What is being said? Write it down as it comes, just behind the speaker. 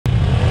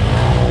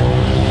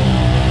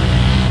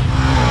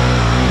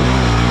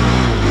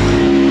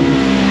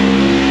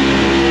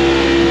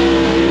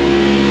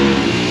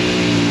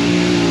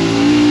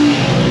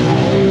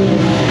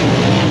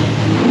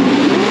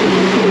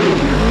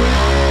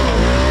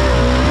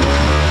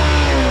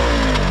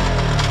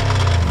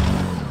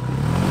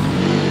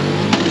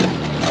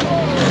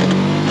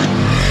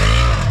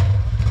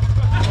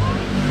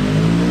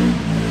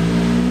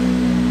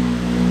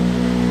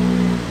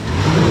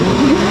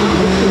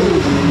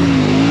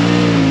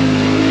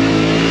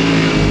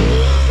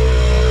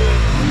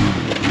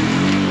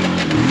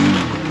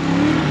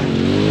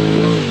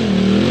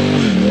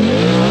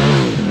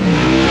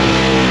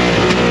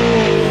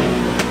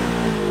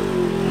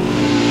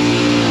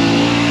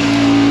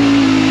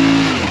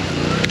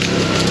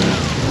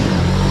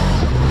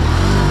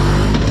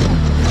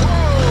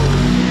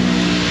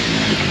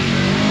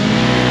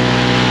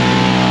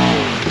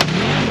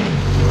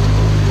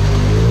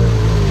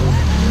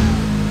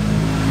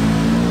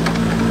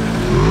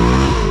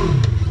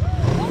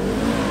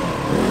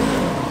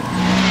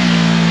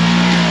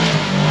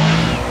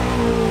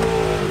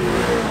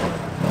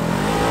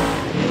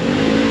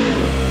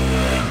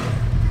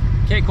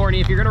Morny,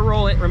 if you're gonna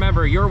roll it,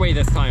 remember, your way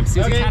this time.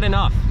 Susie's had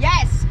enough.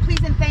 Yes, please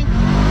and thank you.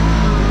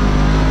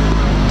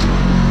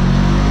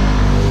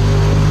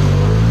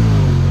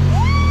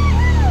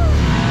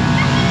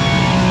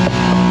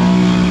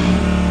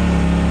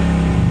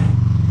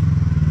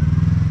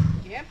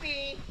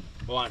 Jumpy.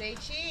 Go on. Say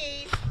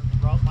cheese.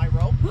 Rope, my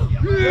rope.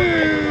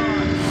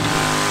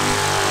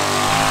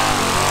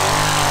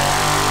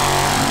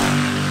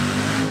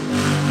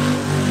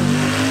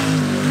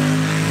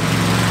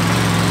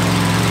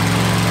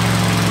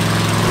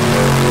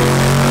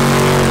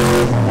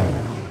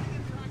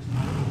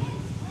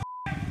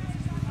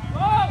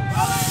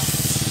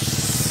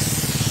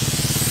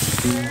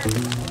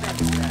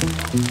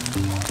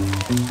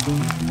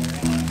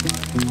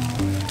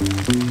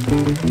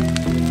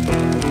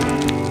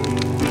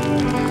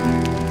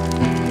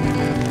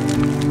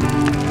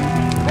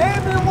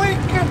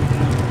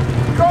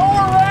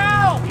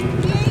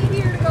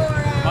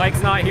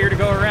 Mike's not here to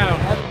go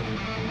around.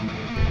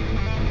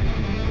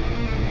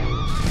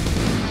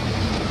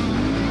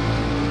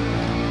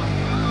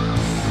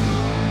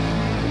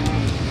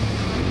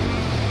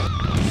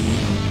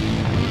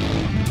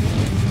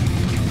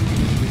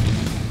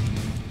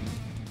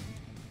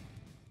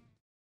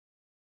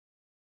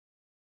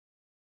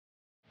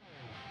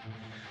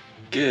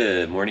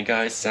 Good morning,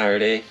 guys.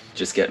 Saturday,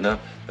 just getting up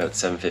about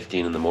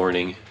 7:15 in the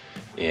morning,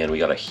 and we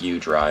got a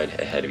huge ride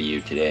ahead of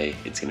you today.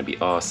 It's gonna be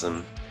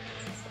awesome.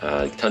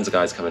 Tons of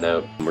guys coming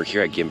out. We're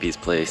here at Gimpy's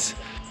place,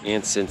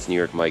 and since New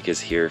York Mike is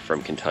here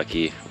from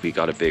Kentucky, we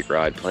got a big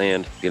ride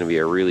planned. It's gonna be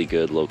a really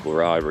good local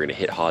ride. We're gonna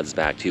hit Hogs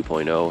Back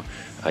 2.0.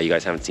 You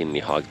guys haven't seen any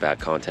Hogs Back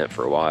content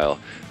for a while.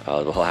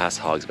 The last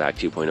Hogs Back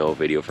 2.0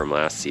 video from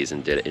last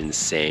season did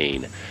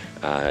insane,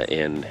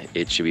 and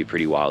it should be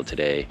pretty wild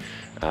today.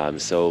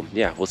 So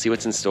yeah, we'll see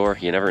what's in store.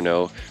 You never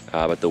know,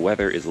 but the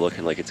weather is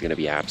looking like it's gonna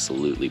be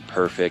absolutely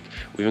perfect.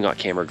 We even got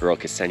camera girl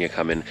Ksenia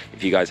coming.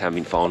 If you guys haven't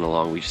been following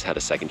along, we just had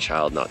a second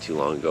child not too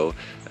long ago.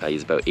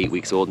 He's about 8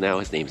 weeks old now.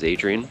 His name's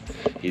Adrian.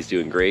 He's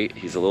doing great.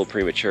 He's a little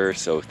premature,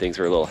 so things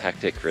were a little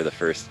hectic for the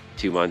first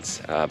 2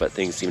 months, but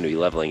things seem to be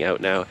leveling out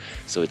now.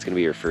 So it's gonna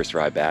be her first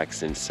ride back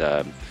since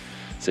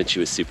she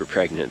was super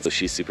pregnant. So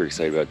she's super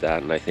excited about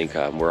that, and I think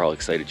we're all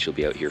excited she'll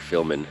be out here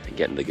filming and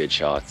getting the good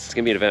shots. It's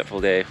gonna be an eventful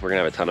day. We're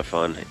gonna have a ton of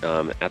fun.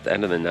 At the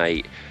end of the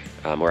night,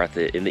 or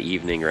in the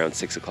evening around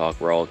 6 o'clock,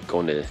 we're all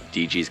going to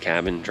DG's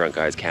cabin, Drunk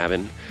Guy's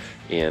cabin,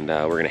 and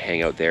we're gonna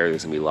hang out there.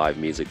 There's gonna be live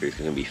music, there's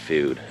gonna be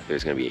food,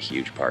 there's gonna be a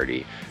huge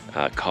party.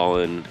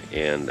 Colin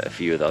and a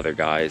few of the other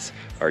guys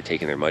are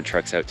taking their mud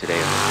trucks out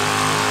today.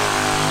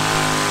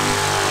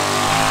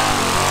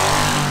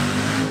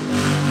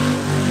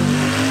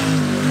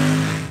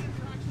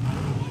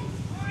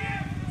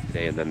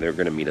 And then they're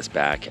gonna meet us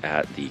back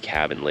at the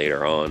cabin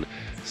later on.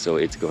 So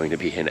it's going to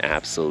be an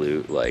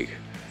absolute like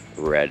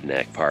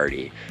redneck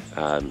party.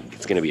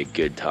 It's gonna be a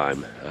good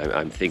time.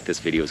 I think this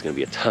video is gonna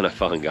be a ton of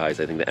fun, guys.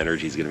 I think the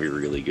energy is gonna be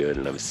really good,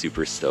 and I'm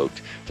super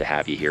stoked to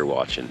have you here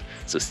watching.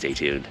 So stay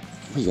tuned.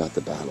 We got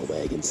the battle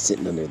wagon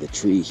sitting under the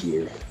tree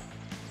here,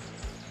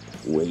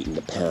 waiting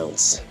to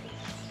pounce.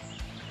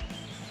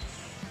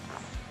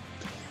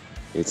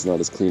 It's not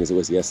as clean as it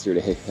was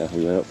yesterday.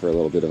 We went out for a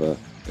little bit of a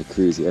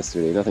cruise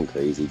yesterday. Nothing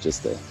crazy,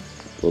 just a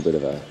little bit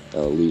of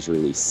a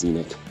leisurely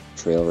scenic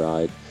trail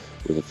ride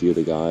with a few of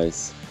the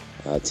guys.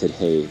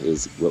 Today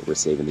is what we're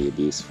saving the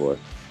abuse for.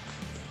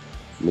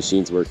 The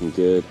machine's working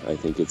good. I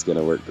think it's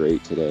gonna work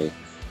great today.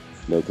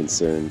 No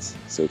concerns,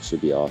 so it should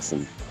be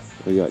awesome.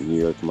 We got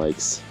New York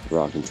Mike's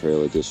Rock &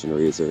 Trail Edition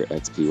RZR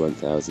XP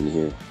 1000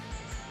 here,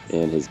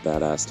 and his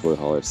badass toy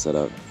hauler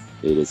setup.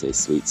 It is a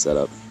sweet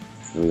setup.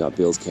 And we got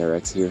Bill's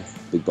KRX here,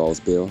 Big Balls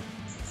Bill.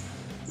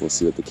 We'll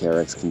see what the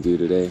KRX can do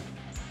today.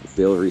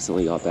 Bill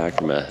recently got back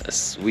from a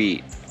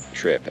sweet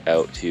trip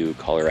out to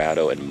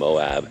Colorado and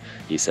Moab.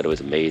 He said it was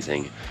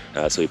amazing,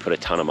 so he put a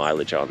ton of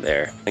mileage on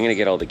there. I'm gonna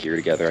get all the gear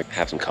together,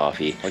 have some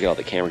coffee, I'll get all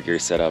the camera gear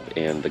set up,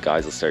 and the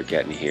guys will start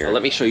getting here.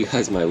 Let me show you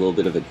guys my little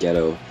bit of a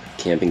ghetto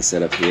camping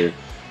setup here.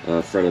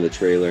 Front of the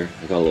trailer,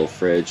 I got a little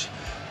fridge.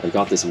 I've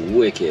got this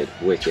wicked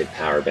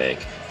power bank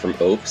from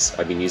Opes.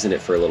 I've been using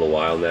it for a little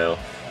while now.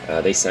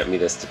 They sent me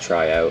this to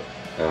try out.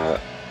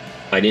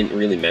 I didn't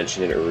really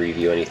mention it or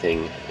review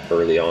anything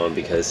early on,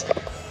 because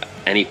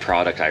any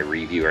product I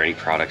review or any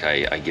product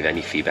I give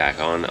any feedback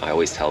on, I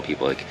always tell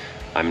people, like,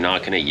 I'm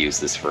not gonna use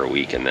this for a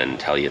week and then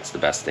tell you it's the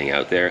best thing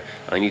out there.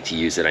 I need to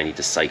use it, I need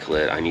to cycle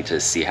it, I need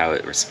to see how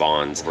it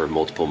responds over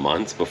multiple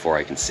months before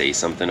I can say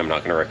something. I'm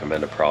not gonna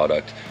recommend a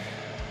product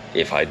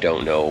if I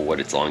don't know what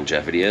its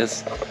longevity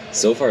is.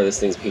 So far this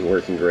thing's been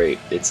working great.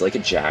 It's like a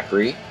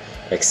Jackery,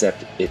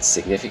 except it's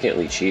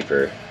significantly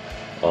cheaper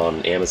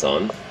on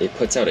Amazon. It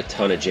puts out a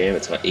ton of jam.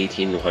 It's got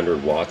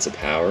 1800 watts of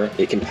power.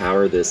 It can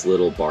power this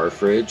little bar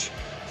fridge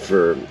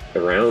for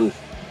around,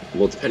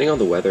 well, depending on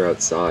the weather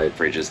outside,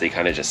 fridges, they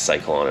kind of just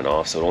cycle on and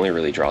off, so it only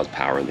really draws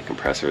power when the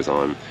compressor's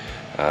on.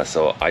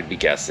 So I'd be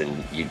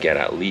guessing you'd get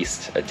at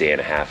least a day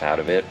and a half out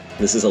of it.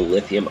 This is a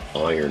lithium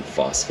iron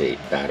phosphate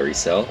battery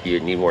cell. You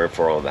need more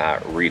info on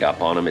that, read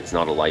up on them. It's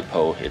not a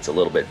LiPo, it's a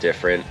little bit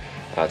different.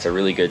 It's a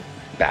really good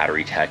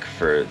battery tech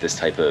for this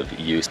type of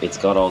use. It's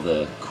got all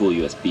the cool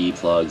USB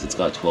plugs. It's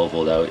got 12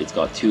 volt out. It's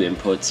got 2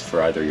 inputs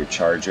for either your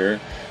charger.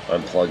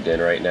 I'm plugged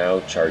in right now,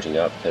 charging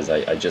up, because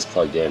I just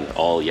plugged in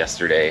all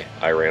yesterday.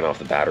 I ran off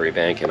the battery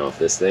bank and off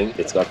this thing.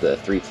 It's got the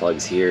 3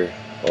 plugs here,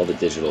 all the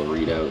digital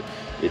readout.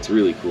 It's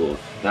really cool.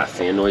 That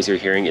fan noise you're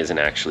hearing isn't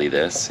actually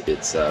this.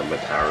 It's my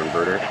power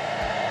inverter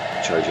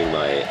charging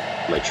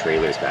my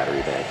trailer's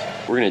battery bank.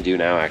 What we're gonna do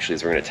now actually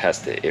is we're gonna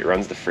test it. It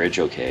runs the fridge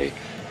okay,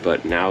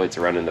 but now it's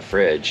running the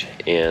fridge,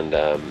 and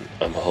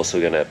I'm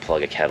also gonna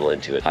plug a kettle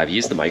into it. I've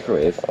used the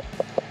microwave.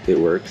 It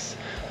works.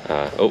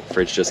 Oh,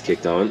 fridge just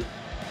kicked on.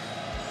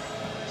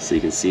 So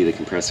you can see the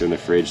compressor in the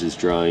fridge is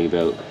drawing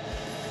about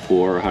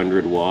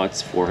 400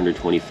 watts,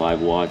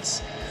 425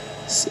 watts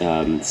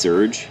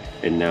surge,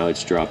 and now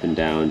it's dropping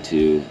down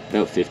to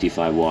about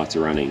 55 watts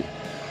running.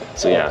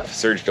 So yeah,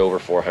 surged over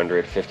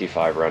 400,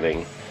 55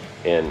 running,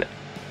 and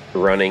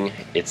running,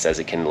 it says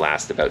it can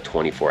last about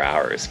 24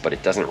 hours, but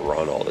it doesn't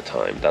run all the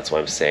time. That's why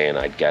I'm saying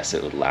I'd guess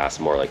it would last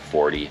more like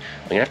 40.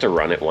 I'm gonna have to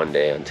run it one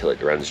day until it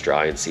runs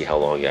dry and see how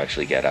long you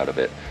actually get out of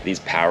it. These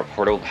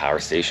portable power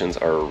stations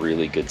are a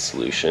really good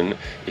solution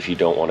if you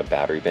don't want a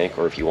battery bank,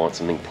 or if you want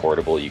something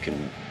portable you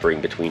can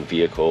bring between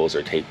vehicles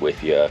or take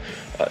with you.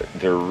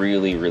 They're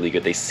really, really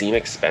good. They seem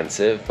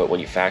expensive, but when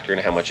you factor in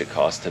how much it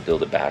costs to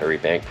build a battery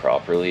bank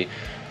properly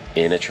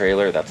in a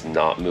trailer that's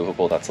not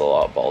movable, that's a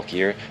lot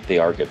bulkier, they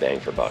are good bang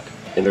for buck.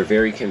 And they're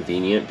very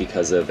convenient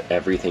because of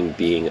everything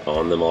being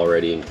on them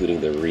already, including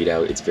the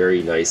readout. It's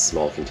very nice,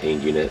 small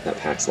contained unit that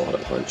packs a lot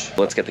of punch.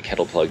 Let's get the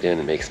kettle plugged in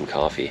and make some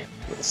coffee.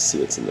 Let's see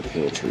what's in the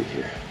pantry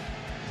here.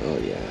 Oh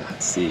yeah,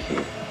 let's see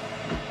here.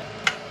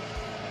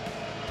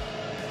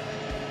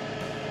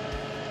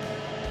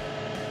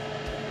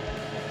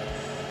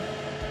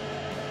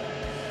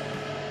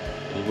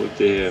 Oh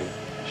damn, is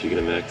she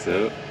gonna max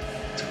out?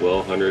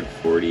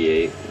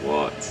 1248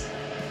 watts.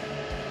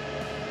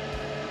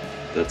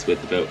 That's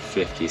with about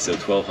 50, so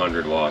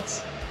 1200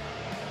 watts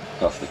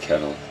off the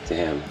kettle.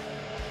 Damn.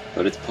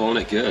 But it's pulling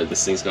it good.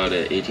 This thing's got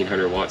an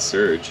 1800 watt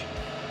surge.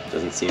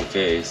 Doesn't seem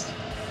phased.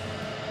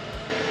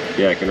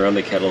 Yeah, I can run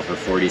the kettle for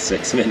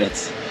 46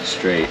 minutes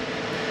straight.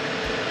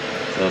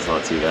 So that's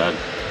not too bad.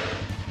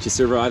 Did you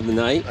survive the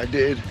night? I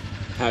did.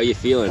 How you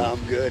feeling?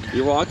 I'm good.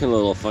 You're walking a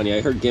little funny.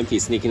 I heard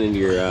Gimpy sneaking into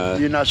your...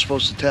 You're not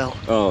supposed to tell.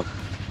 Oh.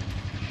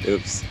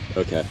 Oops.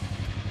 Okay.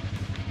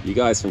 You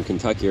guys from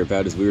Kentucky are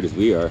about as weird as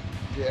we are.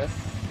 Yeah.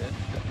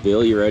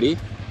 Bill, you ready?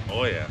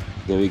 Oh yeah.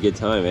 It's gonna be a good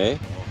time, eh?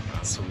 Oh,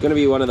 It's gonna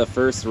be one of the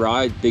first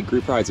big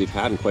group rides we've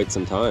had in quite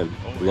some time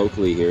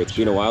locally here. It's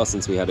been a while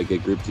since we had a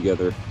good group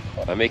together.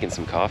 I'm making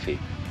some coffee.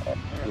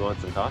 You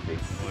want some coffee?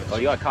 Oh,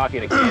 you got coffee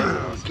in a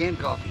can? Canned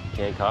coffee.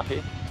 Canned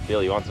coffee?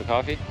 Bill, you want some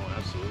coffee? Oh,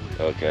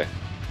 absolutely. Okay.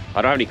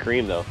 I don't have any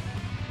cream though.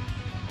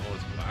 Oh,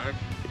 it's black?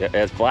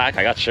 Yeah, it's black.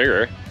 I got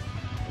sugar.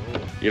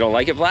 Oh. You don't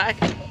like it black?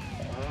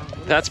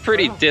 That's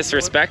pretty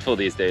disrespectful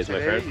these days,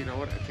 my friend. You know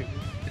what? I think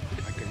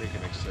I can make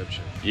an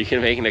exception. You can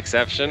make an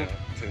exception? Yeah,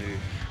 today.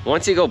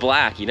 Once you go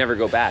black, you never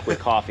go back with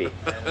coffee.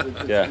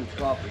 Yeah.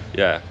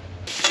 Yeah.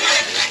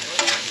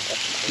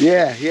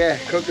 Yeah,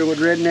 cooking with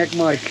Redneck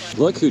Mike.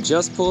 Look who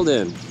just pulled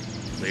in.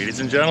 Ladies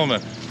and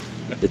gentlemen,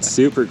 It's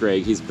Super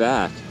Greg. He's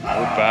back. we're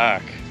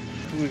back.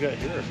 Who we got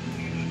here?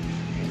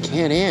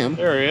 Can-Am.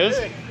 There he is.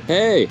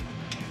 Hey.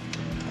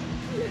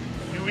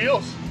 New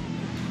wheels.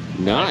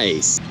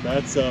 Nice.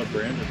 That's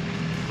Brandon.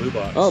 Blue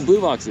Box. Oh,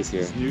 Blue Box is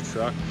here. His new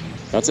truck.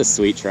 That's a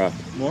sweet truck.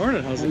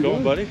 Morning. How's it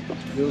going, buddy?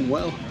 Doing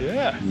well.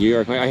 Yeah. New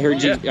York. I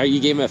heard you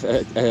gave him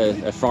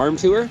a farm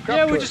tour.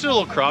 Yeah, we just did a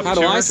little crop How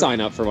do tour. I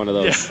sign up for one of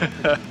those?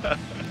 Yeah.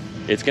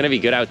 It's gonna be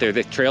good out there.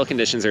 The trail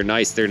conditions are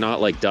nice. They're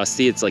not like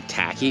dusty. It's like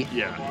tacky.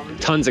 Yeah.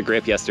 Tons of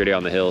grip yesterday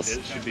on the hills.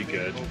 It should be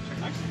good.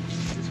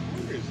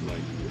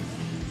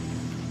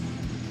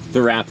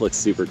 The wrap looks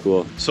super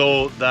cool.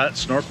 So that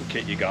snorkel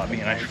kit you got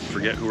me, and I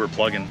forget who we're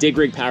plugging. Dig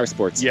Rig Power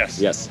Sports. Yes.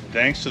 Yes.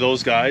 Thanks to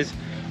those guys.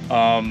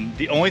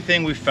 The only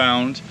thing we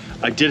found,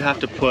 I did have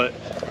to put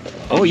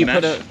Oh, you mesh,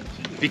 put a...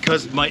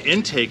 because my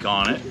intake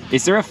on it.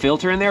 Is there a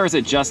filter in there, or is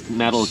it just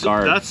metal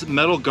guard? That's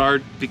metal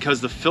guard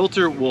because the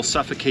filter will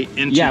suffocate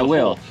into Yeah, the it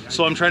will. hole.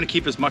 So I'm trying to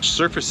keep as much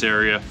surface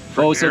area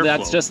for Oh, so airflow,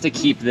 that's just to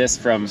keep this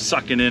from...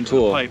 sucking into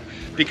Cool. the pipe.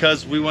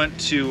 Because we went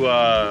to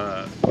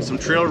some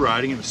trail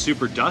riding and it was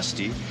super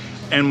dusty,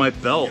 and my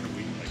belt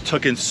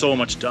took in so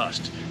much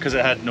dust because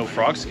it had no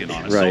frog skin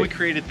on it. So Right. we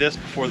created this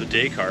before the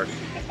Dakar,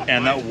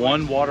 and that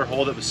one water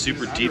hole that was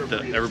super deep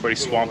that everybody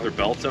swamped their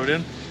belts out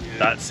in,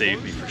 that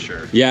saved me for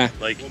sure. Yeah.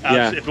 Like,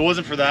 Yeah. if it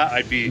wasn't for that,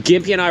 I'd be...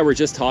 Gimpy and I were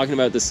just talking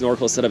about the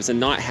snorkel setups and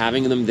not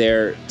having them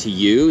there to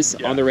use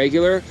on the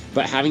regular,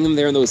 but having them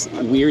there in those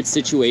weird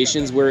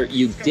situations where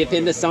you dip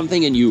into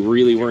something and you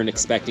really weren't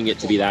expecting it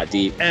to be that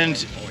deep.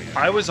 And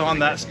I was on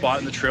that spot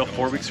in the trail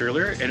 4 weeks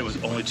earlier, and it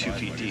was only 2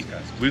 feet deep.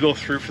 We go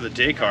through for the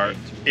Dakar,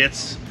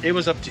 it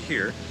was up to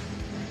here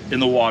in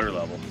the water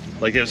level.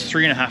 Like, it was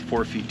 3.5,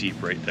 4 feet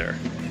deep right there.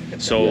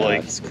 So Yeah,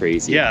 like, it's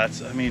crazy. yeah,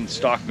 I mean,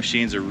 stock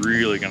machines are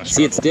really gonna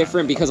See, it's struggle with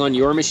different because on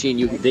your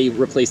machine, they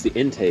replace the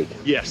intake.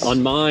 Yes.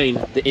 On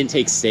mine, the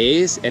intake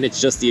stays and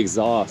it's just the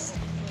exhaust.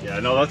 Yeah,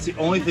 no, that's the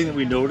only thing that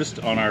we noticed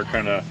on our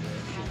kind of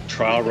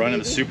trial run in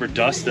the super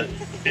dust, that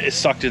it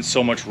sucked in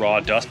so much raw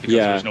dust because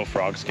there's no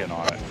frog skin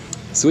on it.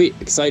 Sweet,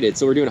 excited.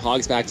 So we're doing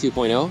Hogs back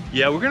 2.0?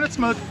 Yeah, we're gonna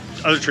some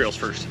other trails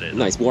first today, though.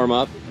 Nice, warm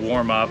up.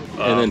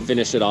 And then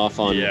finish it off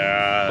on,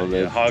 on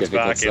the Hogs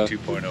back stuff. in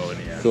 2.0 in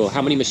the end. Cool,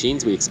 how many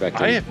machines we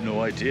expecting? I have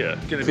no idea.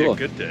 It's gonna be a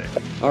good day.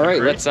 All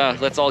right, let's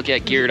all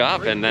get geared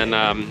up and then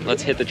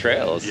let's hit the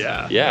trails.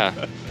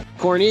 Yeah.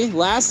 Corny,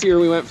 last year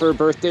we went for a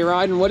birthday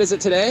ride, and what is it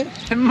today?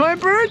 My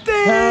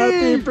birthday!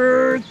 Happy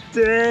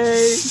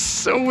birthday!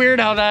 So weird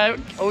how that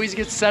always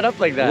gets set up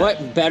like that.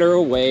 What better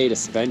way to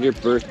spend your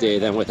birthday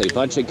than with a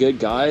bunch of good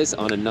guys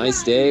on a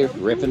nice day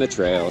ripping the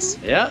trails?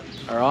 Yeah,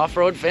 our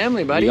off-road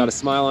family, buddy. You got a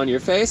smile on your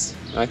face?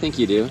 I think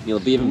you do. You'll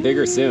be even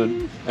bigger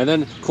soon. And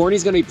then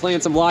Corny's gonna be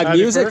playing some live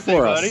music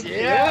for us.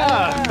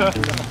 Yeah!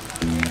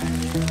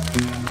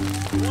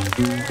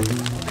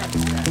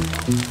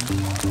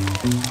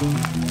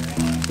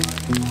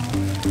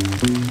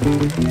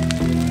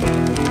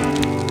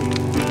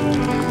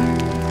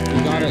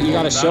 You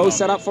got a show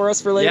set up for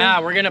us for later?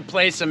 Yeah, we're gonna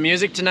play some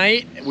music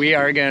tonight. We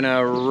are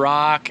gonna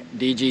rock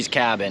DG's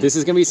cabin. This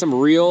is gonna be some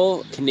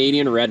real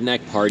Canadian redneck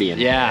partying.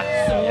 Yeah.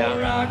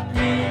 Rock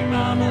me,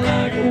 mama,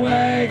 like a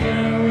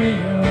wagon wheel.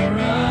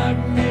 Rock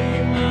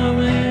me,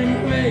 mama,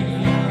 any way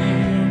you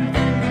do.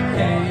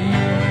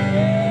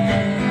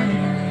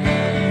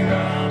 Hey,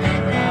 mama,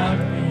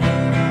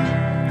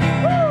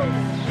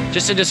 rock me.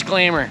 Just a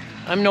disclaimer.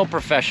 I'm no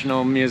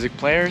professional music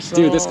player, so...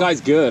 Dude, this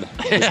guy's good.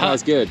 This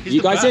guy's good.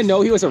 You guys didn't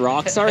know he was a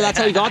rock star? That's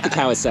how he got the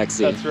Kawasaki.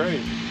 That's right.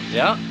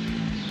 Yeah.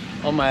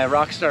 All my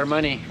rock star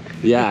money.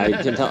 Yeah, I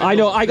can tell. I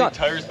know, I got...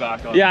 tires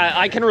back on. Yeah,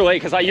 I can relate,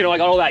 because I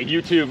got all that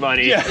YouTube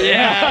money.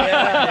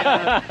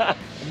 Yeah.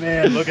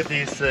 Man, look at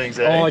these things,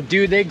 eh? Oh,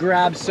 dude, they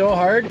grab so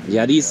hard.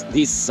 Yeah,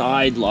 these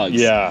side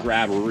lugs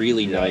grab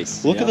really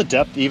nice. Look at the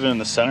depth even in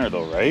the center,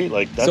 though, right?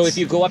 Like that's... So if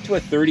you go up to a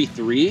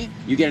 33,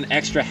 you get an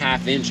extra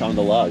 ½ inch on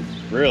the lug.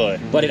 Really?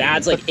 But it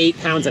adds like 8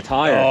 pounds of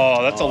tire.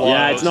 Oh, that's a lot.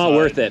 Yeah, it's not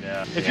worth it.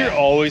 Yeah. If you're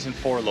always in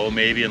 4 low,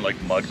 maybe in like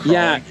mud crawling,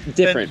 yeah,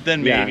 different.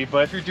 Then maybe.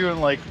 But if you're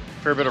doing like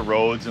a fair bit of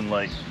roads and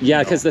like...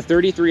 Yeah, because the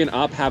 33 and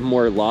up have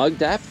more lug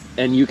depth,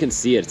 and you can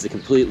see it. It's a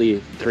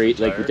completely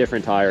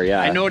different tire,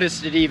 yeah. I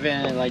noticed it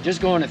even, like, just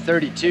going to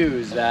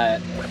 32s,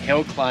 that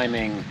hill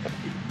climbing.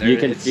 You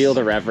can feel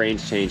the rev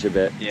range change a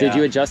bit. Yeah. Did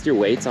you adjust your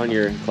weights on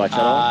your clutch at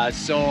all?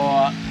 So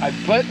I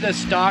put the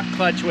stock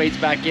clutch weights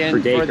back in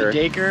for the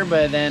Daker,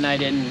 but then I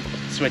didn't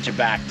switch it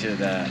back to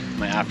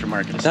my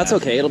aftermarket. That's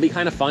okay. It'll be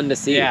kind of fun to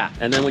see. Yeah.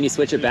 And then when you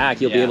switch it back,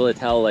 you'll be able to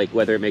tell like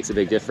whether it makes a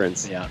big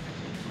difference. Yeah.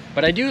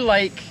 But I do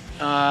like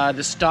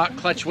the stock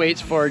clutch weights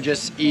for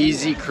just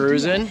easy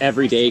cruising.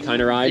 Everyday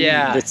kind of ride.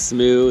 Yeah. It's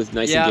smooth,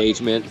 nice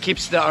engagement.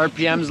 Keeps the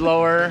RPMs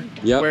lower.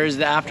 Yep. Whereas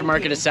the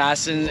aftermarket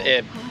Assassin,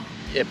 it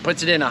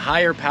puts it in a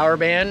higher power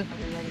band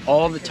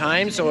all the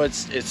time, so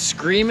it's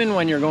screaming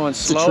when you're going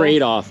slow. It's a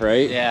trade-off,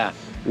 right? Yeah.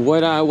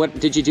 What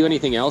did you do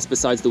anything else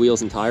besides the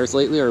wheels and tires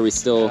lately, or are we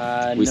still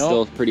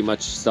still pretty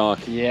much stock?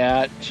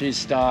 Yeah, she's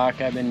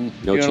stock. I've been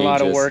No doing a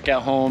lot of changes. work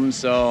at home,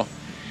 so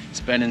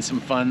spending some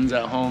funds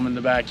at home in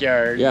the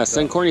backyard. Yeah,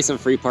 send Corny some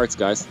free parts,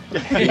 guys.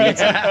 He needs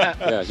some.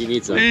 Yeah, he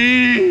needs some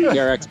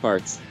KRX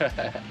parts.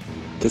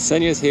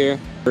 Ksenia's here.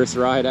 First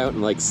ride out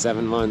in like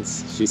 7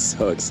 months. She's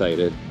so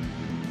excited.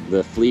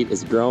 The fleet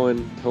is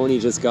growing. Tony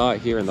just got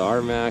here in the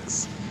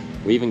RMAX.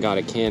 We even got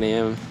a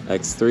Can-Am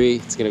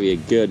X3. It's gonna be a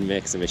good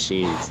mix of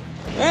machines.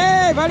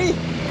 Hey, buddy!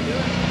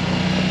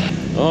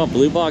 Oh,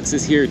 Blue Box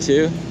is here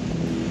too.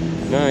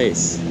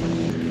 Nice.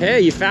 Hey,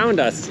 you found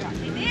us. I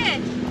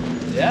did.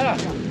 Yeah.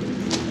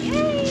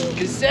 Yay.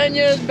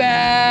 Ksenia's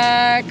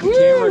back. Woo!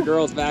 Camera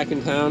girl's back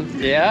in town.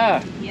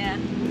 Yeah. Yeah.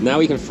 Now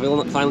we can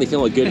finally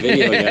film a good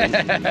video again.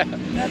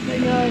 That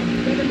thing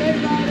for the Bay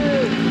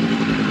Riders.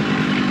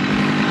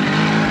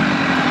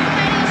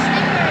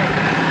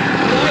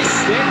 Nice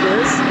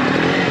stickers.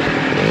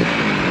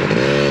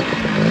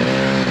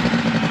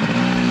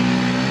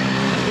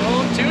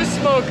 Old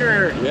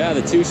 2-smoker. Yeah,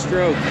 the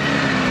 2-stroke.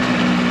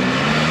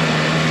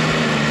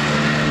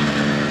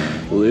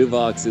 Blue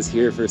Box is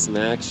here for some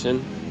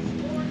action.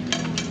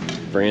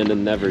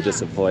 Brandon never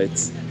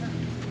disappoints.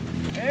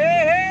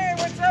 Hey,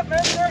 what's up,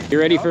 man? You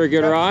ready for a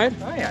good ride?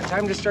 Oh yeah,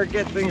 time to start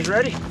getting things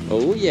ready.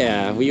 Oh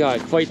yeah, we got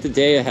quite the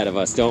day ahead of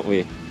us, don't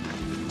we?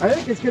 I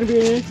think it's going to be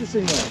an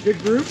interesting one. Good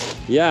group.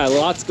 Yeah,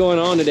 lots going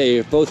on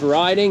today. Both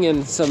riding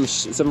and some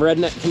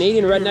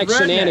Canadian redneck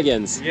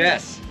shenanigans.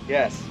 Yes,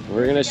 yes.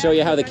 We're gonna show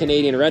you how the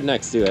Canadian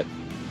rednecks do it.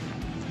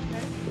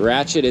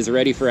 Ratchet is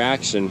ready for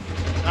action.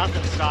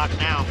 Nothing stock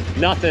now.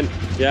 Nothing.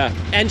 Yeah,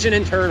 engine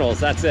internals.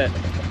 That's it.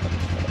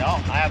 No,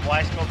 I have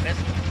Y-scope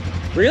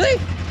pistons. Really?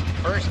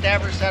 First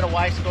ever set of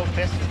Y-scope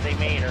pistons they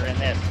made are in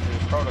this. It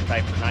was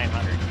prototype for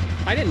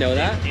 900. I didn't know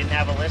that. Didn't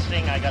have a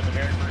listing. I got the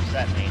very first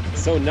set made.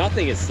 So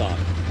nothing is stock.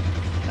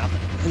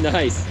 Nothing.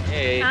 Nice.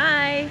 Hey.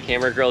 Hi.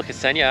 Camera girl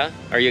Ksenia,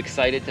 are you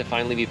excited to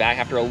finally be back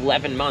after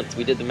 11 months?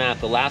 We did the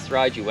math. The last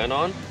ride you went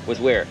on was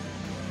where?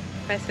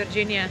 West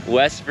Virginia.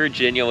 West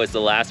Virginia was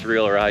the last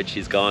real ride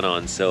she's gone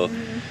on. So,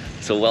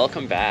 so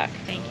welcome back.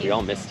 Thank you. We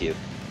all missed you.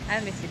 I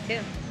miss you too.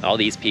 All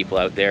these people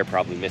out there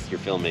probably miss your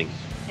filming.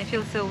 I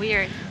feel so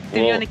weird to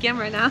be on the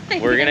camera now.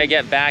 We're gonna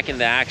get back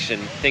into action.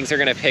 Things are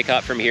gonna pick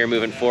up from here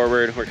moving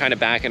forward. We're kind of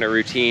back in a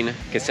routine.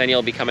 Ksenia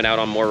will be coming out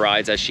on more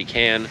rides as she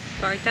can.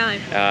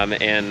 Part-time.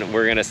 And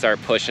we're gonna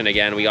start pushing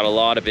again. We got a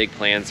lot of big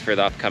plans for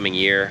the upcoming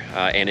year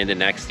and into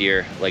next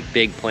year. Like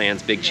big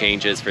plans, big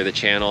changes for the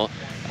channel.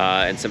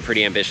 And some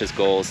pretty ambitious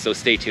goals. So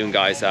stay tuned,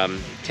 guys.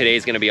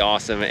 Today's gonna be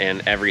awesome,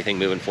 and everything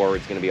moving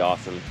forward is gonna be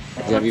awesome.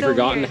 Have you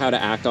forgotten how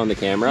to act on the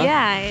camera?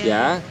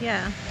 Yeah.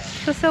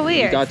 It was so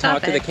weird. You gotta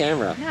talk to the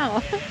camera.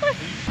 No.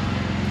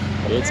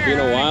 It's been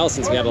a while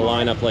since we had a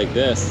lineup like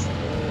this.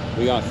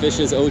 We got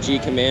Fish's OG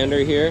Commander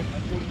here.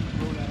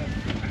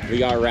 We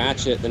got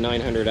Ratchet, the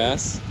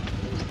 900S.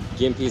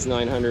 Gimpy's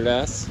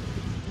 900S.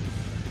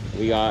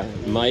 We got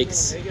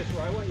Mike's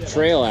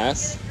Trail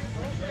S.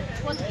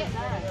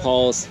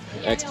 Paul's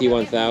XP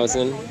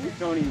 1000.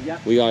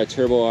 We got a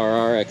Turbo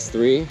RR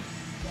X3.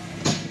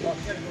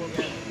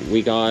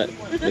 We got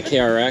the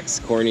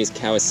KRX, Corny's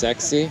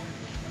Kawasaki.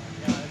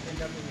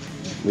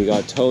 We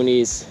got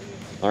Tony's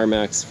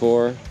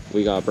RMAX4.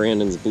 We got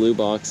Brandon's Blue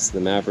Box,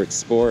 the Maverick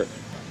Sport.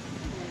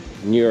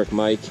 New York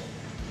Mike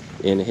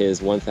in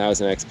his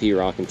 1000 XP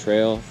Rockin'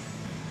 Trail.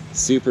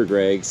 Super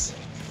Greg's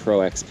Pro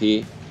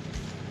XP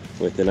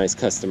with the nice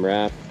custom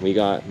wrap. We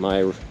got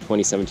my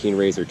 2017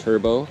 RZR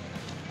Turbo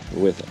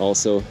with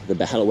also the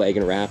Battle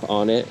Wagon wrap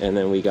on it. And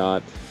then we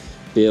got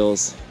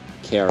Bill's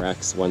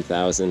KRX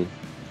 1000.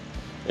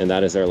 And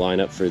that is our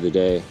lineup for the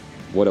day.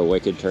 What a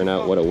wicked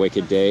turnout, what a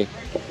wicked day.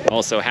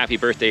 Also, happy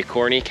birthday,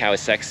 Corny,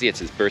 Kawasaki. It's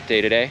his birthday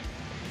today.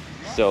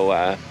 So,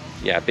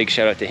 yeah, big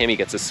shout out to him. He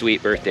gets a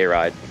sweet birthday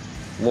ride.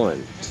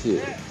 1, 2,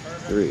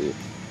 3,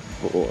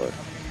 4,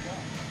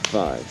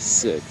 5,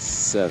 6,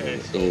 7,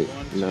 8,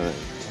 9,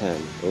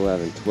 10,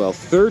 11, 12,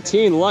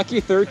 13. Lucky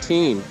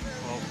 13.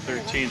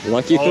 13.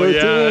 Lucky 13. Oh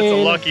yeah, that's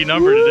a lucky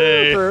number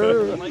today.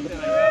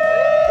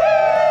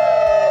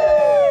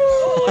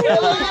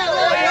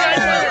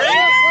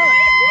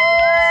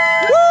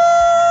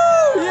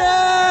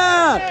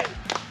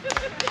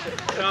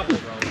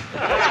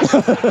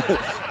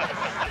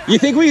 You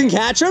think we can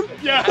catch him?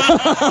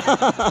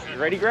 Yeah. You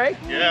ready, Greg?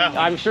 Yeah.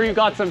 I'm sure you've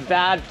got some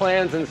bad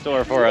plans in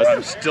store for us.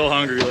 I'm still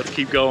hungry. Let's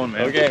keep going,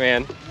 man. Okay,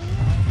 man.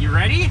 You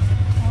ready?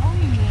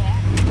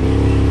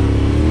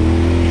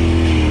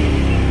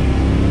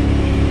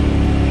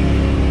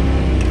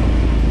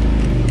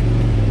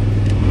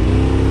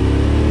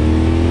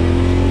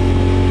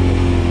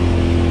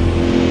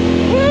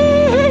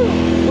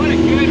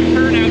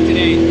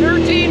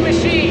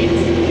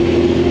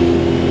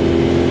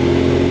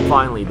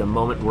 Finally, the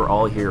moment we're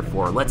all here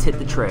for. Let's hit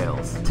the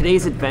trails.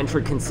 Today's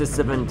adventure consists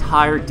of an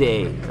entire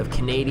day of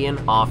Canadian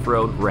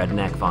off-road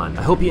redneck fun.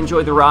 I hope you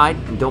enjoy the ride,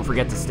 and don't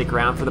forget to stick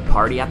around for the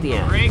party at the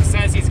end. Greg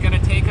says he's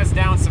gonna take us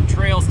down some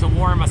trails to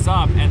warm us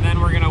up, and then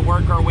we're gonna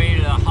work our way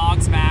to the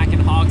Hogs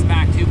and Hogs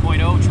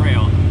 2.0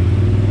 trail.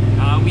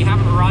 We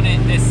haven't run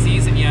it this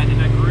season yet in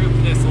a group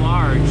this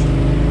large.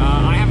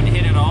 I haven't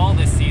hit it all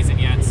this season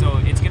yet, so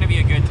it's gonna be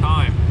a good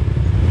time.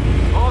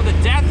 Oh, the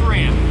death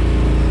ramp.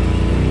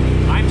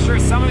 I'm sure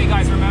some of you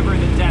guys remember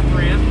the death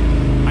ramp.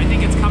 I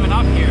think it's coming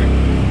up here.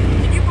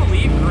 Can you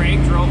believe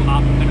Greg drove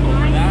up and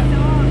over that?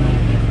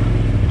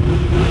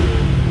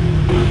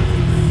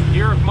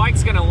 Your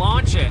Mike's gonna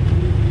launch it.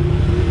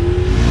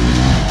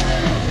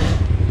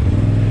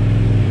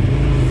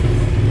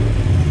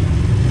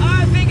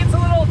 I think it's a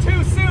little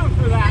too soon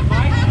for that,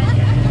 Mike.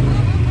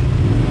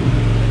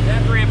 The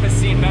death ramp has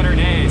seen better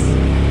days.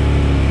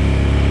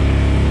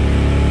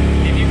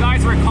 If you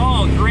guys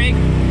recall, Greg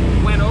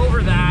went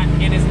over that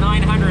in his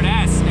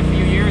 900S a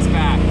few years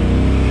back.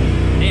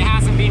 It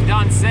hasn't been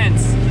done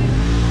since.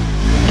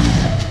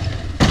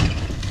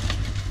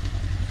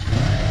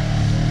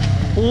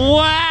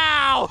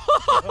 Wow!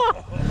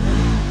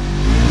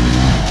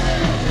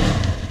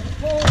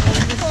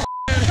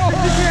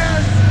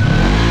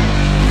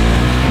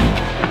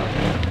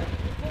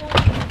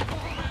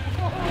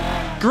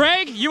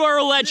 Greg, you are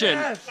a legend.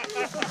 Yes.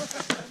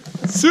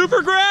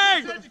 Super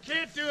Greg! You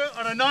can't do it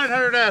on a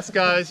 900S,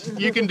 guys.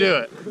 You can do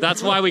it.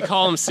 That's why we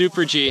call him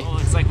Super G. Oh,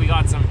 looks like we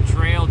got some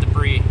trail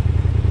debris.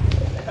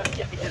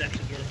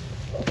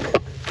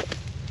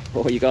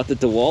 Oh, you got the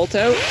DeWalt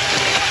out?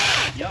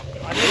 Yep,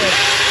 I did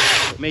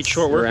it. Made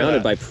short work.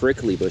 Surrounded by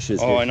prickly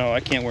bushes. Oh, here. I know. I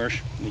can't wear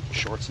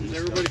shorts in Is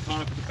this everybody stuff.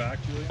 caught up at the back,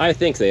 Julie? I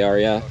think they are,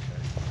 yeah. Okay.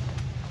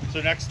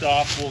 So next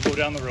stop, we'll go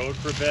down the road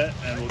for a bit,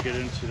 and we'll get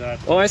into that.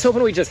 Oh, I was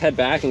hoping we'd just head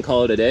back and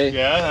call it a day.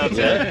 Yeah, that's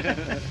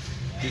it.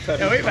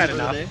 Yeah, we've had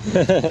enough.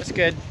 That's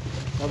good.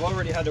 I've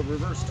already had to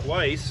reverse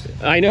Twice.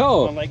 I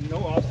know. On like no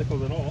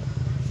obstacles at all.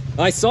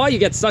 I saw you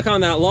get stuck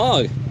on that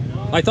log.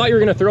 I thought you were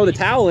going to throw the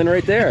towel in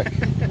right there.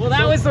 Well,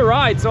 that was the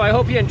ride, so I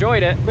hope you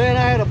enjoyed it. Man, I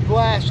had a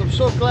blast. I'm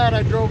so glad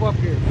I drove up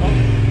here.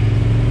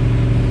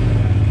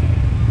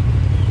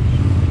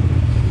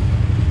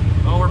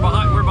 Oh, we're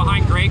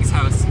behind Greg's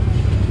house.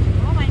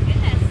 Oh my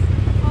goodness.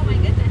 Oh my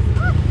goodness.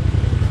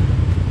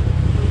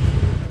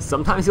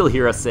 Sometimes you'll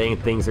hear us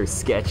saying things are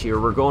sketchy or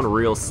we're going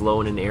real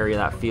slow in an area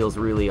that feels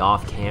really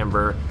off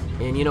camber.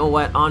 And you know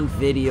what, on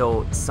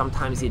video,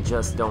 sometimes you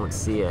just don't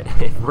see it.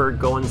 If we're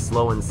going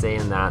slow and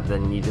saying that,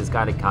 then you just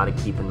gotta kind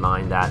of keep in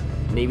mind that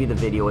maybe the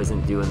video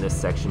isn't doing this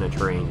section of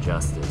terrain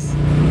justice.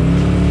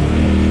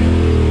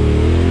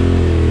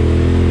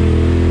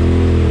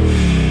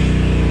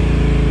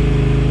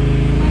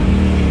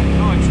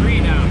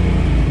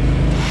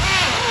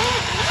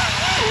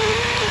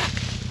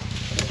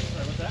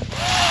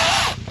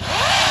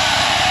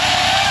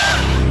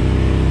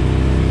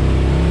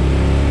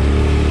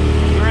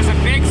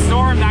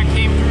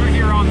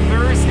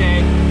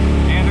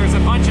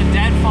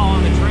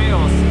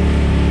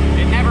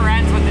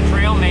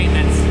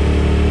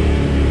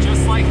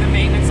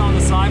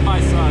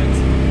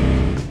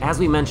 As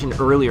we mentioned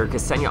earlier,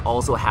 Ksenia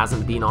also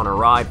hasn't been on a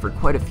ride for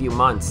quite a few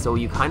months, so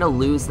you kind of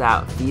lose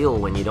that feel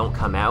when you don't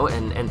come out,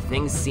 and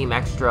things seem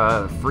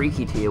extra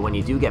freaky to you when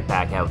you do get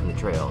back out in the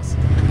trails.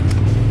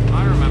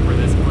 I remember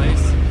this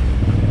place.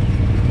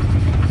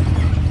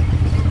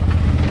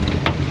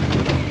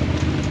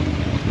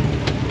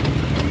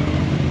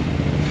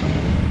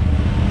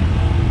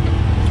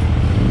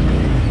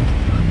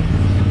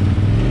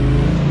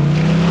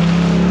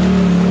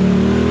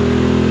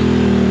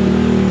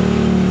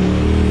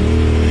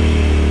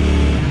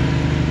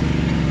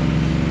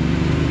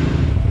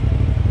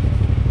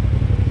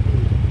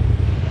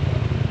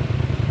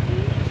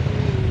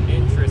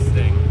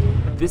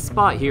 This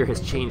spot here has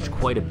changed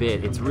quite a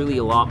bit. It's really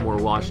a lot more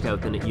washed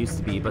out than it used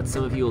to be, but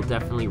some of you will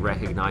definitely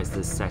recognize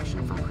this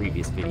section from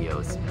previous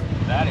videos.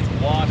 That is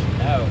washed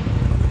out.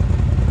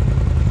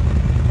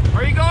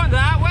 Are you going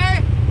that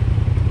way?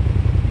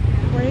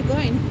 Where are you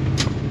going?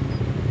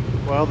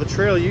 Well, the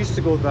trail used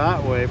to go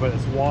that way, but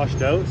it's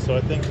washed out, so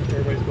I think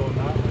everybody's going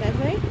that way. That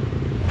way?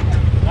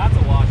 That's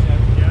a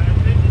washout. Yeah, I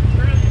think the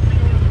trail used to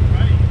go to the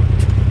right.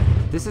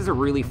 This is a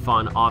really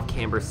fun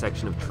off-camber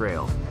section of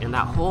trail, and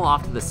that hole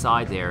off to the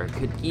side there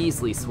could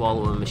easily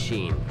swallow a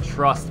machine.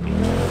 Trust me.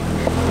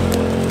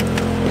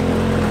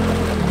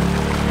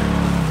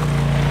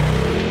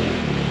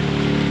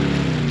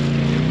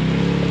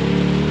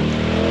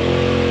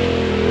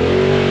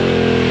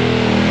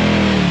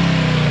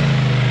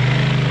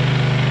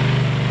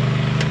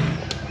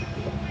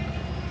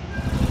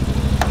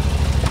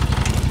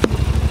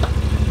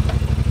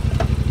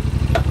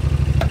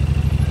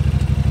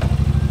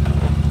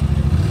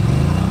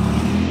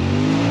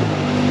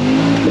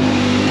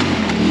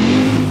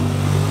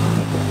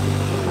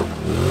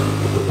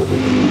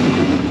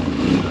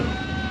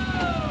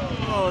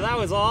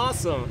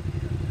 Awesome.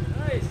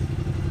 Nice.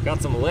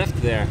 Got some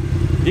lift there.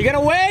 You got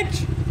a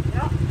wedge?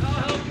 Yeah. I'll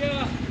help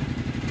you.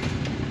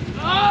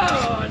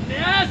 Oh,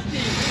 nasty.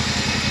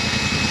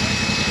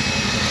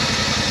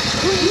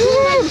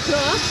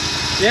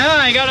 Yeah,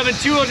 I got him in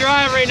 2-wheel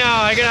drive right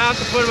now. I'm gonna have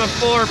to put him in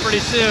 4 pretty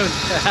soon.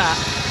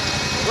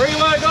 Where you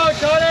wanna go,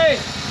 Tony?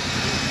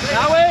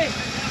 That way?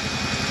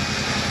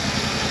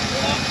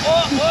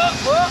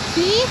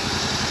 See?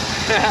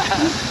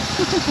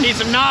 Need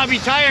some knobby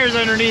tires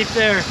underneath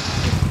there.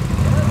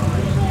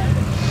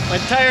 My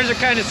tires are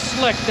kind of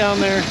slick down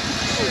there.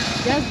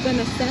 Just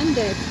gonna send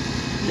it.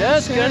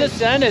 Just gonna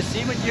send it.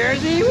 See what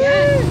Jersey?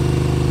 Yeah.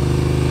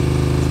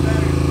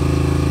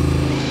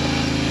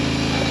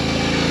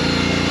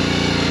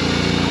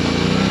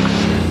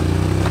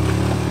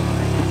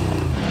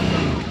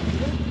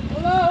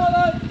 Hold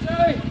on,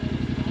 sorry.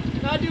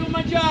 Not doing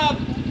my job.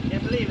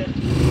 Can't believe it.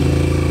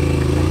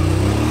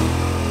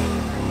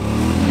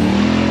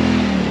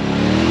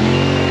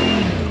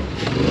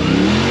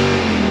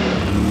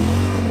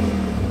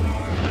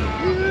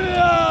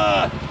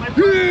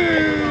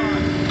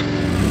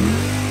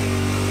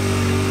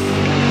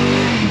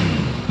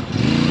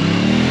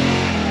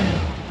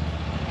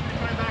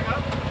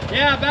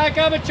 Yeah, back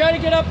up and try to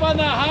get up on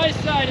the high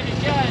side if you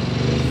can.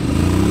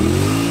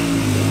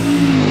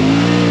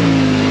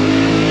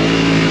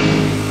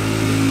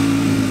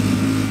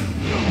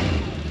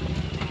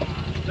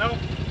 No,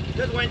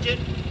 just winch it.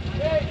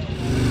 Okay.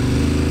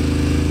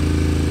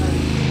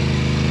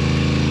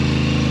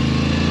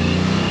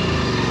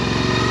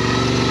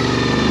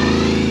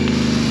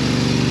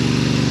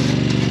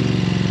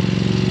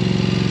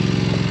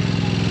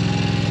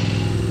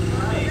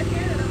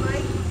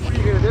 What are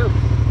you gonna do?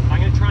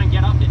 I'm gonna try and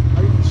get up it.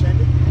 Are you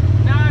descending?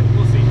 Nah,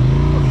 we'll see.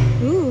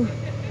 Ooh,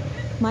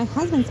 my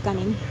husband's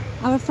coming.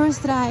 Our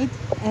first ride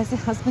as a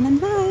husband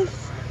and wife.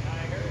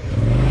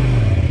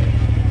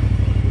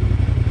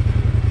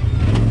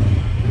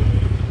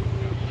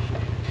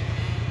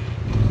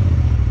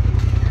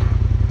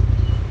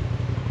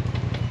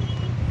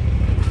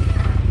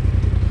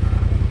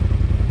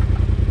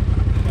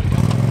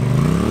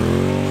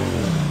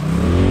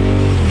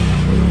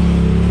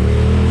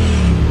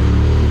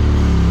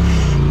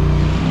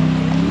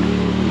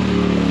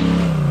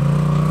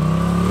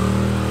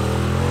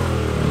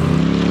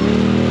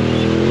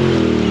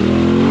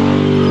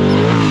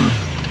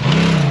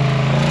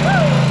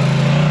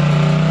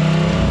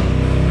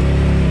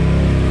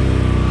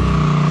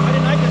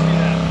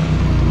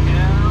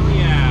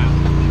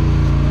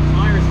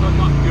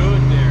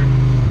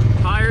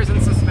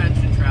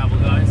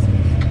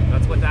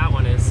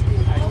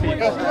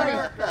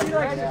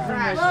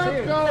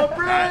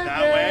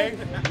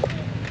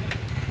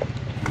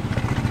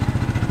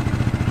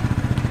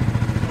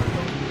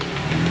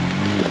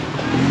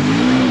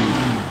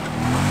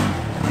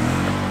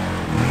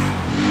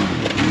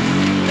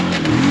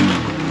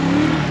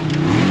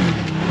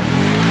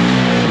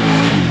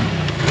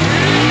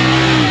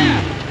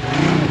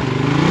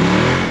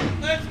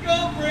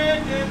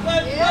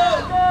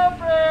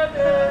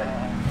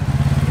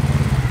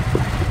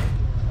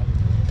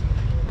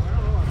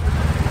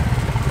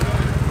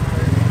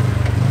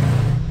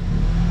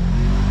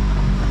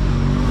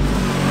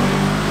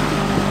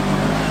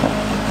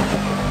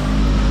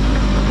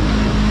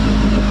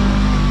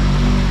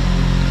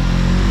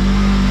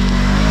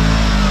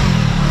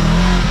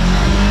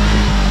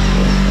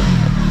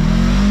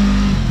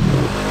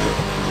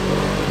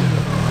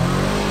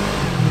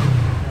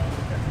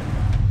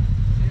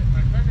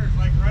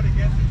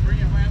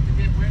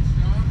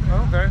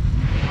 Okay. I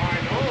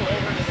know,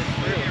 over to the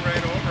tree,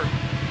 right over.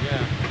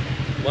 Yeah.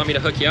 Want me to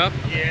hook you up?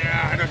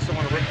 Yeah, I just don't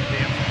want to rip the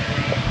damn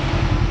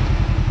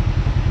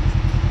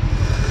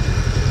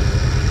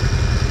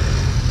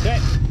thing. Okay,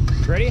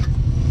 ready?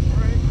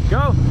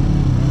 Go!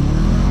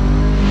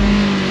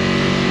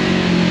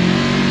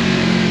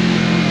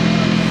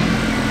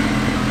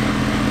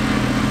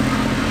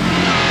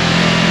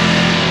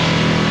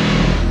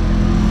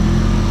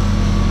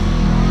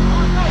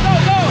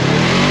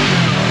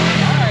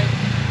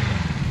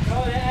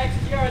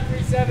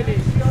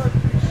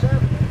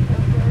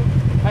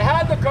 I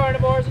had the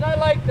carnivores and I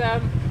like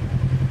them.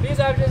 These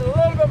have just a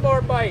little bit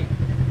more bite.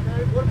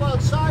 Okay, what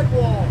about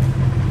sidewall?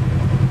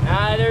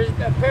 They're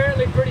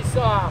apparently pretty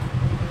soft.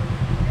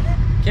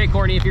 Okay,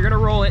 Courtney, if you're gonna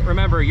roll it,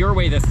 remember your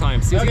way this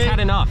time. Susie's had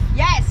enough.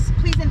 Yes,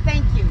 please and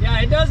thank you. Yeah,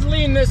 it does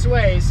lean this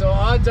way, so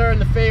odds are in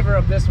the favor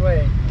of this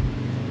way.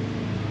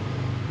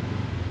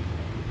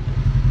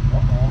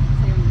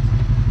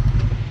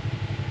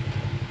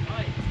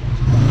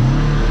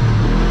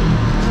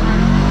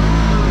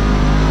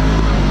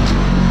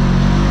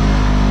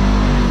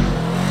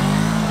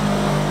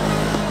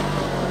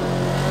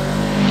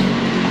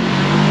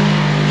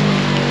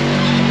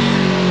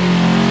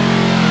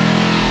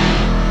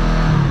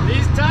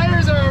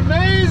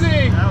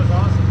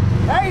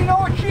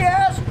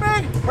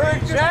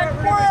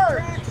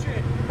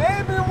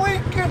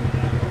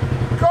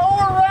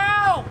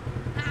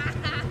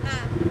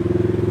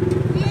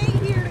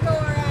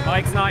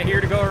 Mike's not here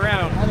to go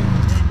around.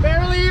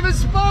 Barely even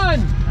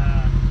spun!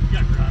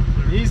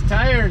 These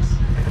tires.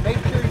 Make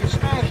sure you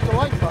smash the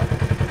like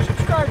button.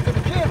 Subscribe to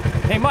the channel.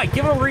 Hey Mike,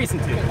 give him a reason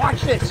to. Okay,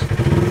 watch this.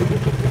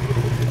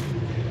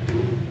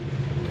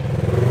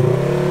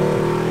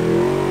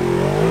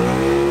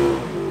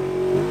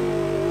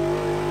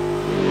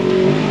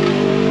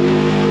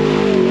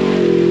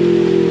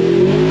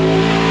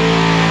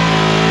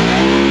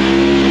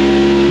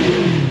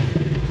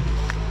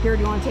 Here,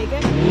 do you want to take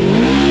it?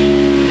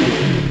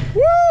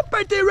 Woo!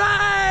 Birthday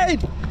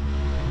ride!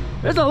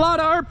 There's a lot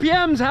of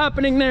RPMs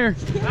happening there.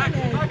 Back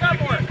up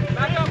more.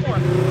 Back up more.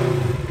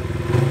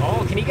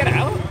 Oh, can he get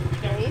out?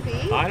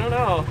 Maybe. I don't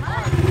know.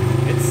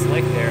 It's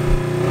slick there.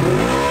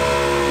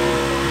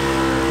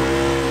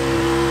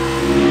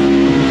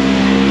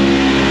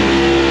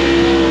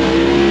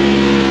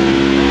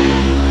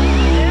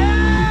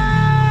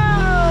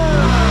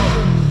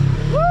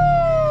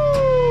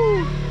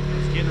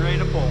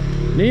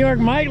 New York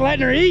Mike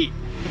letting her eat.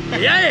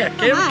 Yeah,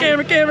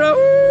 camera.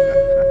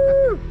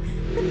 Woo!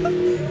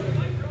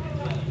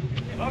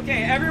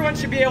 Okay, everyone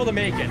should be able to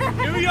make it.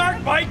 New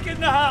York Mike in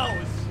the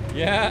house.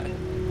 Yeah.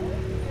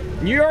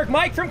 New York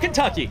Mike from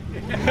Kentucky.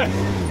 Yeah,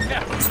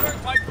 New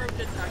York Mike from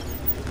Kentucky.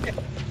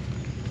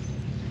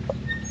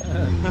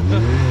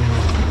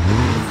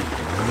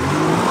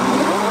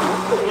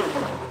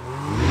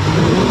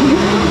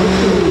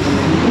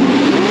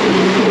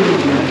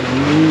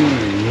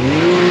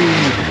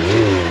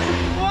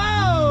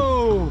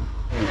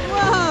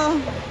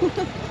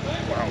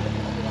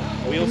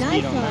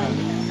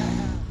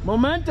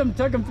 Momentum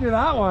took him through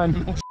that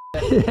one.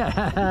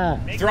 Yeah.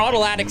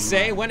 Throttle addicts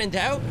say, when in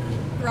doubt,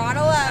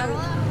 Throttle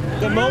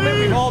out. the moment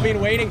we've all been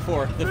waiting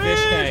for, the fish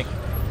tank.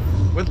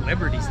 With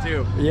Liberties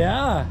too.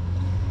 Yeah.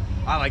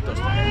 I like those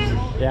tires.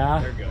 Yeah.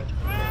 They're good.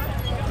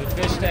 The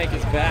fish tank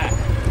is back.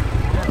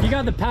 You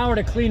got the power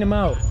to clean them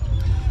out.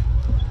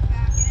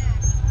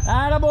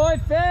 Attaboy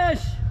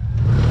fish!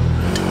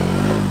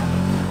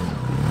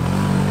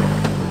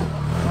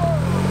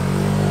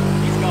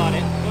 He's got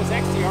it. Those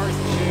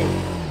XTRs too.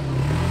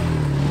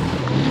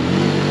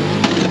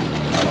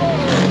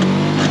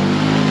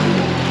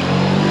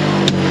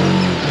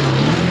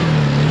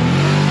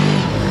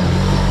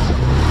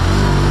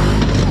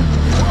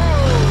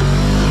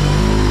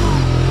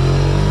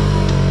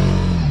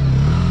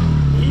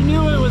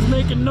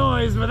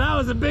 Noise, but that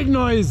was a big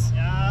noise.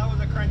 Yeah, that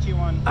was a crunchy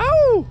one.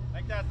 Oh! I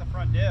think that's the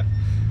front diff.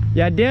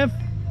 Yeah, diff,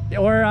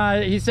 or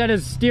he said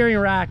his steering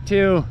rack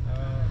too.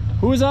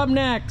 Who's up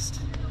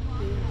next?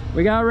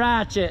 We got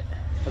Ratchet.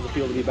 How's it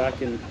feel to be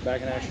back in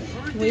action?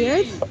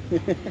 Weird.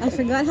 I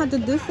forgot how to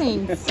do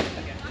things.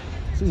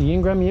 Susie, you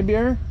can grab me a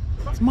beer?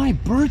 It's my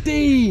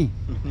birthday!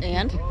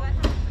 And?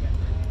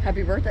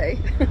 Happy birthday.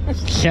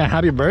 Yeah,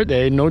 happy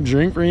birthday. No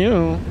drink for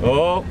you.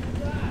 Oh,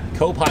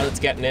 co-pilot's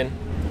getting in.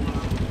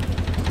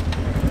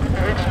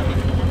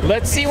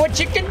 Let's see what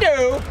you can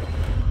do.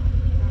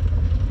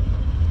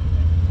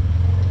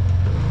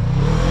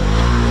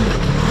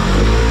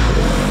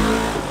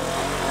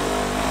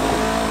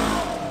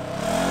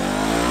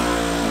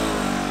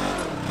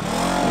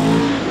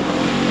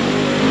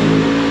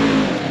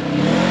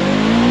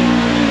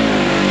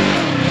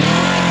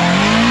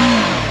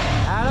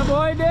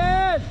 Attaboy,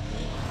 dude.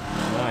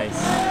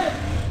 Nice.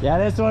 Yeah,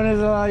 this one is,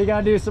 you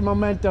gotta do some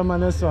momentum on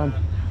this one.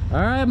 All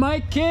right,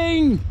 Mike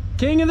King.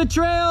 King of the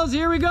trails,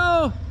 here we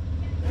go.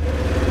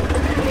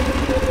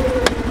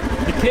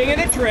 The king of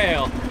the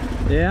trail.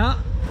 Yeah.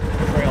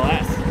 Trail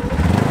S.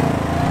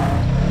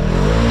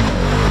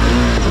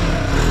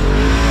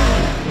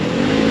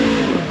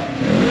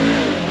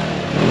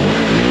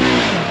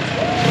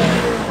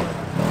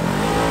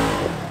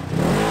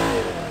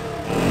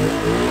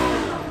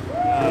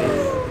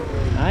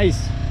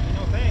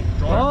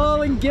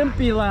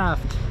 puppy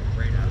left.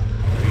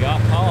 We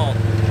got Paul.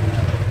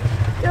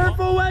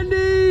 Careful,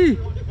 Wendy!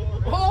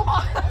 Oh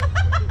my!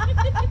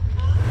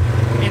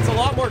 It's a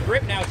lot more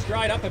grip now. It's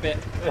dried up a bit.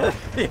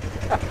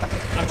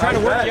 I'm trying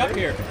to work you up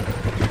here.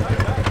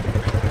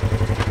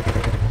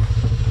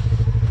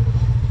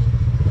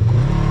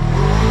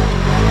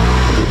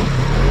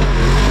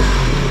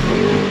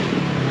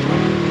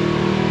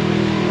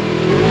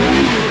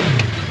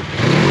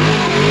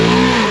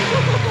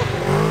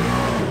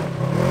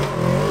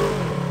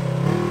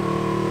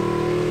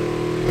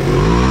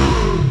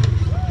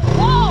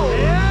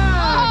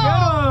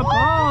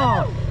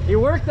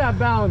 That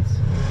bounce.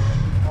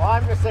 Well,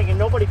 I'm just thinking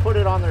nobody put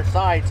it on their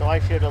side, so I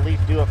should at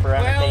least do it for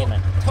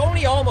entertainment. Well,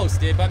 Tony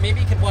almost did, but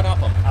maybe you can one up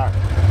him. All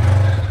right.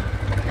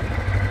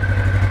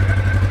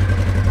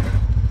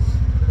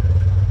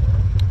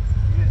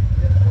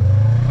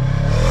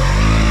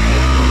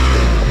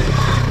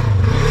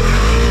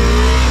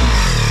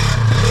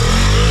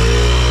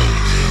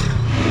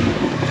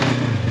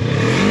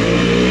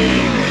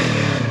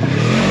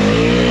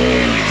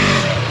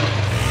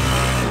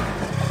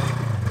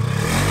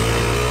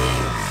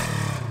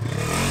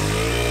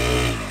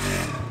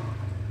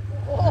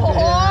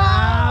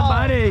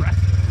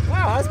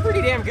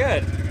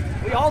 Good.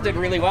 We all did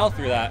really well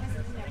through that.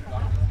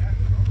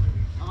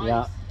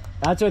 Yeah,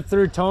 that's what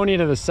threw Tony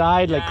to the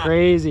side like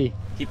crazy.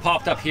 He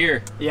popped up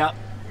here. Yeah.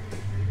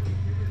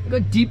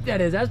 Look how deep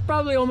that is. That's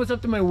probably almost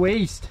up to my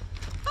waist.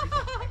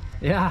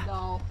 Yeah.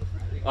 No.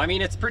 I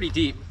mean, it's pretty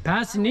deep.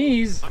 Past the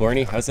knees.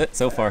 Corny, how's it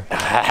so far?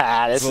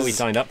 This is what we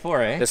signed up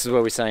for, eh? This is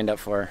what we signed up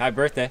for. Happy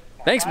birthday.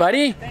 Thanks,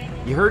 buddy.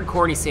 You heard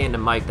Corny saying to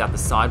Mike that the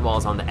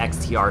sidewalls on the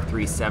XTR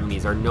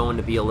 370s are known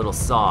to be a little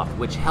soft,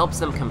 which helps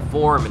them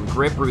conform and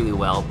grip really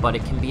well, but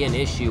it can be an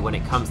issue when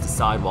it comes to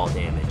sidewall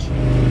damage.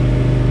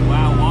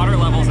 Wow, water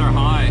levels are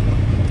high.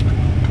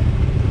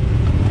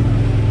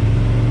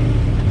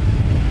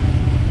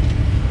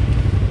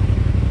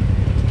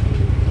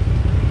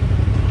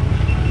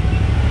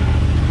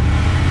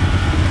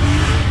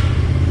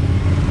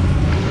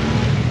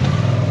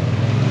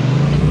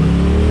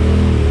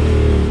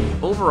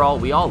 Overall,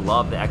 we all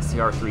love the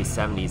XTR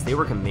 370s. They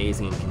work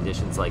amazing in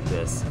conditions like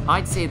this.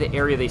 I'd say the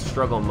area they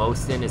struggle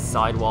most in is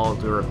sidewall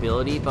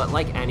durability, but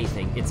like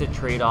anything, it's a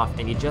trade-off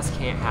and you just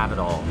can't have it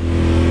all.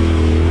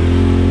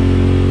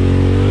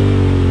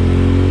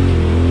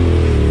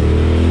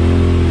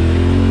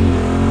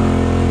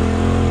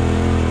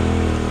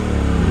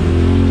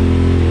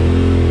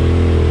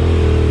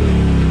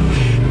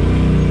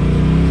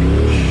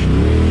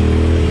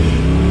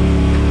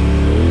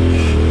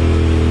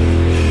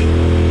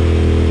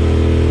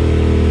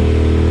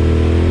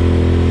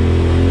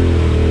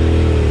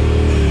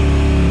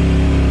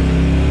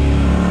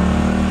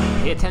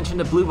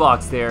 The blue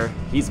box there,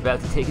 he's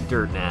about to take a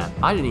dirt nap.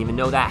 I didn't even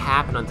know that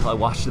happened until I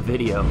watched the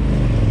video. Oh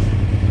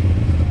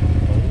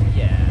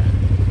yeah.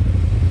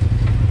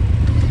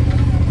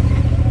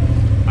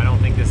 I don't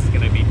think this is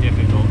gonna be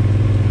difficult.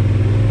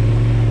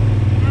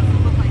 It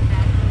doesn't look like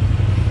that.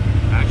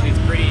 Actually, it's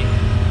pretty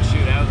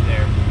shoot out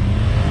there.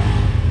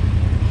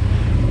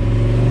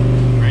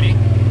 Ready?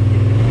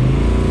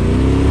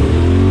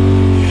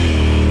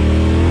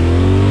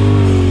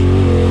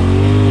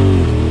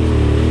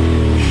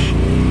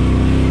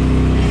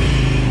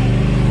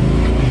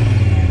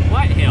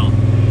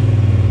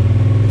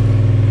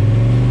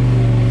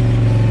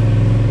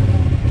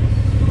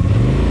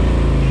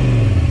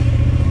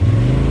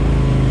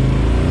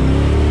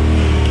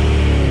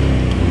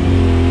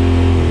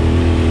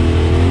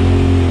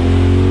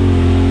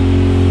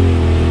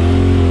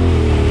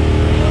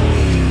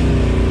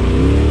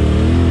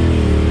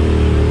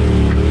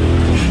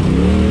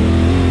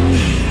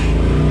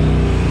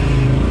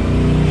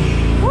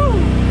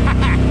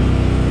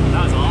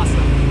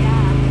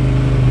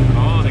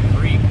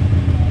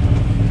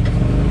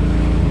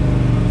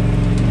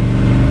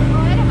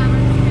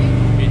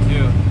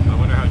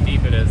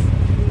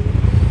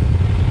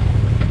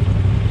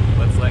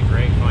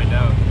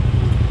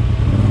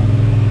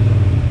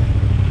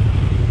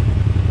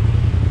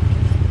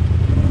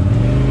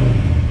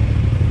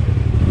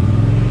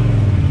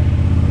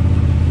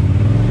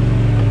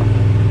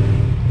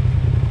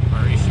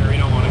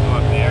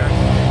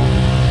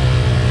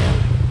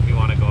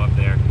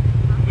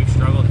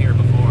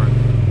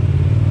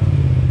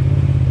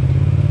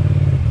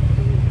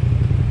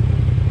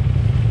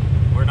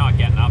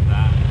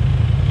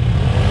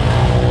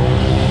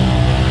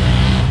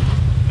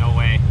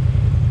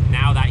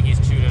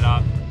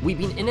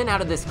 Out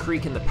of this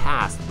creek in the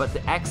past, but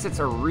the exits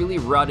are really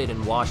rutted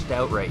and washed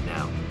out right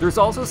now. There's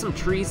also some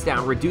trees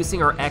down,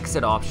 reducing our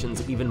exit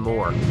options even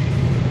more.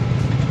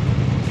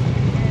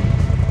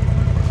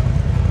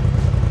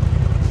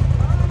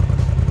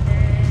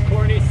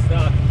 Corny's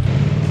stuck.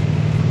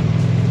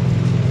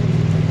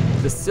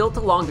 The silt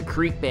along the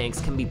creek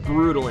banks can be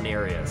brutal in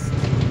areas.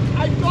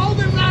 I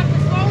told him not to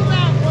go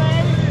that way!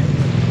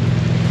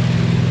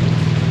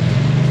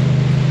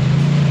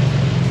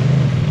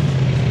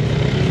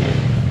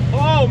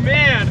 Oh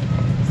man!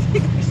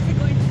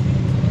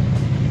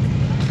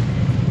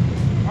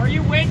 Are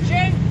you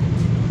winching?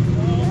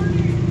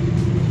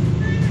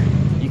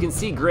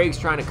 Greg's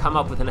trying to come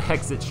up with an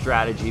exit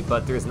strategy,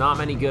 but there's not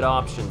many good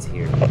options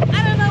here. I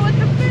don't know what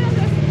to feel.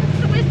 There's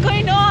so much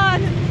going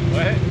on.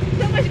 What?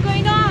 So much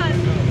going on.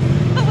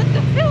 What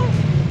to feel?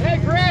 Hey,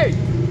 Greg,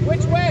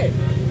 which way?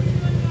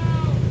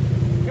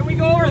 Can we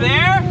go over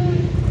there?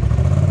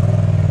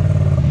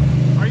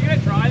 Are you gonna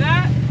try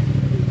that?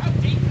 How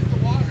deep is the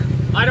water?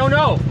 I don't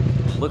know.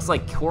 Looks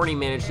like Courtney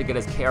managed to get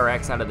his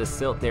KRX out of the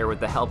silt there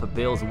with the help of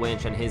Bill's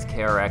winch and his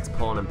KRX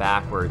pulling him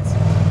backwards.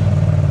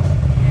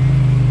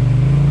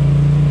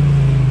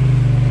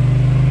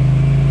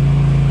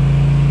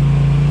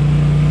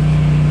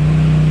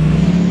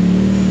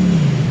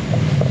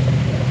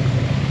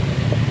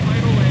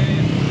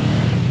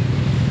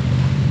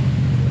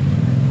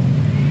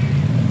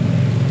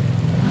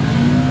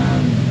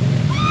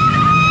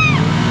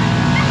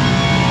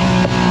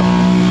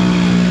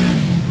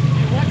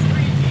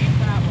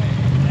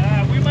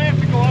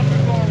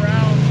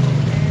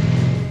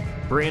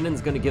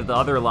 Brandon's gonna give the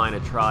other line a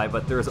try,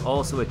 but there's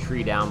also a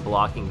tree down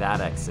blocking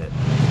that exit.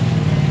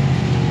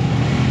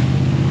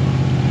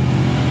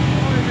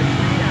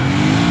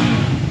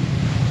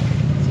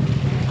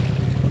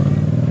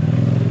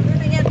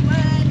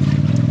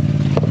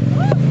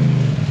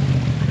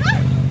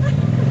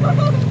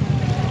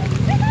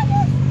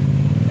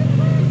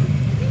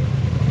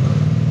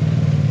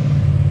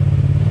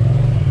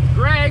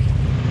 Greg!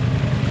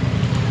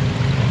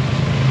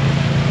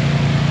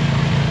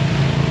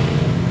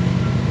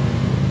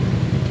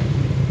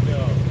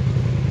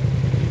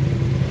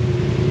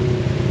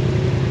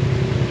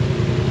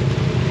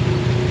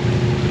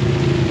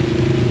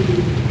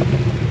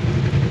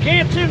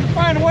 Can't seem to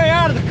find a way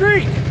out of the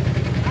creek.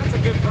 That's a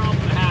good problem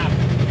to have.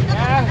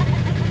 Yeah.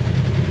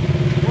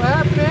 What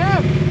happened to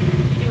him?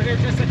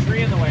 There's just a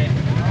tree in the way.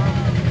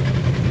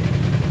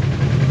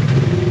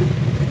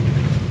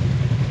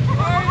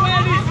 Sorry,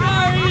 Wendy,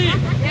 sorry.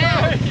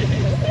 Yeah.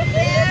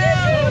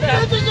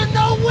 This is a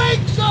no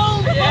wake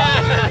zone.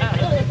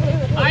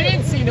 Yeah. I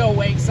didn't see no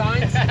wake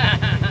signs.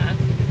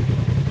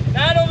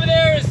 That over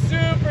there is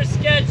super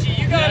sketchy.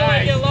 You gotta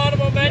like, get a lot of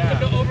momentum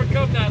to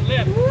overcome that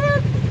lip.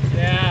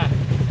 Yeah.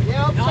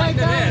 Yeah, upside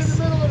down in the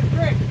middle of the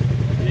creek.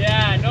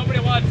 Yeah, nobody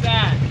wants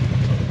that.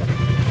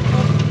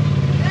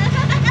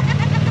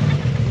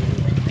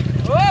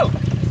 Whoa!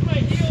 What are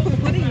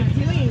you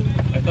doing?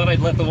 I thought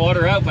I'd let the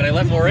water out, but I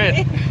let more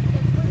in.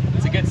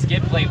 It's a good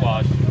skid plate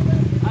wash.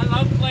 I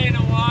love playing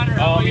in water.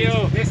 How are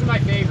you? This is my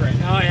favorite.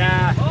 Oh,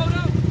 yeah. Oh,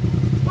 no.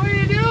 What are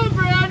you doing,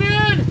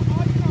 Brandon?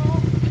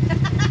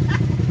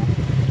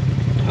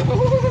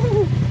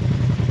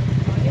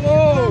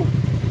 Whoa!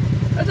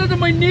 That's up to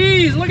my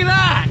knees. Look at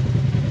that.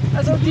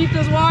 That's how deep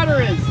this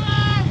water is.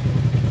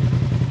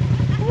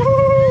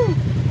 Woo!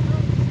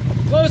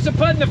 Close to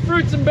putting the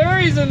fruits and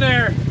berries in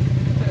there.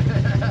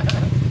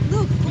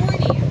 Look,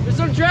 Courtney. There's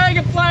some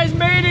dragonflies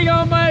mating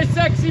on my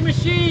sexy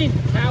machine.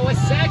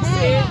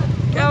 Kawasaki.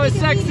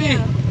 Kawasaki.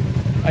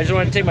 I just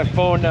want to take my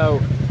phone now.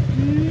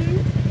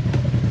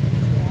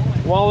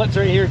 Wallet's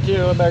right here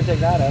too. I better take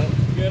that out.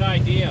 Good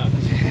idea.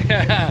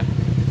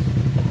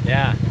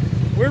 Yeah.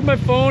 Where'd my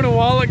phone and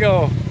wallet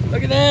go?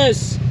 Look at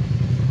this.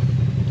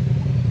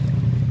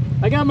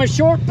 I got my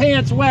short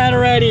pants wet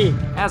already.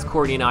 As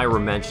Courtney and I were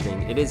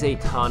mentioning, it is a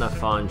ton of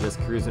fun just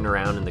cruising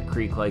around in the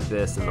creek like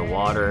this in the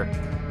water.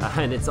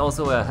 And it's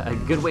also a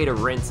good way to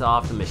rinse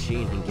off the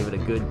machine and give it a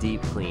good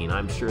deep clean.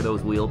 I'm sure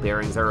those wheel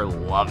bearings are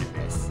loving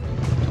this.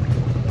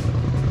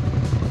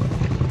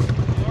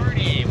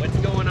 Courtney, what's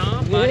going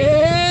on, buddy?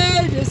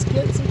 Yeah, just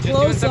get some close-ups. Just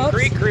doing some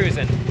creek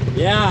cruising.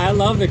 Yeah, I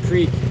love the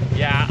creek.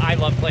 Yeah, I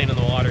love playing in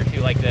the water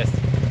too, like this.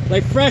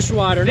 Like fresh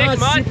water, Thick not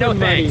mud? super No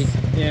muddy. thanks.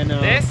 You know.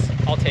 This,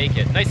 I'll take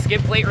it. Nice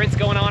skid plate rinse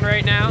going on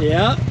right now.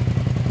 Yeah.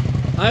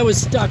 I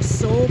was stuck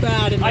so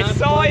bad in that I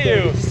saw mud you.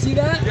 there. Did you see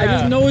that? Yeah. I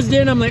just nosed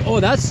in. I'm like, oh,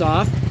 that's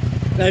soft.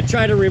 And I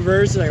tried to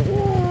reverse. Like,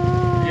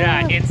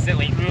 yeah,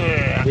 instantly.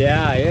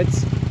 Yeah,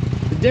 it's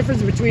the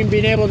difference between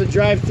being able to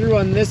drive through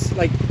on this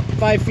like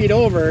 5 feet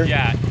over.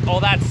 Yeah. Oh,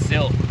 that's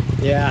silt.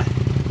 Yeah.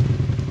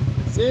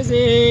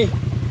 Susie.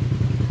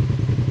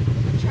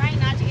 I'm trying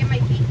not to get my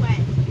feet wet.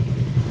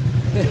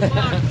 Good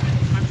luck.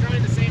 I'm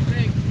trying the same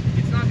thing.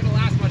 It's not going to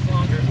last much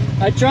longer.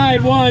 I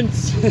tried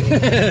once.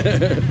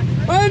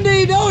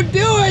 Wendy, don't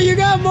do it. You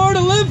got more to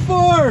live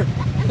for.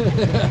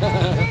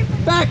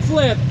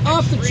 Backflip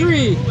off the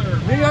tree.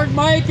 New York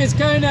Mike is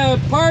kind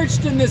of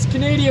parched in this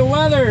Canadian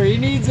weather. He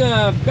needs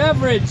a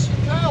beverage.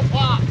 Trail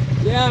pop.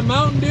 Yeah,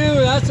 Mountain Dew,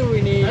 that's what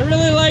we need. I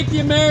really like the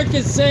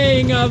American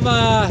saying of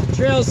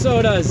trail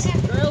sodas.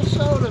 Trail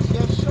sodas,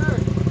 yes sir.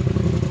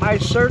 My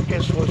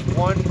circus was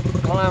one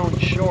clown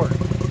short.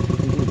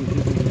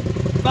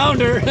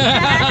 Found her.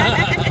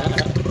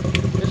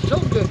 It's so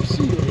good to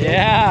see you.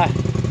 Yeah.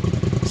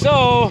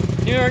 So,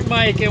 New York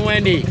Mike and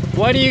Wendy,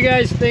 what do you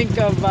guys think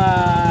of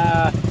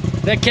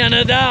the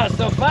Canada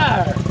so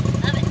far?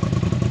 Love it.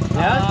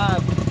 Yeah?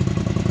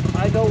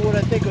 I know what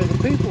I think of the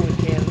people in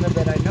Canada,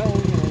 but I know,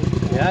 you know.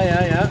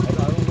 Yeah. I don't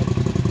know.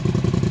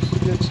 It's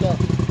good stuff.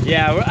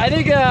 Yeah, I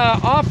think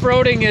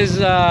off-roading is,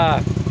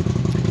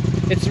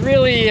 it's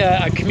really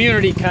a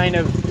community kind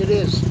of It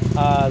is.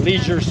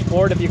 leisure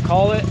sport, if you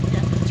call it.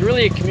 It's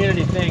really a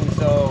community thing.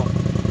 So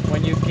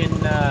when you can,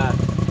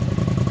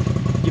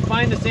 you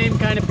find the same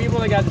kind of people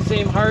that got the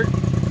same heart,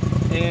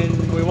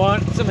 and we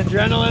want some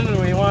adrenaline, and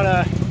we want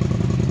to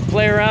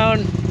play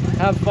around,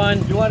 have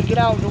fun. You want to get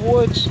out in the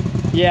woods?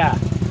 Yeah.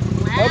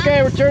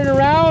 Okay, we're turning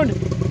around.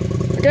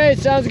 Okay,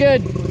 sounds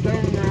good. We're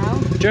turning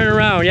around? Turn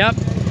around, yep.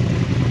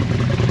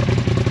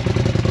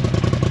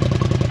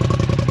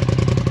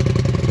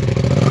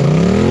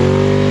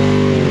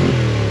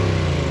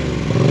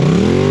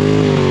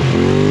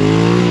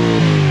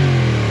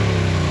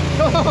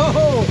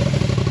 Oh,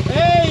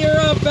 hey,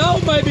 your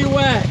belt might be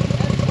wet.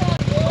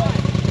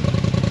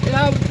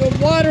 Yeah, the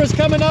water is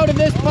coming out of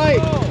this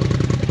pipe.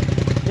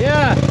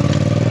 Yeah.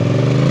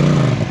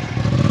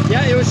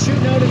 Yeah, it was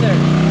shooting out of there.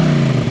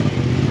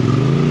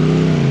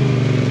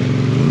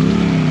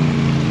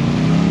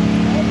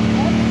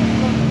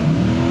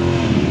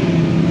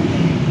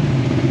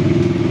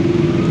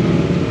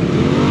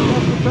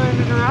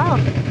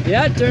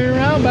 Yeah, turn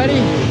around,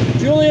 buddy.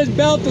 Julia's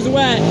belt is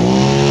wet.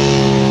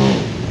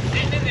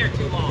 Sitting in there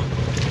too long.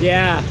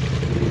 Yeah.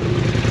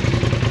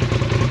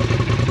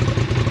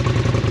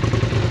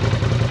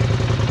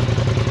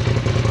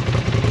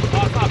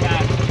 Oh, it's not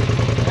bad.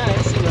 Yeah,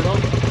 it's a little.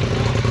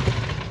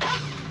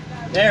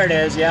 There it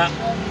is, yeah.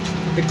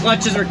 The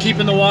clutches are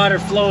keeping the water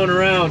flowing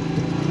around.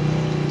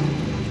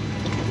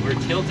 We're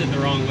tilted the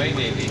wrong way,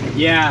 maybe.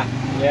 Yeah,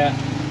 yeah.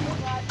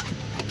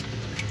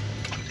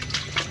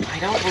 I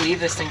don't believe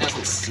this thing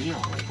doesn't seal.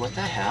 Like, what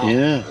the hell?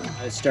 Yeah.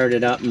 I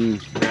started up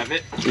and... Rev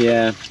it?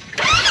 Yeah.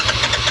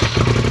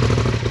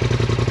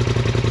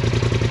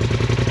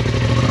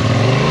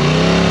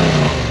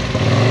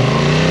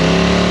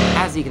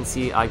 As you can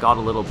see, I got a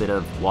little bit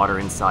of water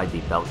inside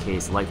the belt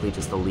case, likely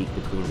just a leak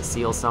between the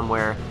seals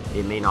somewhere.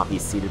 It may not be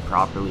seated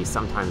properly.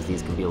 Sometimes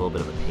these can be a little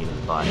bit of a pain in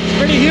the butt.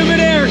 Pretty humid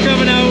air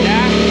coming out.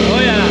 Yeah? Oh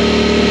yeah.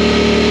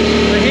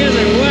 My hands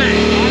are wet.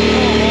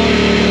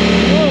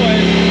 Oh,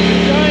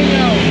 it's drying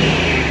out.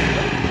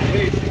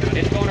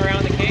 It's going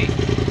around the case.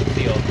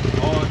 Seal.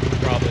 Oh,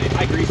 probably.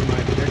 I grease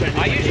mine.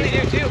 I usually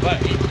do too,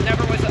 but it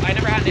never was. I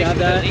never had an issue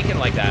with it leaking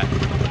like that.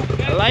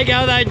 I like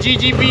how that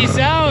GGB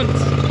sounds.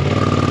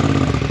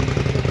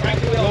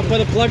 I'll put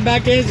the plug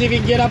back in, see if you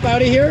can get up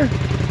out of here.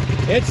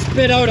 It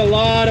spit out a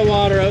lot of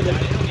water out the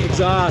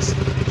exhaust.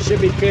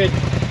 Should be good.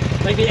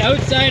 Like the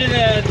outside of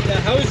the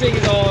housing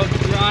is all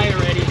dry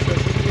already, so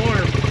it's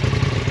warm.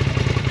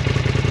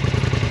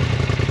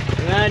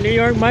 And New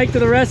York Mike to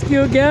the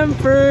rescue again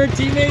for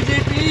teammate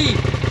JP.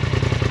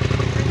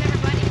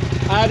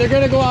 They're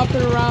gonna go up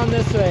and around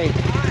this way.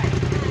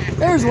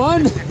 There's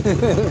one.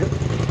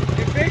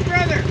 Hey, big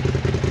brother,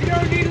 you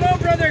don't need little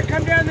brother to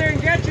come down there and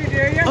get you, do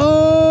you?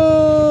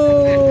 Oh!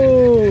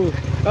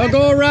 I'll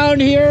go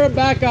around here and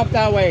back up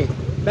that way.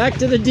 Back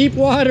to the deep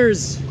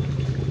waters.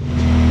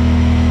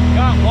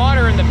 Got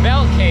water in the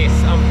belt case,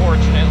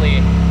 unfortunately.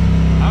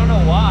 I don't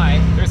know why.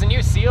 There's a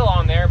new seal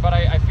on there, but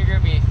I figure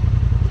it'd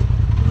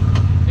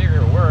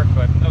work.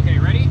 But okay,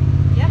 ready?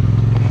 Yep.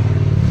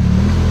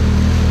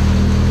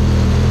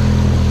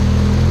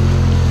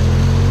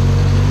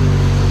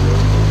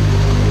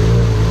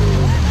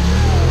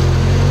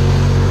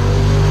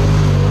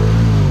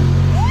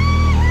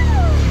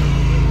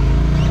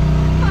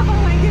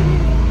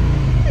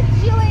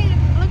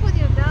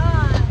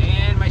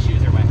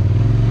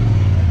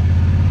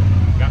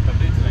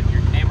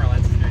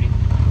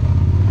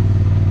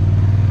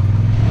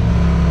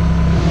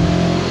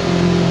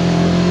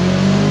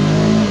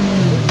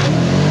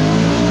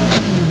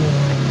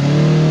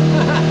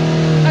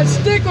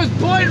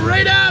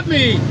 Right at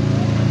me!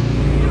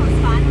 That was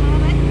fun a little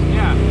bit.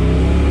 Yeah.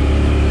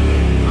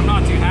 I'm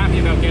not too happy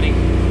about getting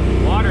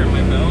water in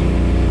my belt.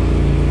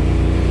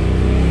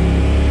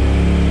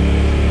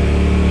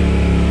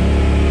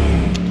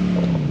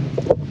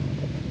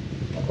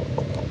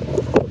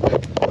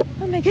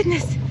 Oh my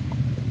goodness.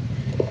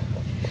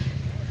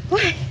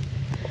 What?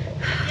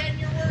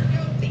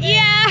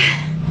 Yeah.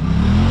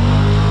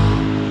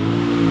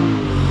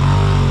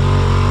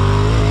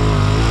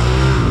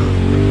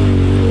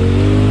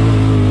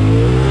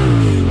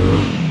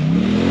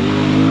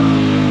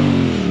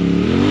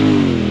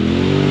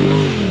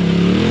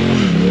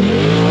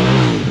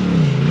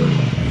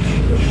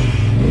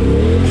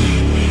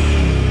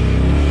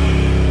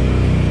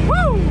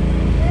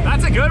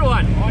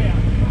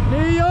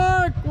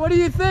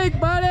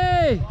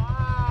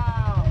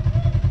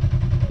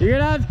 You're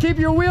gonna have to keep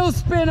your wheels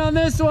spin on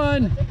this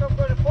one. I think I'm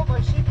gonna put my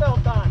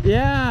seatbelt on.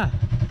 Yeah,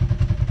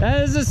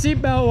 that is a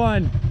seatbelt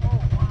one. Oh,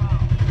 wow.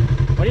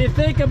 What do you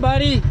think,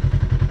 buddy?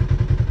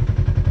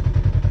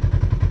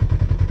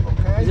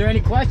 Okay. Is there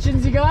any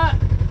questions you got?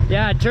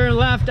 Yeah, turn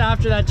left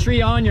after that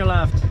tree on your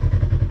left.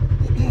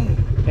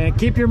 And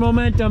keep your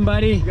momentum,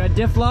 buddy. You got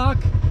diff lock?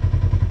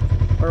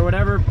 Or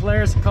whatever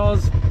Polaris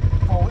calls.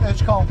 Oh,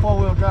 it's called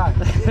four-wheel drive.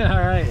 All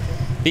right.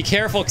 Be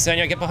careful,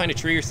 Ksenia, get behind a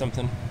tree or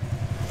something.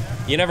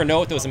 You never know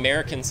with those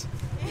Americans.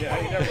 Yeah,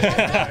 you never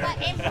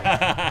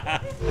know.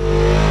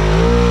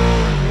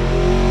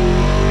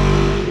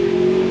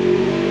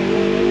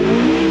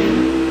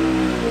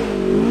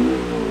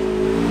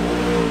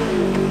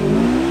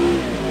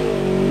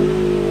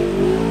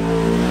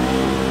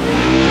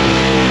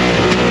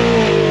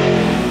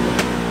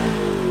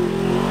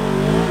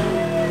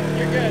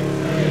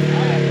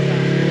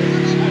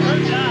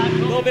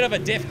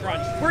 diff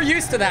crunch. We're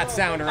used to that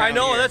sound around I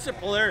know, here. that's a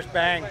Polaris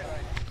bang.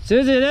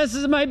 Susie, this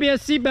might be a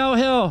seatbelt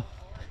hill.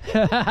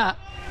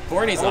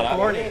 Corny's not up.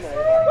 Corny.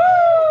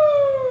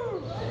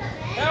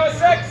 That was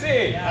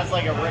sexy. That's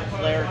like a Ric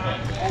Flair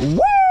thing.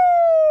 Woo!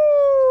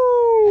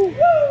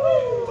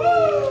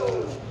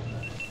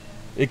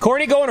 Is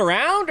Corny going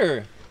around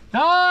or?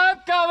 No, I'm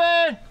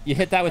coming. You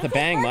hit that with a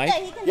bang, Mike.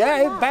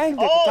 Yeah, it banged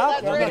at the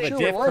top. A little bit of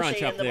a diff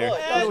crunch up there. I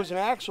thought it was an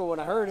axle when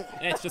I heard it.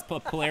 It's just a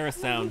Polaris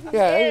sound.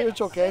 Yeah,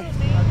 it's okay.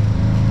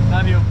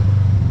 Love you.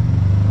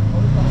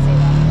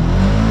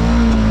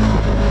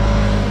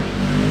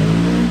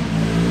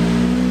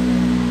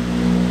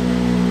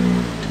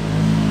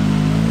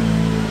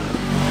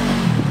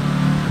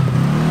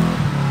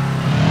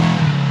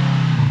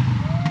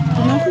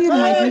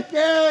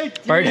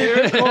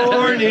 Dear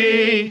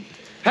Corny,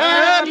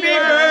 happy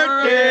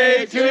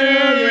birthday to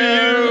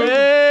you.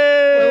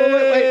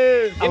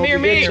 Wait. Give me your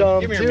meat.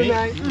 Give me your meat.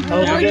 I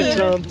hope you get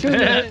some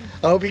tonight.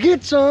 I hope you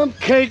get some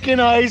cake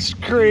and ice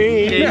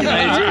cream. Cake and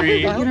ice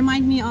cream. You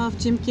remind me of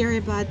Jim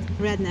Carrey, but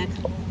redneck.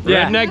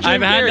 Yeah, Redneck Jim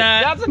I've had Carrey.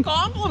 that. That's a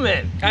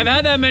compliment. I've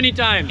had that many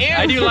times.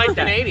 And I do like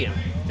that. Canadian.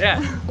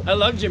 Yeah, I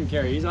love Jim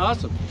Carrey. He's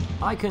awesome.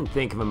 I couldn't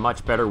think of a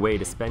much better way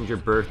to spend your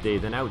birthday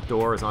than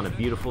outdoors on a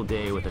beautiful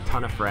day with a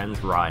ton of friends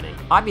riding.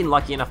 I've been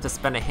lucky enough to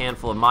spend a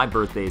handful of my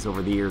birthdays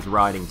over the years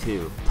riding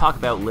too. Talk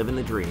about living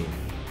the dream.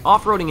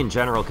 Off-roading in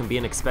general can be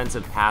an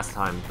expensive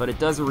pastime, but it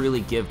does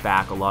really give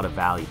back a lot of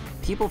value.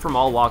 People from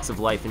all walks of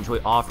life enjoy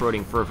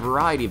off-roading for a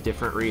variety of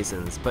different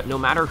reasons, but no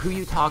matter who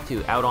you talk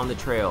to out on the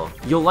trail,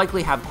 you'll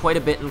likely have quite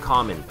a bit in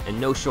common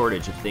and no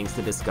shortage of things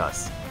to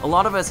discuss. A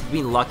lot of us have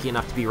been lucky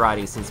enough to be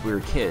riding since we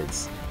were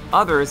kids.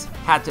 Others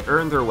had to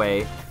earn their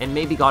way and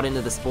maybe got into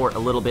the sport a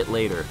little bit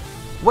later.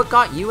 What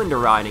got you into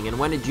riding and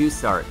when did you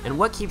start? And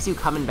what keeps you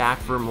coming back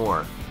for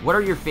more? What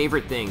are your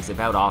favorite things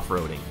about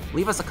off-roading?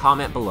 Leave us a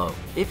comment below.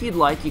 If you'd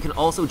like, you can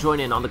also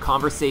join in on the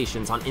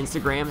conversations on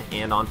Instagram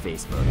and on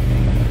Facebook.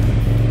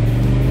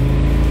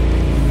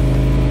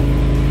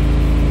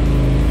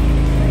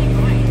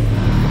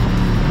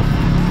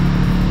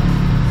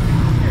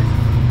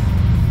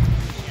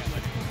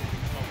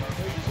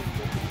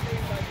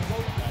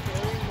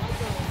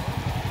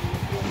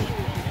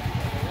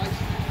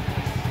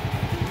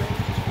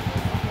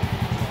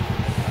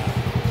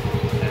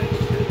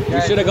 You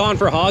should have gone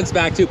for Hogs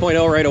back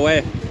 2.0 right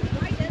away.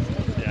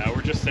 Yeah,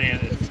 we're just saying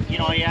it's, You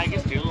know, yeah, I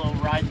guess do a little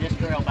ride this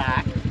trail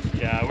back.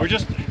 yeah, we're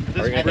just,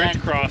 this bridge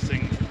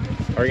crossing,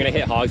 Are you gonna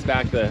hit Hogs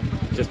back the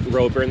just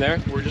road burn there?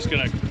 we're just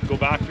gonna go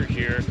back through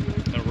here,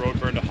 then road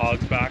burn to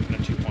Hogs back and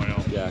then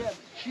 2.0. Yeah.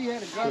 She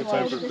had a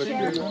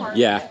gun.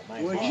 Yeah.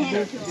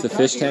 The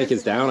fish tank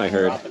is down, I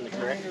heard.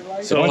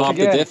 So pop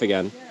the diff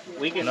again.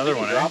 Another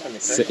one, eh?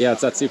 Yeah,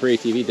 it's that Super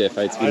ATV diff.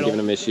 It's been giving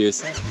him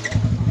issues.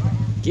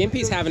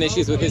 Gimpy's having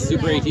issues with his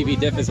Super ATV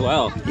diff as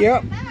well.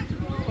 Yep.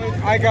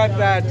 I got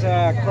that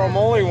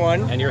chromoly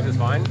one. And yours is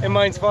fine? And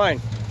mine's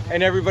fine.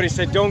 And everybody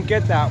said, don't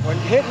get that one.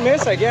 Hit and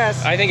miss, I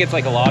guess. I think it's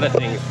like a lot of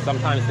things.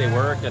 Sometimes they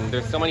work, and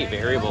there's so many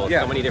variables,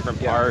 so many different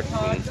parts.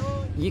 And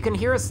You can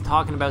hear us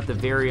talking about the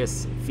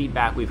various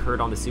feedback we've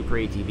heard on the Super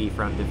ATV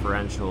front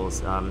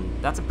differentials.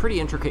 That's a pretty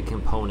intricate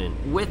component.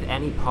 With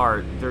any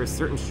part, there's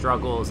certain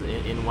struggles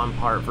in one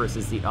part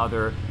versus the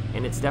other,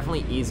 and it's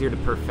definitely easier to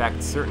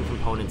perfect certain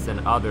components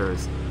than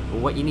others.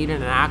 What you need in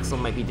an axle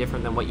might be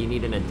different than what you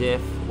need in a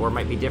diff, or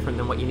might be different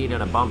than what you need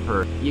in a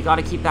bumper. You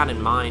gotta keep that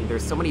in mind.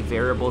 There's so many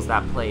variables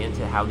that play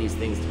into how these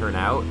things turn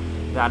out,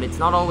 that it's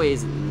not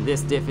always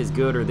this diff is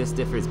good or this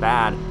diff is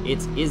bad.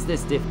 It's, is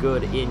this diff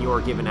good in your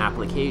given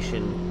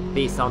application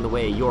based on the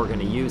way you're going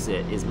to use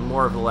it, is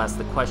more or less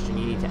the question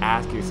you need to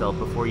ask yourself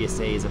before you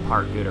say is a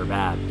part good or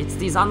bad. It's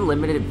these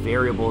unlimited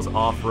variables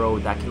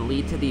off-road that can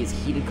lead to these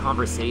heated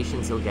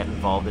conversations you'll get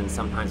involved in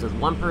sometimes, with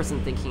one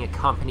person thinking a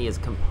company is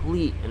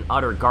complete and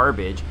utter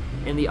garbage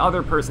and the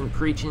other person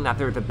preaching that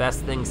they're the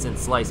best thing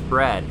since sliced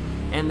bread.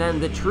 And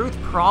then the truth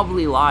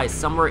probably lies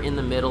somewhere in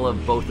the middle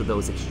of both of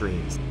those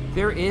extremes.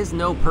 There is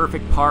no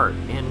perfect part,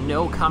 and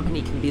no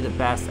company can be the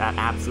best at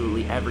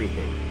absolutely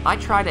everything. I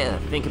try to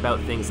think about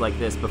things like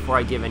this before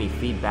I give any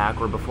feedback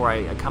or before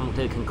I come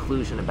to a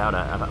conclusion about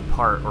a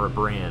part or a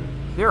brand.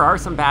 There are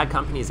some bad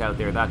companies out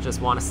there that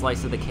just want a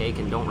slice of the cake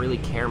and don't really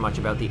care much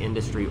about the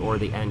industry or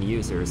the end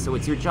users, so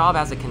it's your job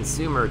as a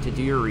consumer to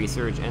do your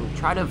research and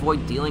try to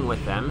avoid dealing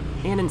with them,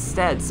 and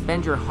instead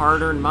spend your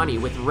hard-earned money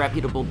with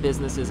reputable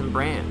businesses and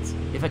brands.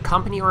 If a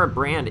company or a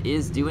brand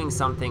is doing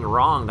something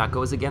wrong that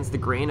goes against the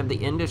grain of the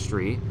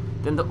industry,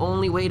 then the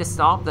only way to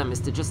stop them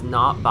is to just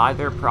not buy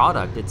their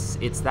product.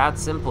 It's that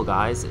simple,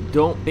 guys.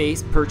 Don't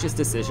base purchase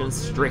decisions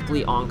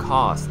strictly on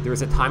cost.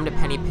 There's a time to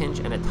penny pinch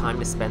and a time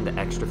to spend the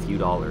extra few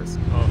dollars.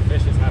 oh,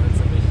 fish is having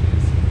some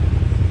issues.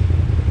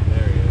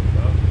 There he is,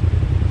 bro.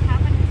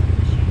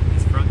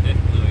 His front diff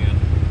blew again.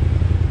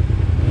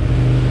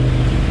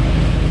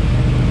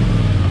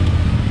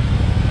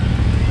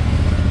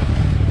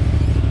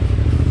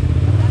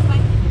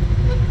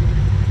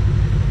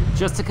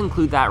 Just to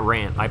conclude that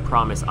rant, I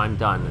promise I'm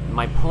done.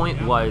 My point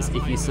was,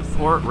 if you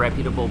support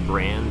reputable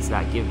brands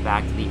that give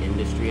back to the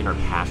industry and are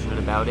passionate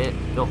about it,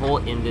 the whole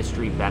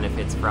industry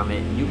benefits from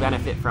it. You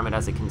benefit from it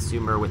as a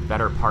consumer with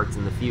better parts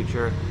in the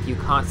future. If you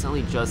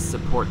constantly just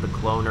support the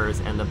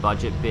cloners and the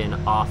budget bin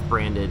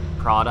off-branded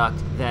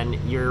product, then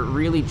you're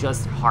really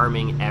just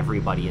harming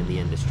everybody in the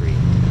industry.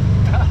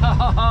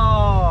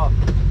 Oh,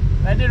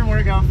 that didn't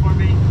work out for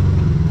me.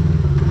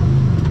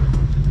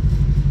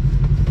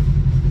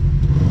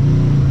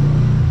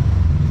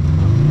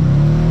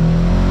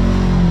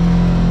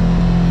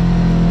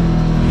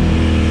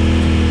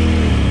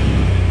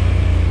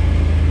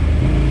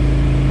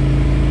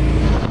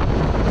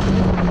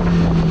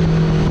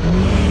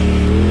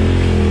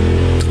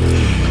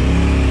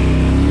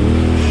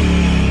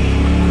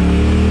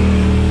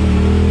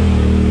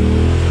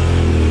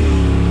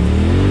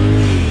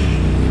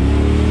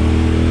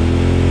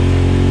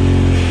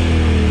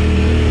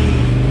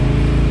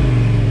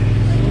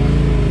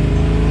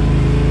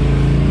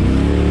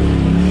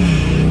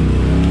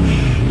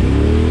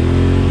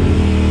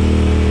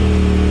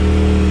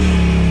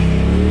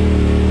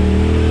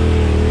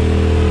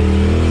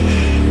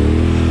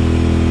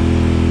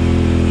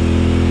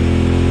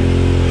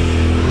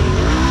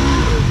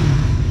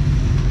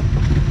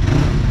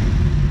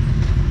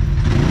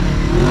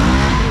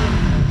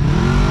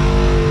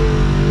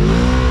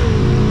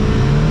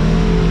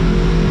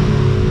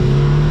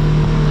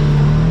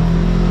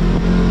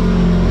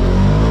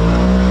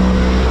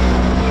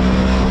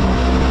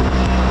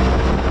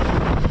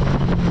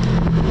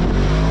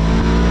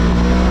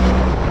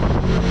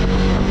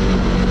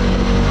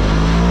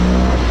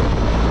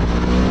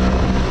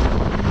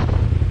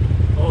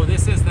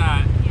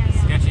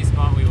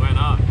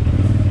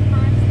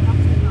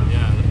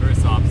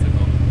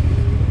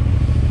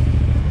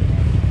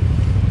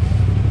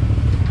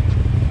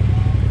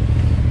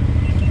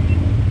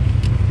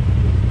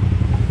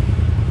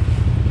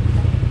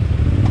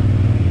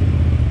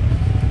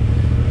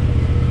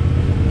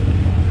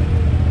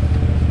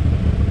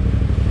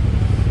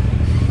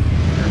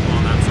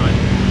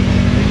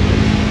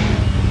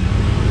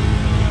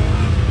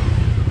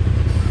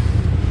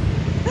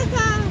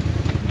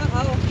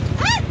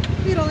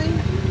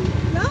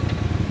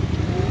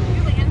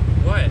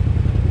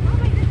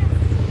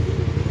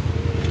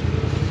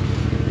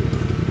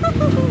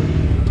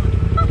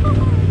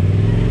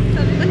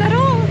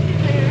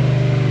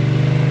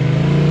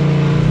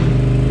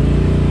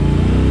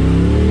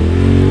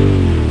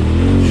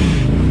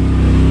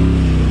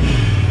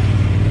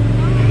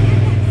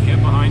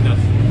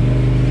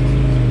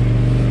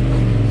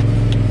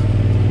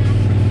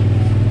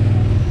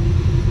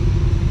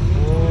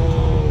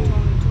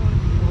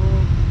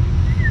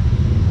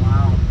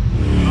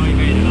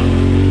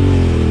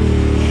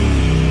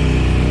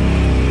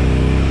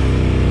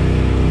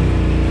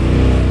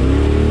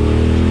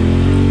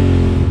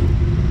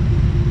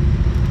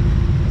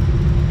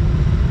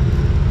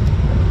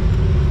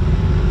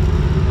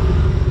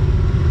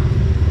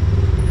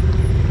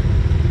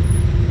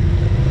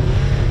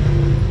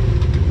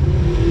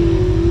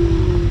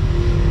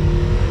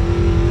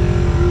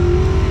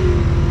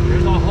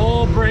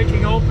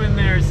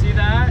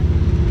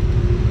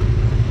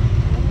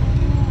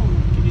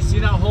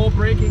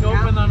 Breaking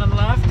open on the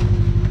left.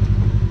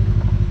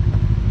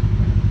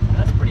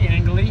 That's pretty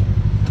angly.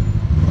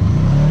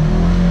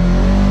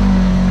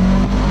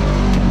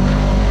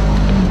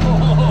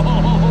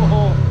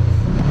 Oh,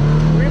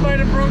 we might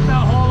have broke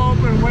that hole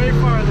open way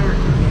farther.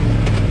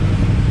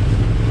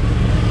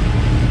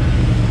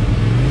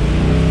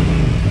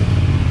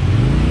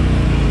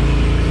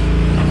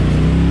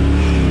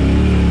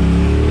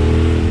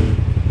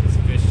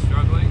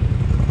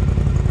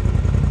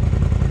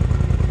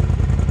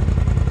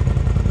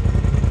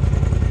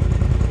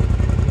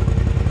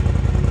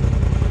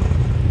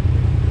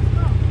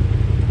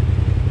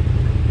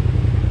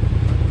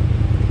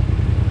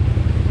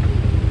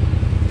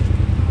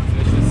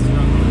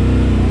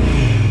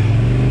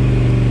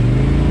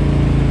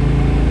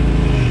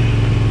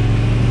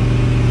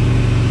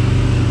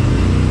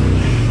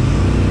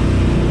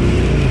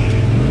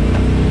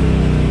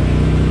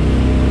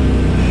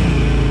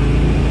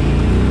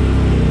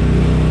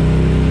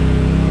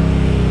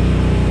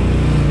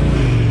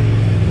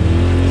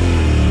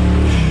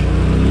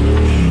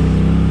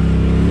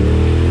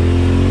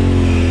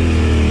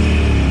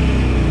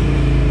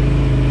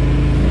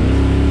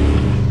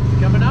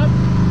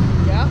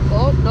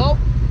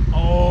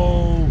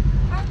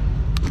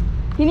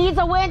 He needs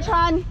a winch,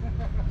 hon.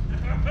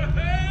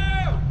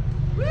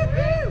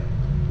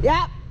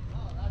 Yep.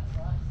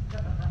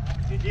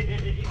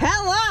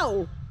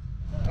 Hello.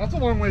 That's a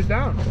long ways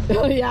down.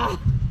 Oh, yeah.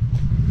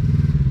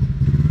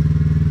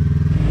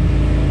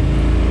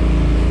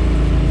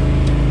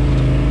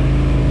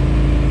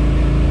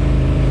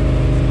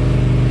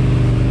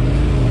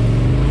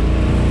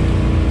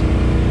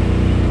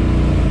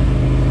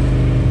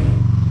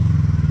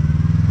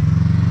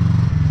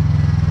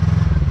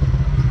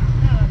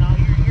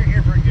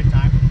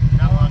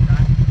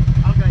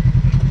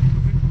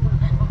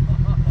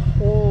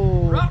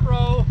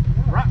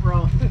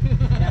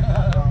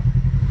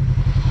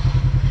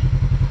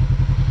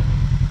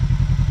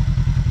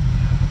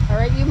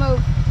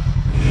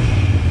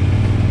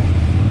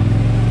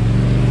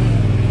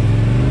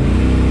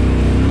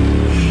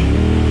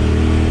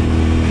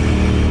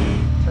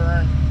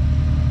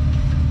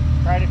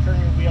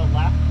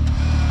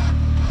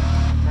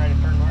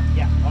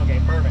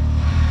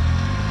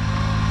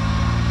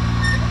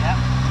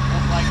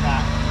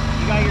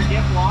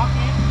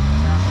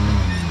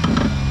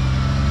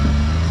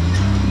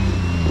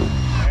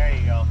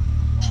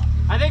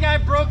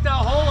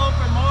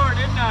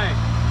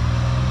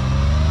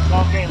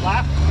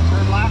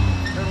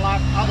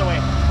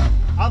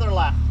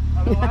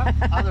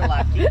 Other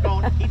left. Keep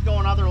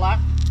going other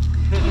left.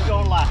 Keep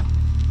going left.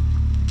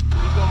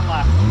 Keep going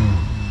left.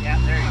 Yeah,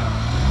 there you go.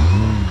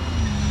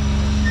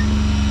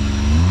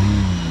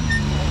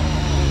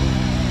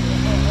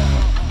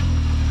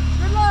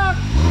 Good luck!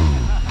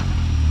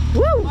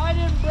 Woo! I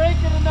didn't break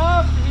it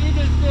enough, he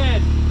just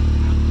did.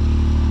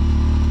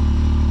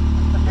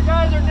 You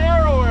guys are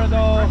narrower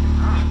though.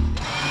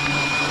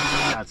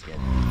 That's good.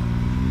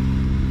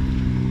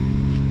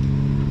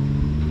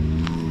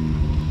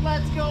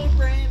 Let's go,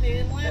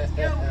 Brandon. Let's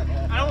go.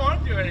 I don't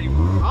want to do it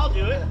anymore. I'll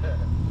do it.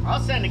 I'll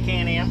send a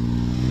Can-Am.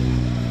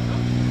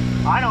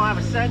 I don't have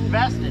a cent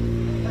invested.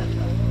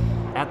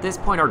 At this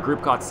point, our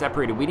group got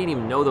separated. We didn't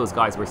even know those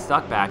guys were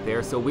stuck back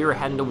there, so we were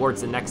heading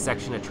towards the next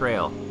section of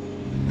trail.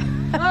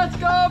 Let's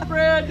go,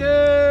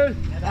 Brandon!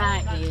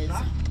 That is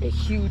a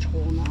huge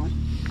hole now.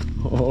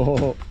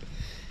 Oh,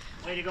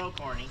 Way to go,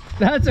 Corny.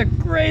 that's a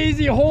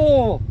crazy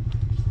hole.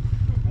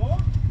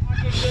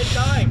 Fucking good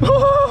time.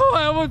 Oh,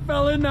 I almost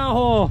fell in that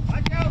hole.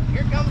 Watch out.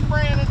 Here comes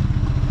Brandon.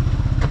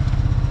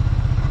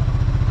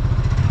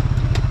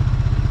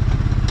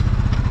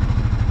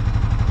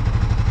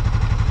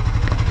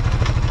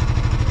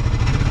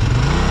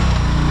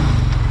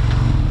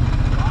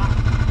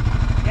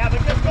 Yeah,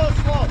 but just go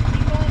slow.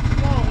 Keep going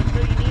slow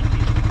until you need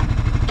to.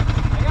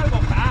 I gotta go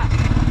fast.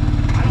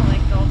 I don't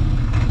think so.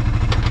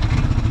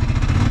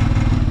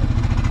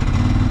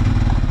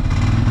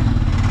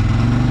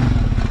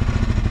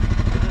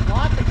 There's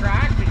lots of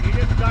traction. You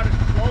just gotta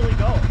slowly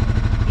go.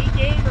 He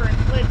gave her and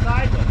slid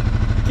sideways.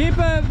 Keep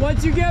it,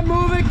 once you get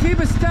moving, keep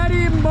a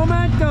steady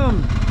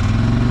momentum.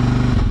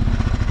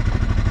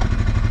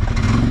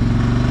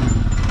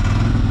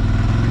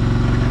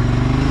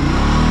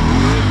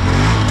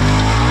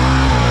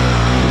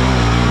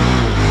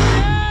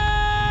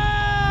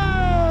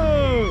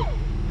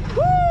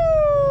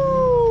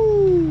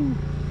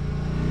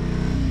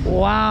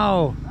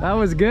 Wow, that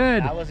was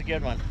good. That was a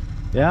good one.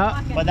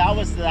 Yeah. But that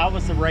was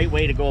the right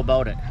way to go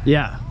about it.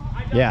 Yeah.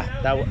 Yeah.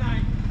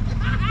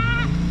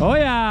 Oh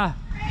yeah.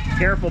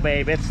 Careful,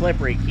 babe. It's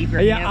slippery. Keep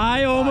your Yeah, hands I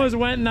inside. almost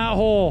went in that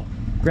hole.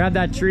 Grab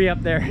that tree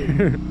up there.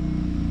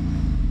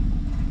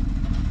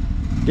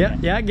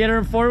 Yeah, get her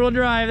in 4-wheel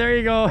drive. There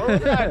you go. 4-wheel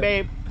drive,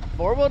 babe.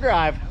 4-wheel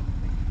drive.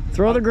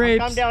 Throw the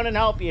grapes. I'll come down and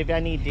help you if I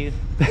need to.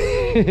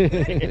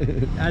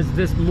 As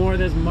this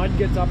mud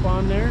gets up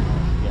on there.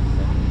 Yes,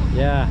 sir.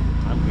 Yeah.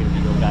 I'm gonna be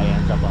the guy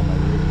ends up on my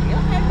roof.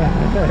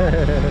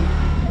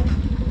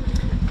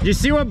 Did you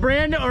see what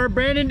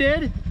Brandon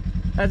did?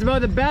 That's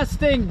about the best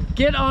thing.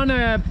 Get on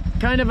a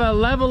kind of a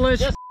levelish.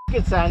 Just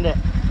f***ing send it.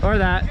 Or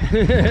that.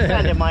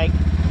 Send it, Mike.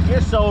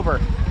 You're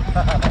sober.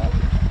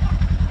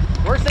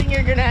 Worst thing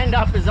you're gonna end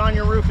up is on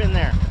your roof in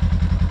there.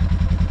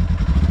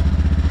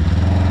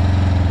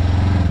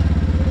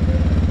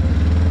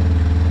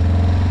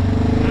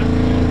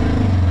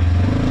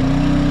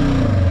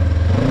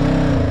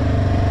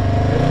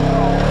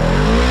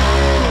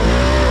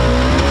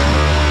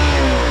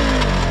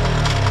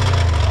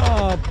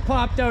 Oh,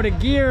 popped out of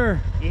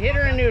gear. You hit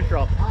her in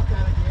neutral.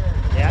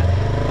 Yeah.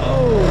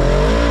 Oh.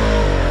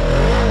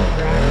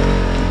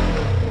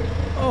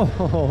 All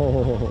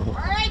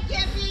right,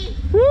 Gimpy.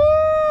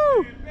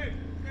 Woo!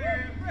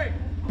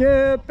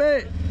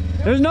 Gimpy.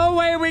 There's no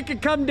way we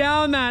could come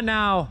down that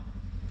now.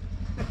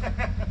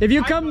 If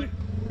you come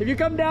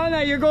down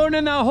that, you're going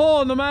in that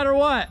hole no matter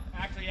what.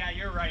 Actually, yeah,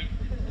 you're right.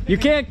 You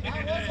can't.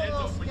 That was a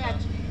little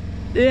sketchy.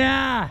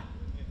 Yeah.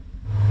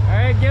 All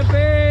right,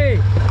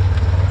 Gimpy.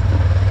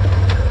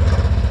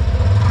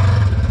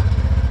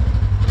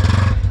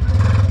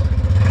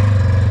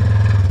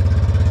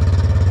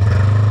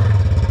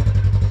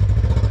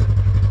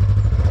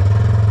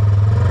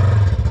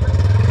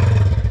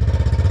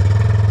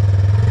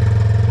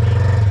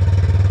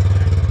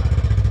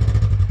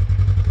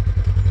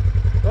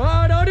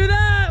 Oh, don't do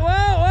that!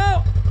 Whoa,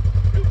 whoa!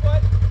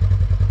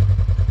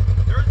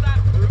 There's that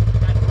group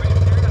that's right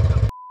there. That's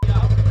gonna f*** you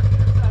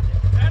up.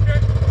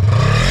 Hendrick.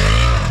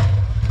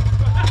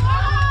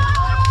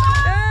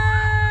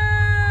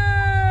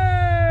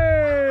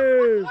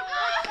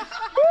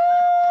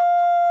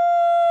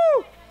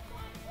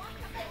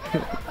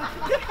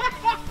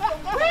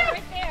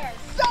 Right there.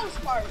 So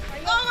smart.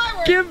 Oh my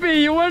word. Gimpy,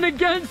 you went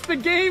against the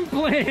game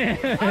plan.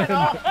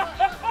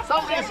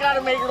 Somebody's got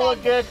to make her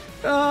look good.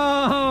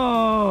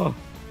 Oh,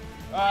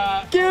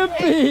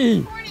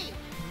 Gimpy. Corny,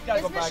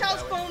 is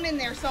Michelle's phone in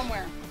there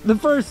somewhere? The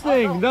first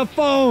thing, the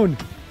phone.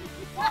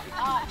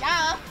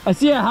 Yeah. I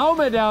see a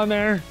helmet down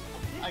there.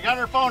 I got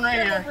her phone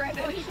right here.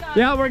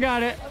 Yeah, we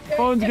got it.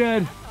 Phone's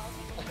good.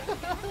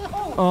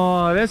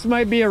 Oh, this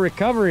might be a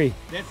recovery.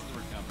 This is a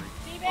recovery.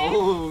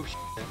 Oh,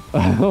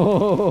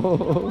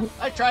 Oh,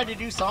 I tried to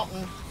do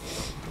something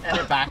and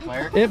it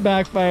backfired. it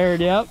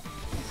backfired, yep.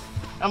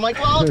 I'm like,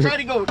 well, I'll try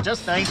to go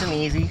just nice and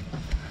easy.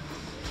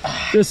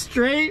 The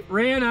straight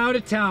ran out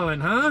of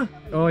talent, huh?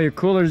 Oh, your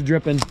cooler's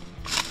dripping.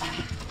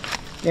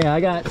 Yeah,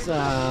 I got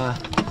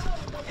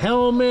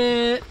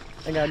helmet.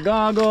 I got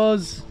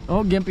goggles.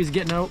 Oh, Gimpy's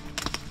getting out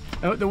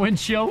the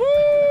windshield. Woo!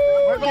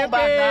 We're going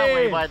back that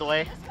way, by the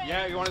way.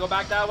 Yeah, you want to go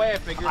back that way? I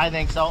figured. I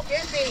think so.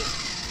 Gimpy.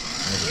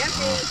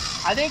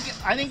 I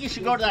think you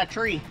should go to that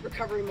tree.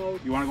 Recovery mode.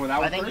 You want to go that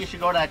way? I think you should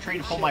go to that tree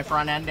to pull my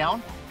front end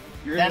down.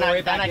 You're then gonna go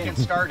right then back I in. can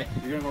start it.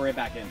 You're gonna go right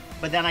back in.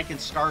 But then I can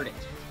start it.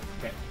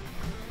 Okay.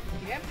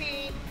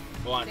 Yippee.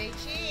 Go on. Say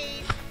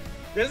cheese.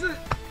 This is.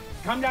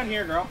 Come down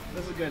here, girl.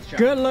 This is a good shot.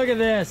 Good look at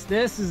this.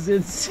 This is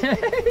insane.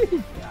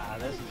 Yeah,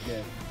 this is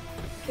good.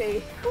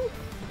 Okay.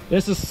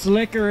 This is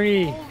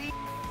slickery.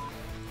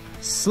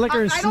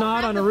 Slicker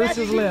snot on a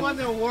rooster's lip. You won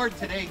the award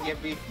today,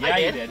 Gippy. Yeah,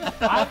 you did.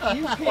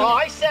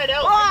 I said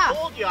out. I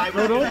told you I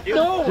was going to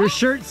do it. Your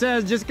shirt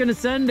says just gonna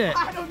send it.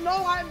 I don't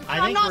know.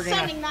 I'm not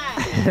sending that.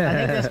 I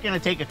think this is going to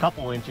take a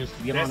couple inches,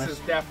 to be honest. This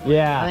is definitely.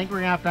 Yeah. I think we're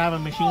going to have a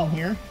machine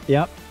here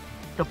Yep.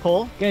 to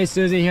pull. Okay,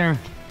 Susie, here.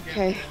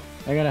 Okay.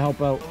 I gotta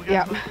help out.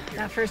 Yep.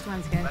 That first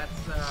one's good.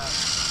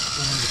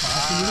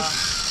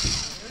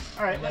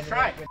 All right, let's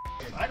try.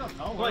 I don't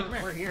know.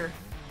 We're here.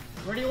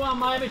 Where do you want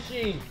my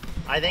machine?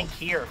 I think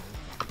here.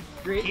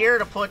 Here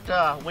to put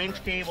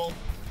winch cable.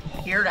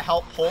 Here to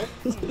help pull.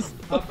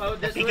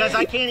 Because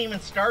I can't even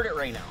start it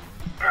right now.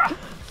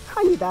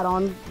 I need that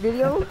on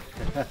video.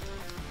 Go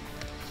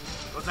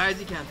as high as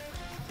you can.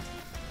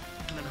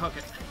 And then hook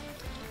it.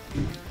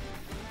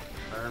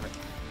 Perfect.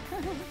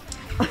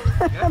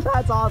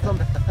 That's awesome.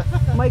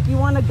 Mike, you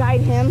want to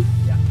guide him?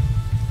 Yeah.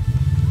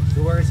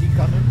 So where is he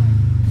coming?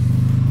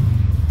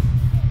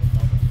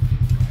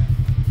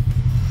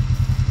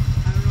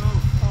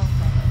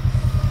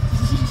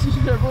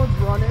 Everyone's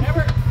running.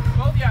 Maverick,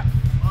 both ya.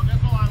 Well, just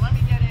hold on. Let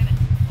me get in it.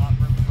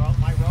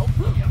 My rope.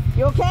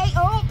 You okay?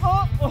 Oh.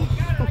 I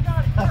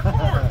got it.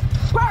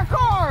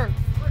 Parkour!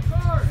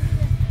 Parkour.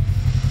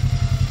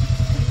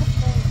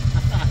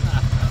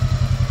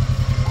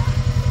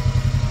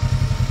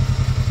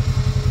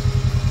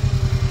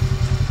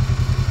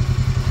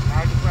 I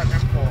just let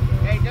him pull.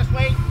 Hey, just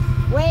wait.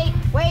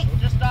 Wait. We'll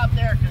just stop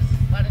there because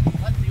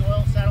let the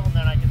oil settle and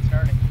then I can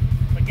start it.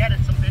 But get it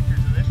some pictures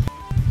of this.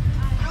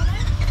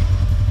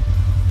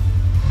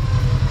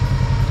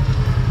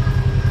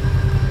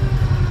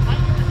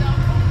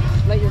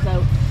 Let yours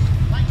out.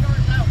 Light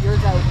yours out.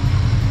 Yours out.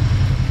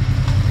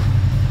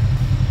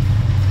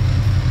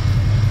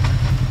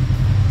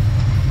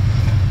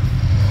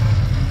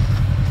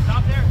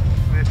 Stop there.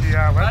 If you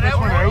let this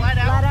one out, Let Let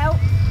out. out.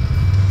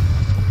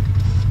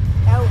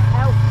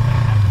 Out.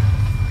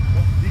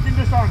 you can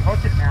just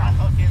unhook it now.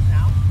 Hook is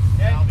now.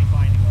 Okay. I'll be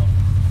fine to go.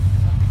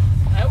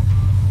 Out.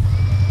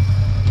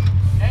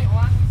 Okay,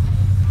 one.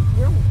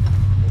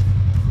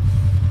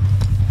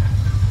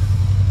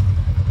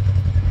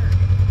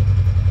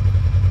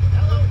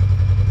 Hello.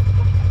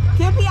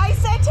 Kippy, I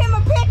sent him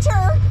a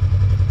picture.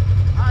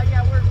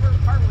 Yeah, we're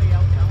partway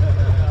out now.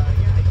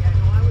 Yeah,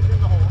 no, I was in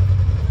the hole.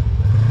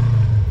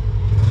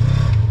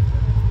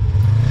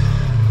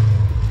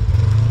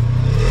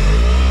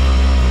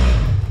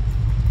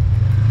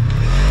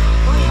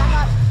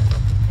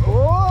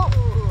 Oh.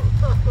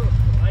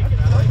 I like it.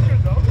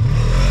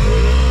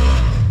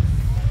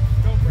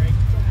 Don't break.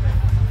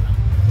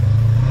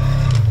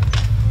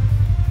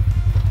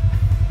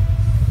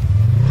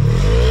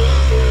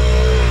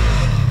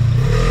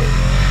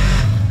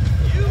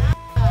 Woo!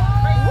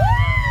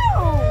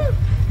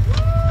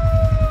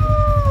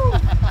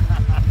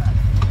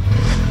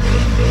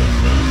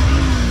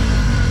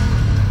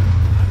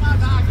 I'm not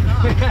knocking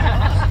off.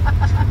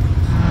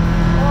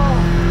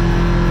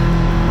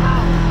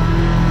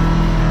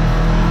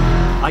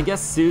 I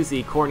guess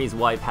Susie, Corny's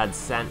wife, had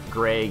sent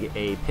Greg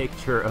a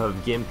picture of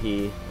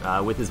Gimpy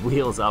with his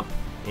wheels up,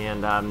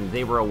 and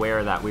they were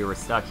aware that we were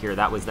stuck here.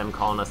 That was them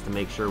calling us to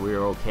make sure we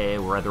were okay,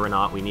 whether or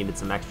not we needed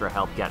some extra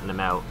help getting him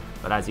out.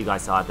 But as you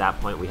guys saw at that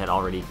point, we had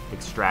already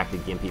extracted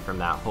Gimpy from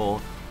that hole,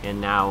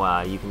 and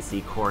now you can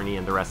see Corny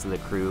and the rest of the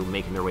crew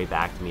making their way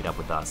back to meet up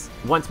with us.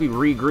 Once we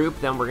regroup,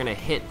 then we're gonna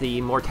hit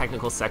the more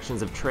technical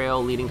sections of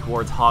trail leading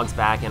towards Hogs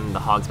Back and the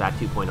Hogs Back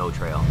 2.0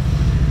 trail.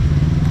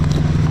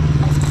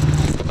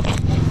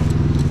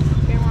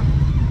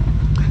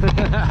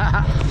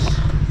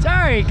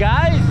 Sorry,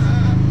 guys.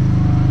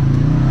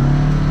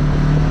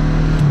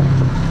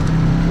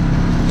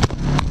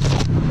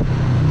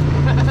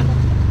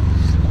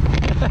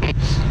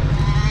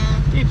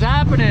 Keeps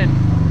happening.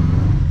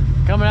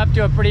 Coming up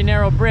to a pretty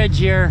narrow bridge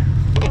here.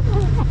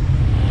 Oh,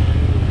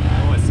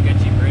 a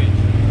sketchy bridge.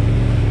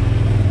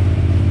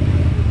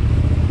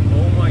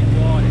 Oh my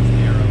god, it's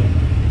narrow.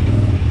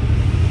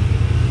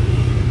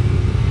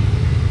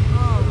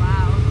 Oh,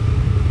 wow.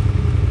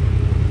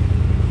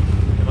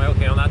 Am I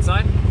okay on that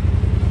side?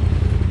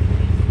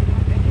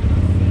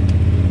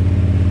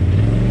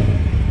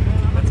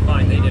 That's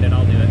fine, they did it,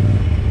 I'll do it.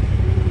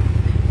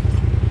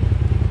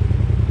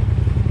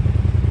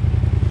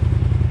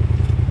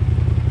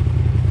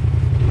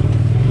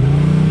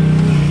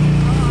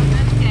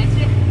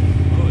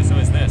 Ooh, so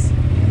is this.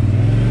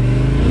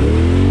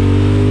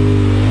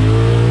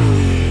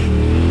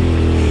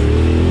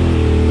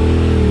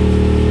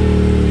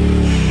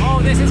 Oh,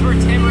 this is where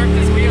Tim ripped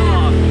his wheel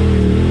off.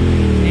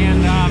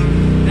 And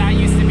that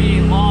used to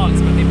be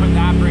logs, but they put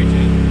that bridge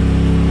in.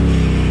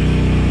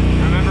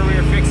 I remember we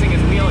were fixing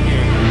his wheel here.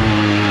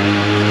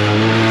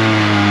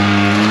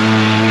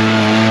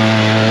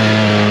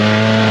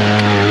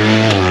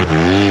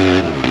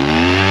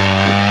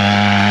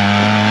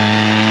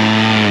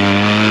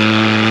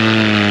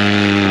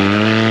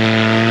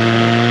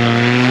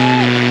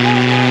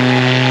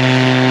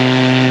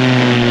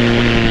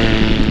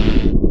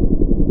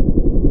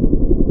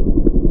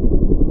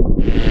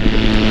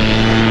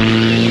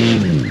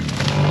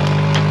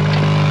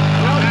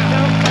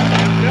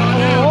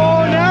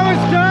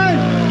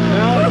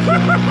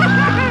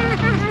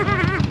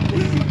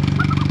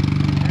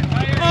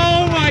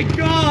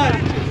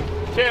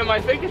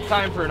 it's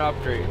time for an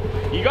upgrade.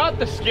 You got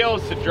the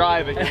skills to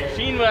drive it. The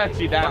machine lets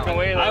you down.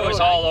 I was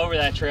all over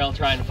that trail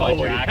trying to find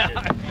traction.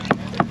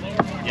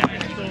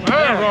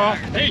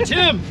 Hey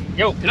Tim,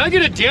 yo, can I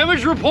get a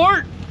damage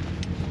report?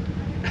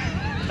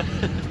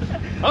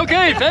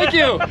 Okay, thank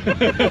you.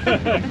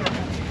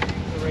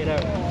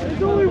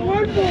 There's only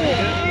one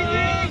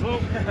more.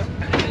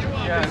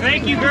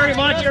 Thank you very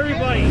much,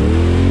 everybody.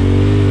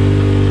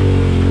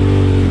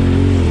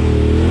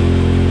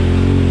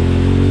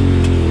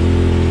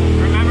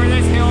 Remember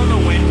this hill in the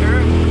winter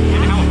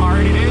and how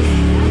hard it is?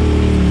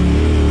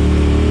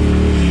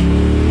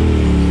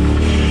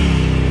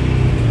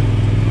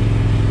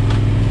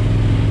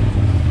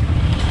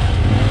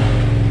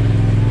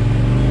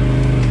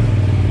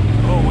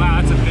 Oh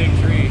wow, that's a big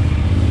tree.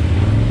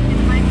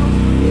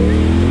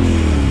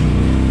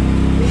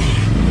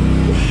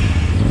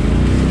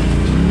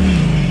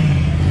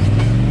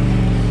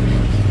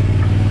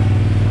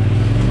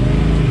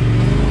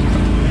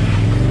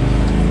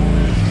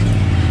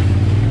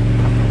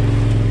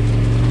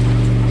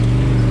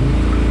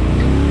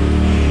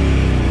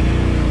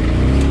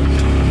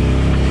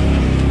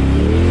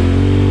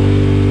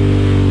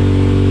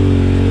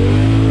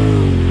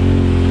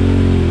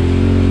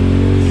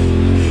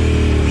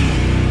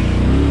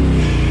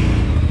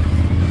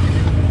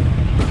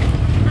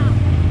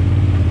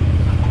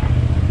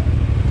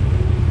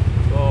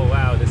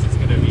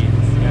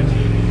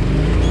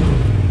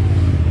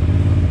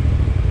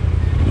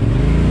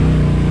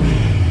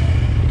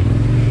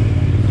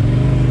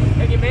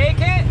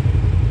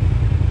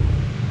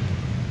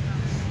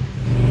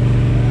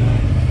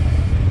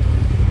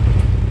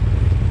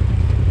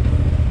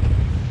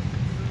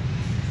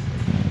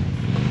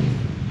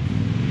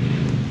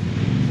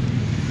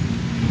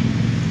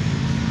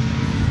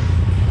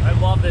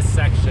 This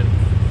section.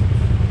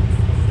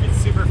 It's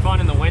super fun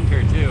in the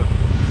winter too.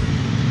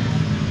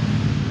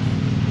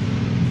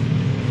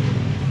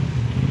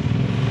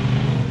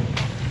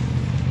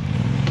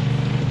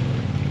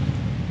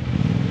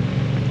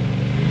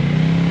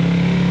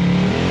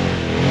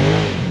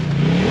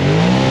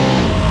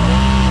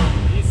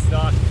 He's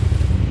stuck.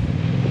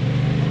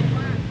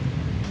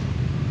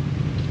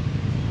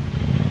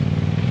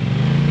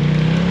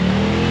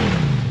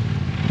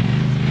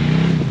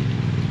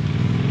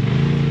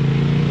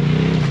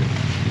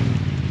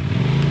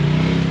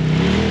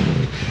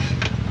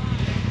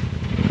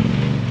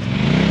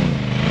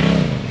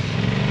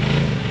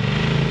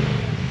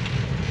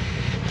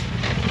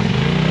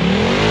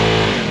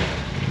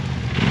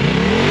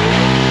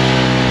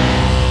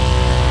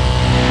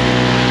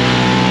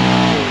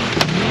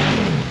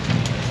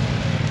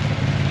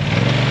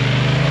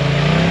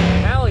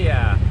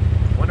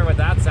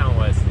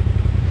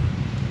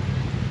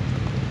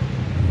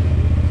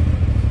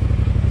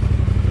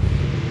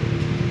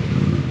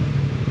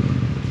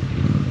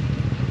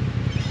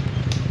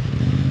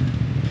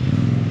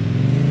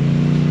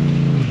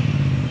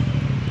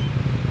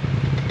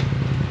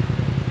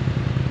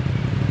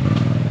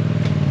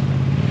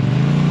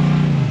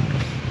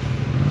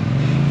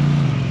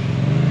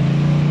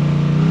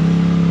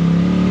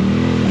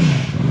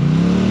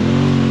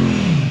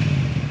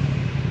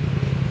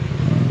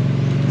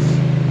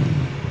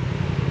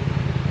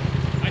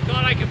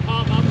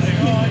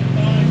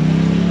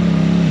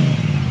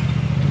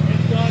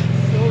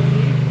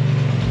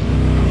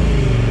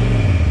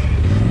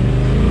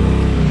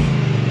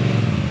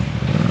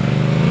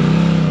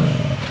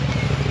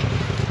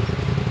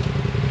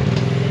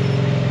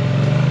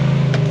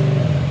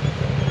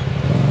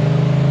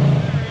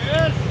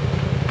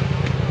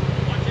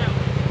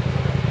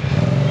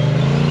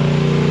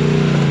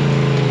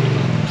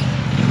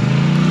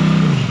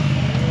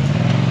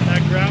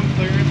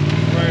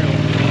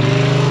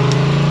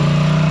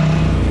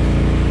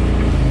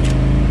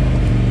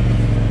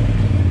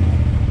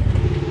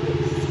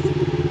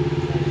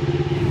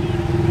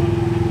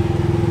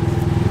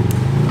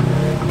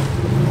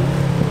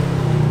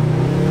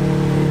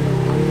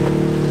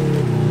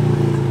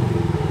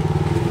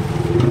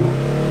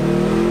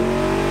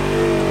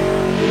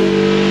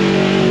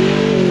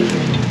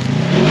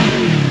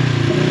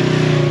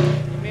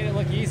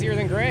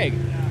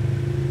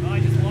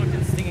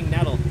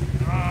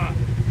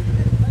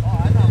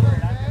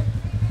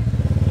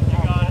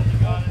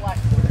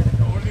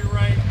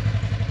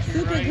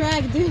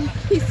 drag, dude.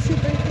 He's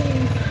super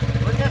clean.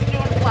 We're just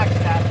doing flex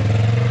tap.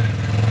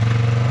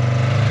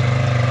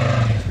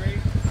 Straight.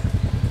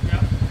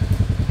 Yep.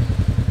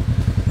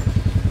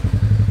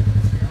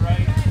 You're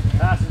right.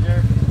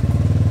 Passenger.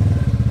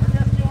 We're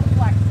just doing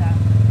flex tap.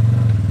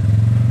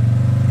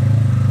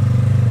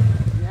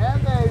 Yeah,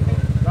 baby.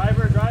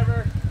 Driver,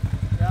 driver.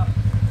 Yep.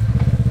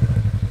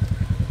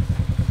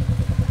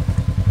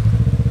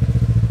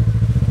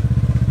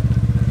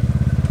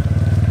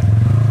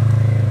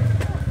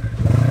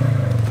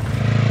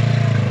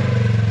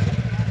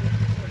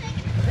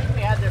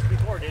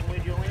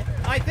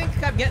 I think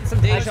I'm getting some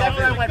deja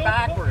vu. I went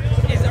backwards.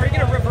 Are you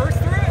gonna reverse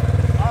through it?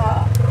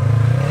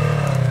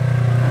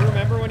 You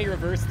remember when he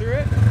reversed through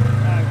it?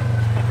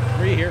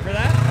 Were you here for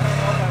that? I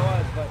don't know if I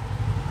was, but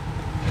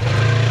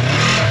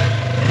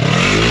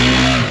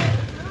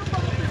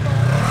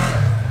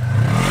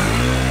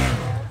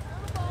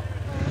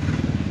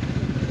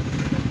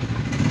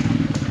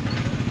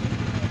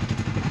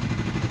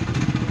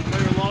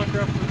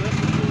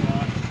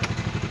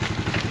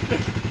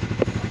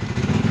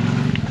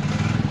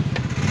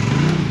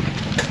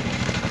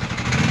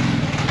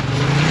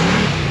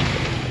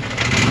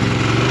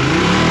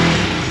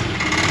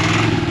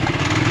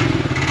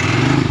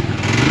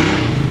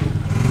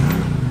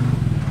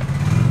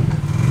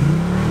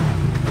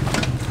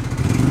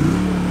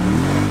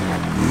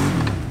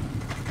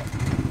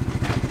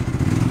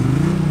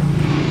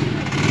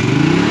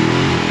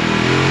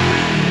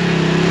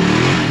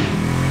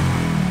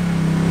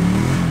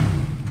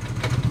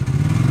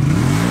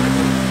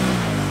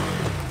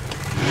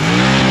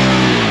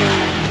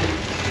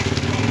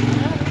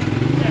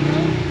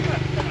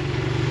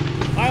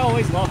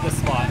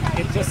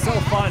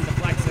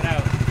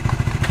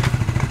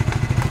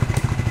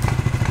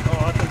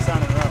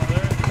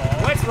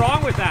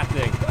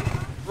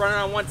running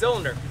on one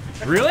cylinder.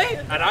 Really?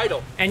 At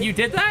idle. And you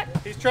did that?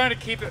 He's trying to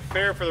keep it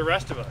fair for the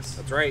rest of us.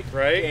 That's right.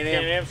 Right?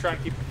 Can-Am's trying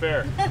to keep it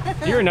fair.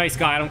 You're a nice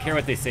guy. I don't care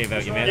what they say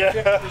about you, man.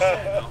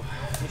 Yeah.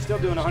 You're still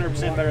doing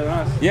 100% better than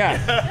us.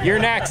 Yeah, you're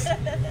next.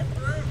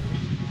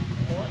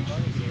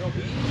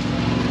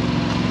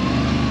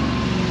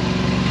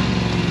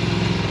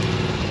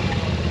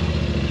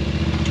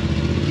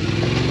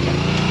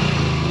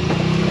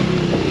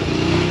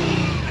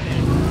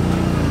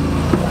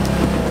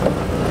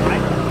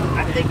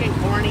 I'm thinking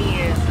corny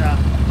is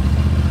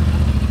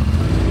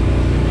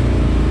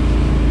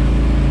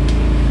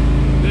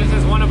This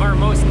is one of our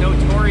most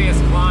notorious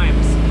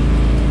climbs.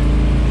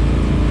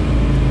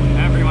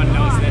 Everyone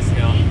knows this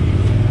hill.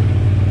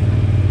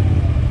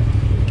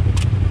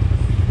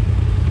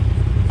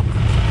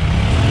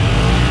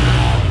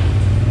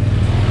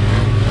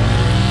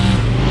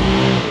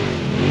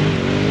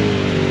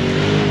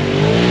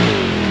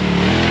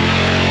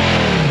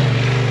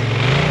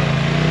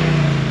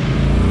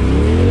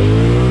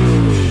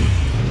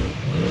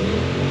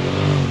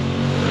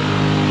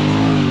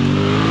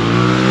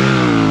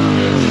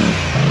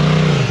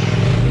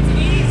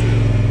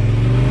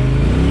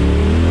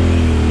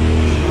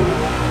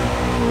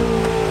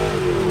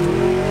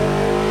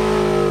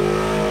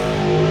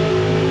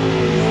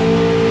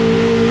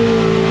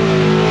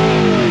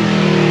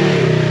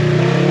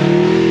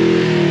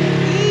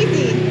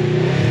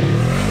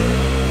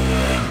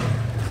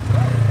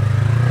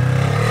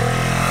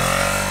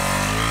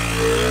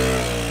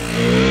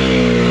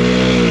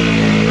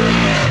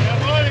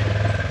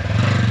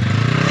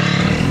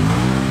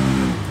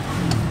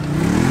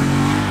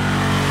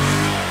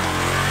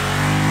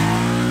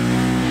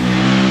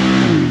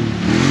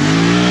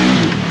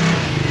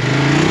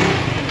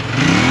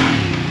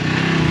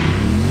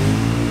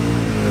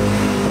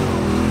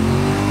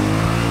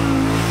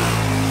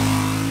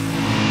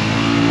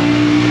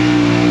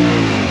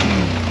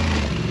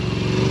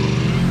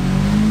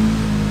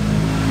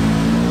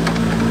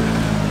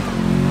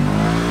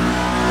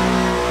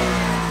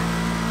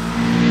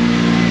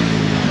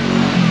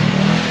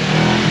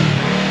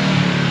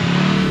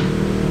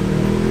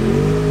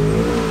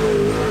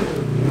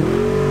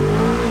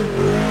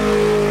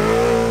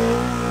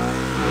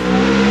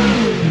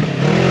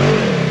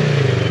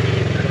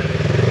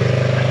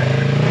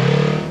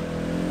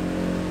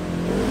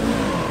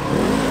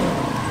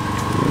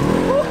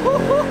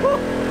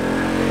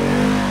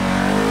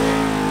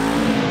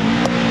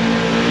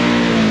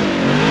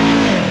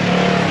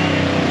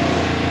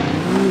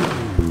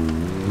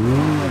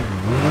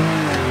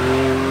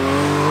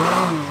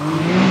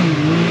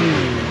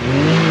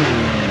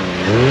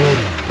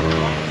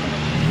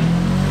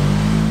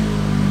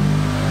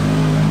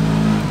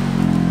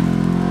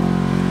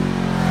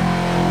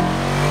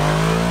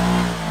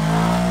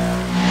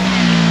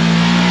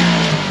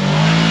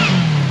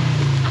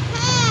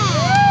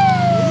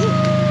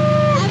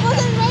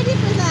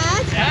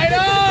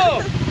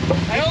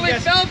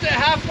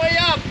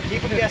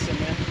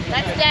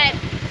 That's dead.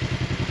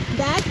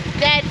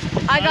 Dead.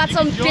 I got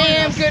some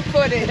damn good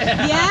footage.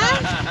 Yeah?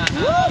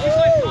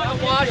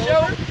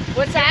 Washout.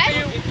 What's that?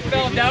 You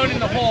fell down in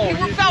the hole.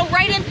 You fell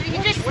right in.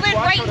 You just slid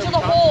right into the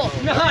hole.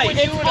 Nice.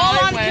 It's all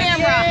on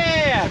camera.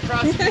 Yeah.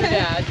 Across your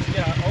dad.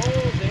 Yeah.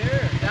 Oh,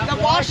 there.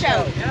 The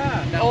washout.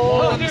 Yeah. That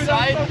oh, on the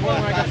side.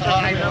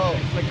 I know.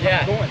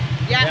 Yeah.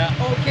 Yeah.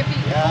 Oh, Kippy.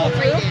 Yeah.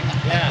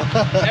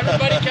 Yeah.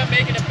 Everybody kept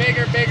making it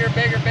bigger, bigger,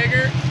 bigger,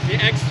 bigger. The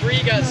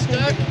X3 got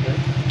stuck.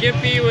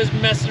 Gippy was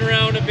messing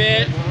around a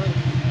bit.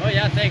 Oh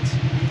yeah, thanks.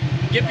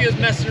 Gippy was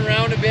messing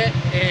around a bit,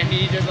 and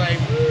he just like,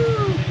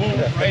 woo, boom,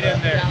 right in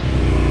there.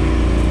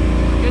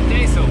 Good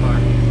day so far.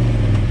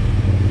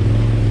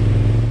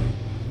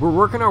 We're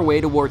working our way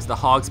towards the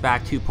Hogs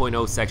Back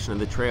 2.0 section of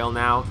the trail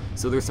now,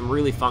 so there's some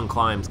really fun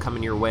climbs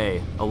coming your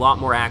way. A lot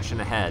more action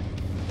ahead.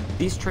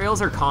 These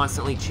trails are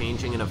constantly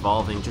changing and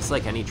evolving, just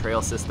like any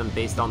trail system,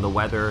 based on the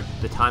weather,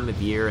 the time of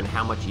year, and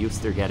how much use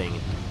they're getting.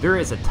 There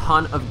is a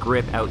ton of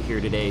grip out here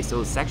today,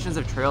 so sections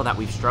of trail that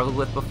we've struggled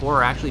with before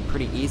are actually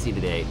pretty easy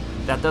today.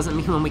 That doesn't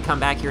mean when we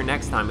come back here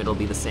next time it'll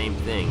be the same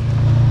thing.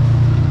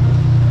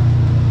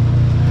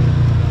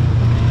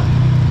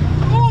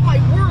 Oh my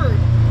word!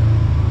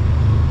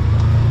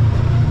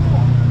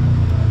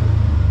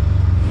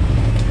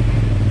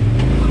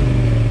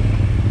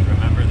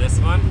 Remember this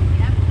one?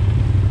 Yep.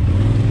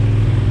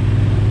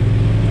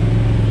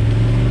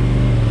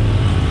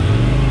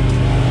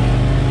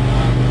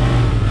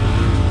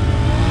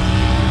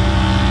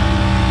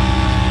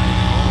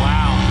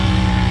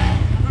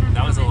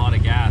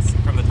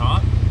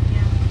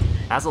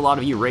 As a lot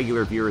of you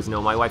regular viewers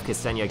know, my wife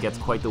Ksenia gets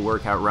quite the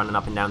workout running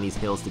up and down these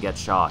hills to get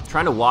shot.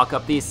 Trying to walk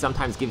up these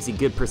sometimes gives you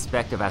good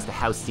perspective as to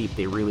how steep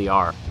they really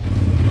are.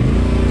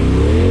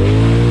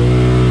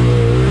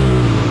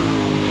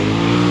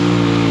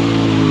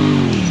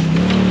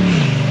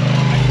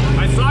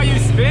 I saw you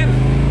spin.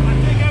 I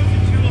think I was in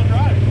two-wheel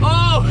drive.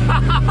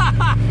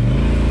 Oh!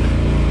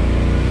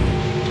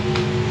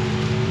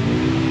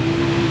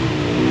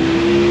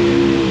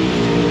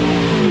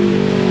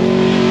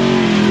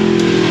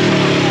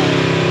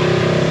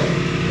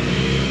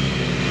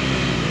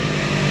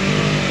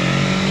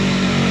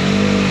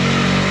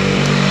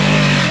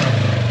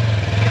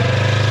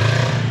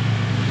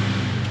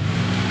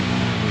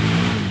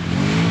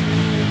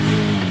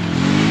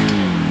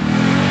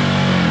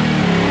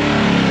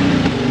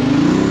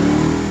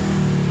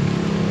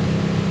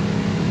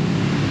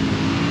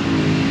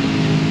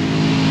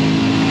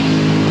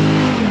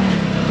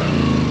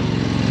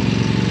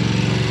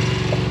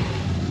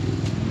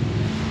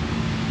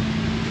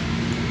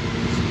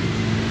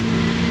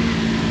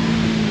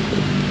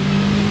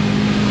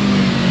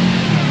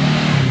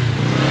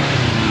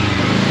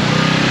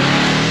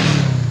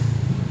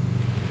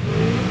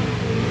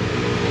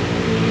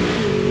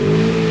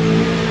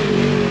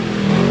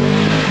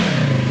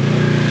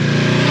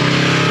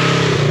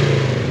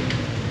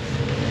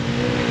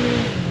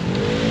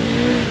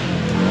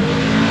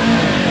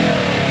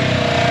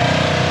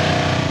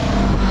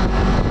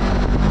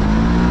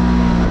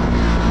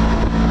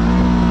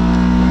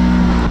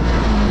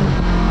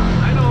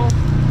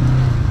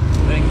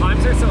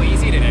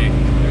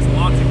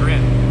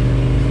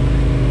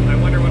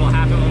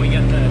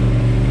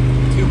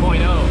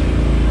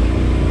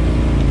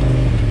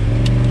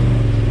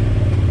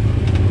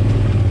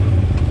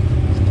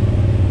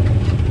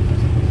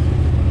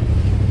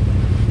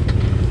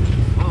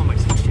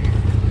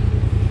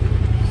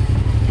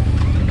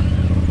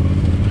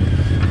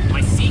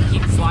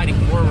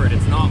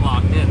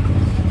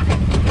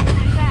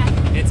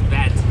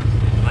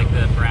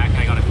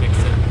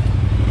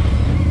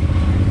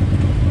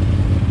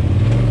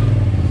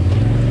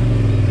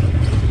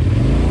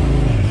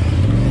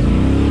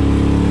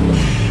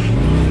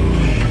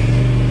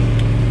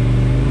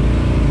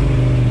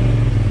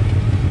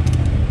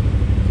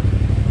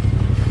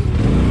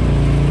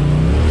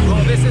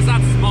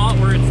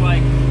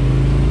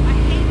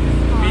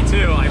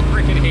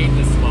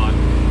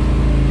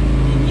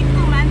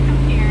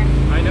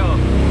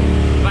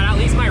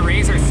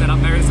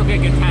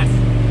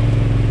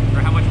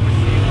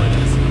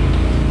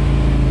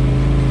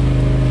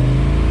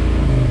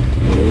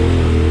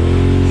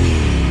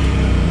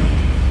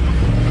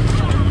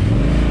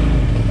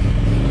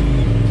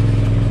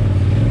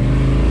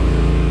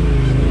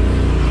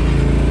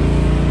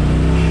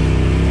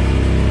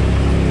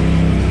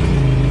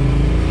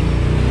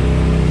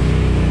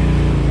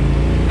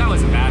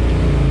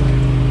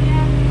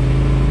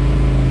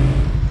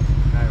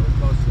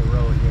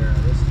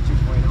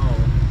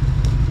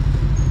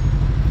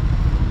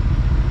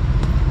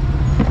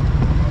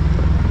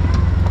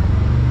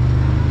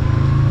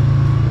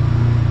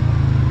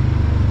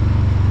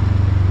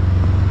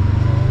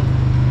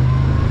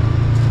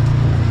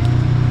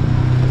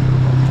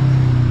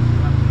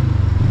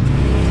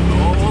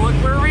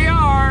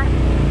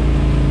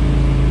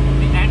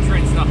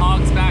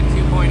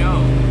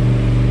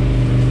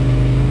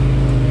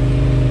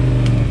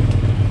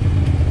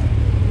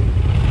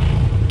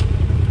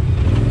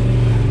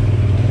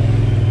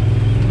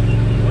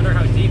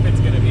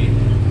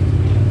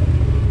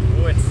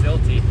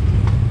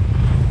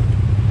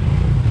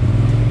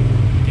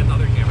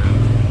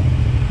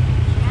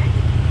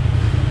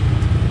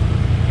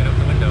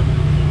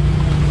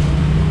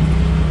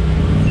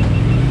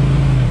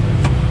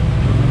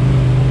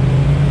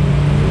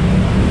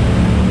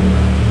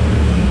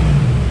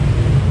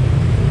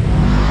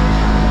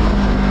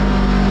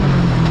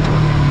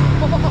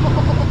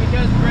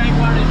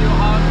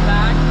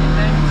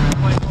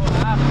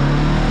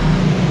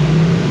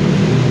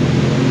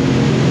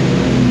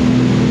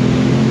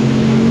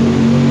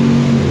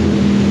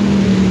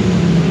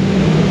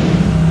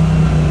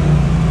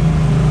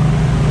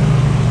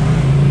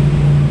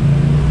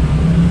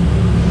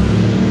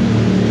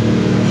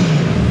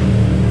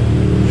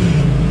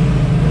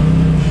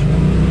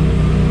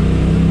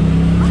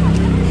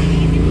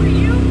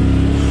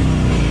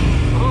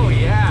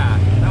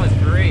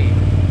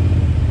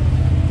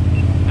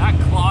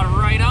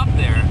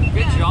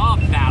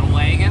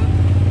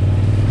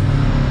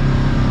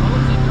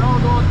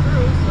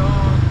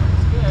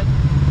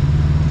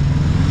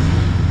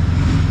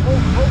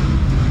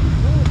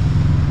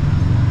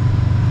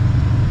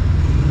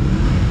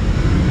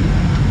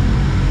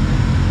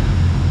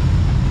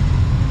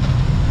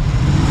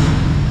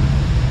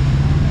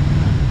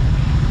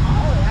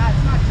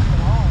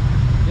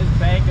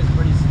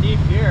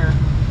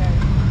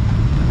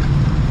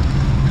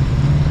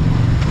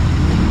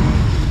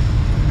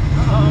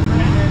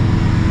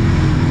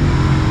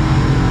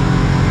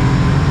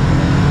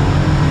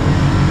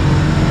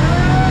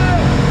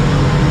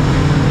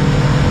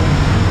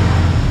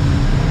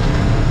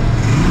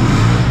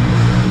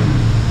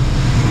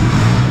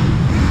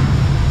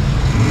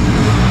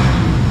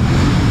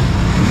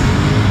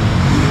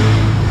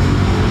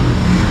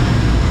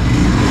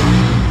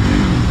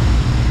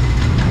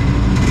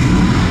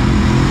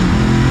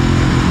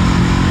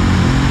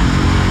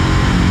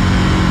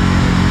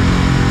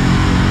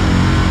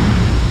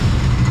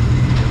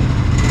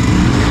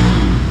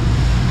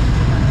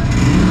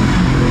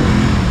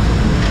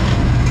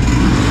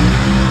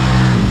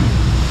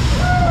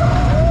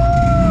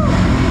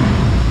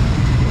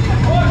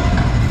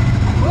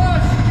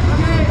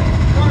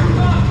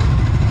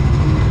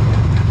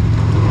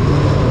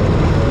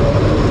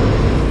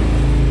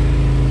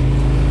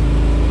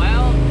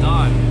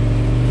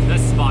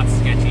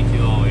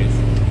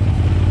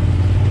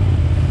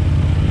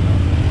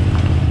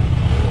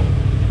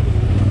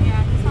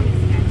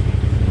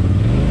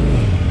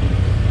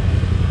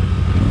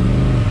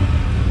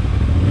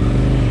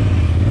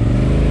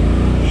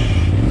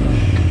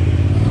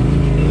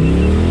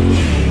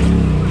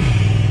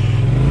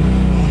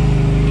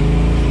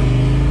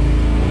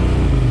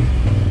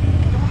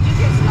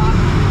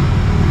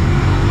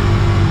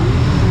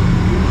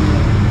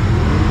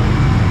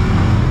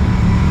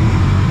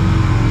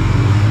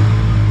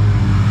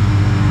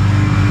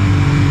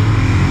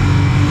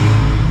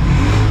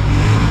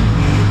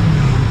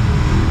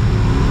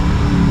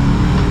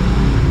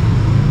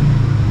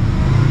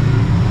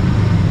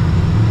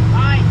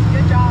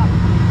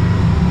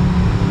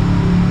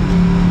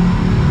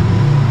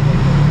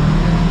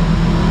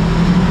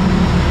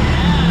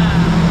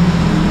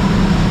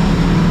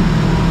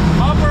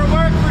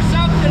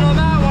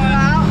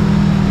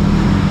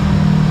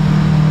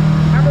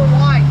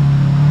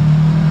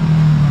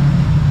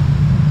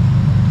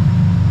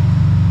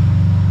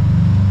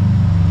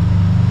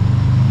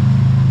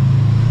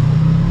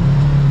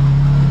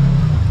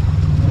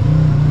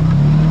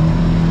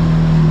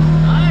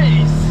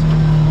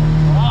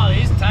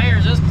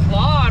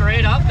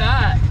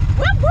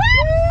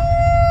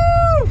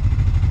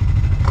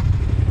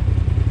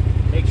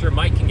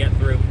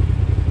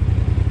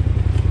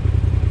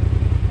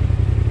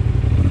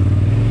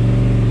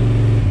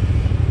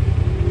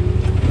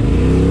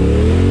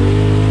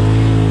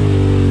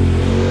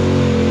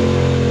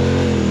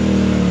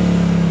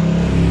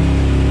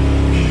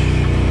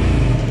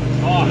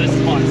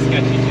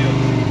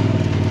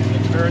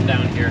 turn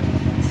down here.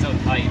 It's so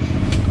tight.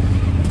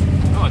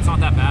 Oh, it's not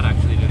that bad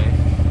actually today.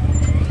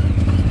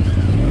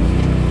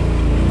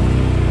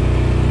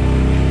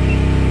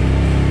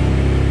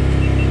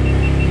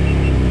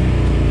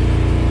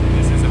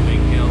 This is a big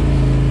hill.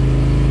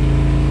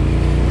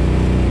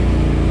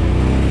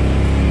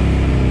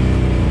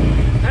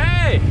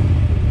 Hey!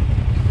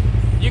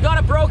 You got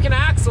a broken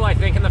axle, I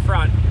think, in the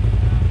front.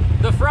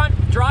 The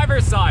front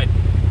driver's side.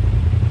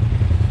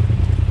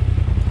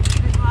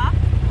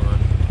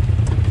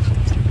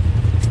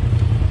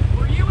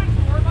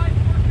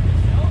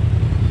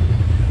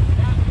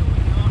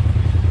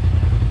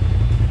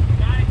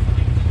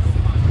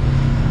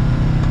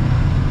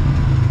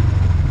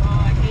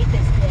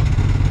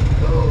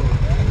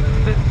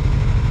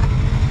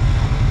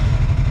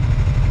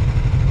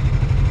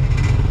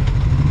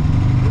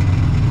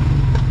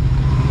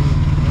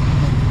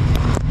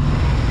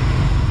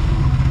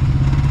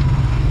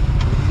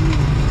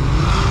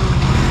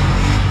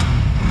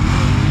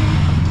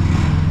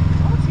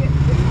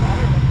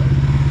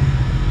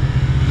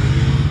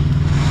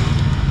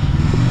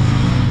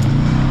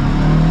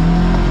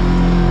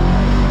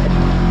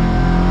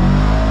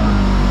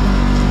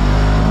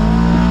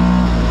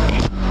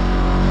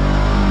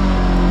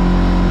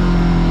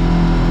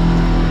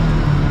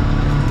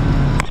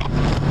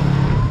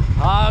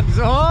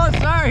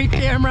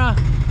 Camera.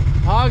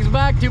 Hogs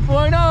back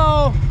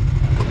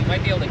 2.0. You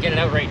might be able to get it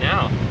out right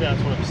now. Yeah,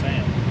 that's what I'm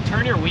saying.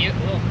 Turn your wheel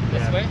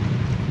this way.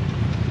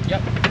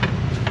 Yep.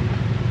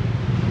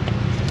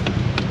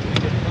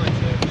 Good punch.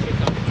 Should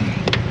come.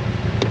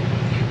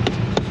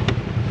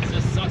 It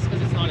just sucks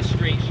because it's not a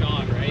straight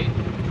shot, right?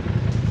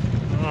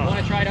 Oh. Want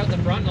to try it out in the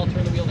front and I'll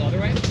turn the wheel the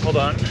other way? Hold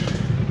on.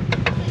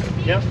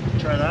 Yep,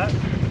 try that.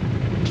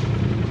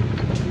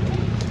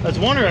 I was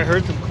wondering, I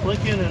heard some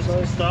clicking and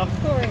other stuff.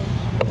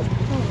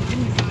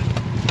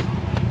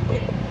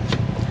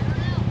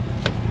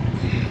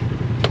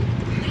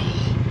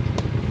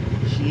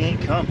 She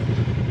ain't coming.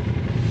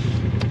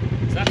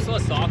 Is that still a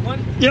stock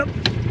one? Yep.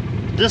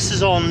 This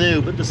is all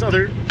new, but this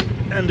other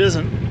end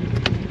isn't.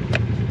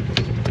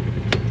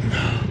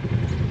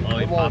 Oh,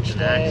 he popped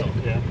an axle.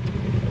 Yeah.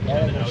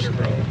 And the outer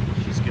broke.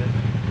 She's good.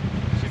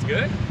 She's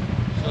good?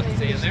 She looks to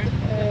stay in there?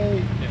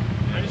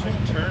 Yeah. I just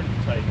want to turn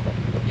tight.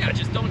 Yeah,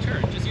 just don't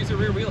turn. Just use the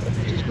rear wheels to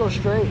stay. Just go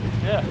straight.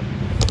 Yeah.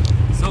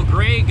 So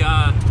Greg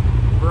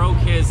broke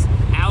his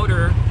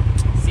outer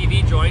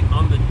CV joint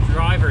on the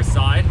driver's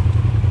side.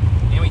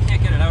 And we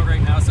can't get it out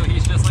right now, so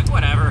he's just like,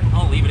 whatever,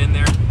 I'll leave it in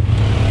there.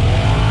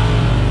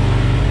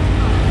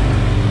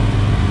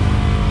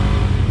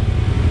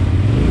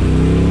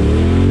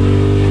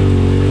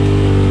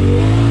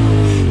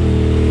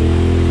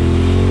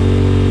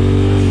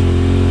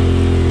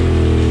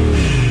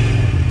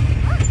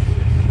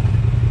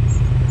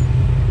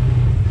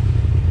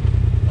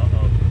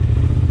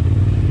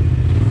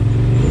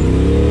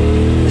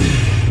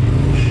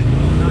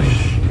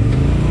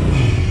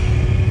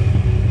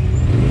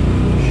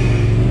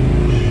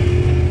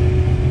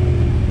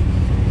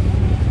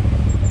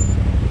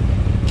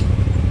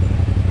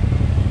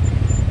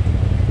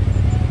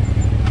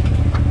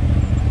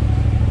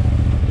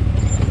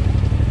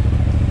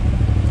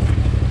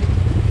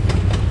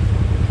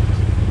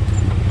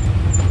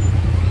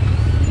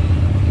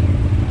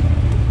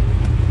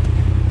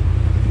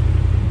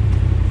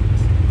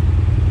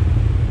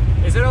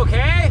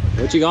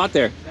 What you got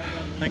there?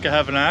 I think I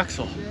have an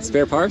axle.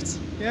 Spare parts?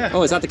 Yeah.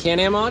 Oh, is that the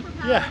Can-Am mod?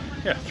 Yeah,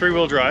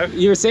 3-wheel drive.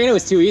 You were saying it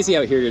was too easy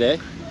out here today.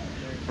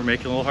 We're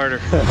making it a little harder.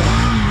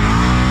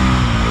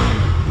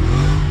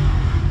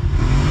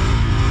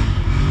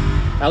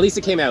 At least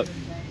it came out.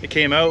 It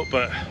came out,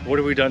 but what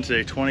have we done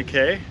today?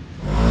 20K?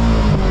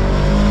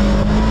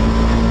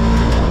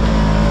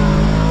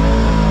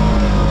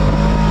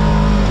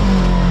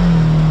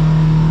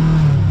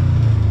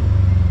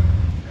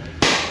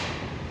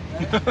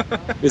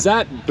 Is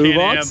that Blue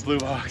Box? Blue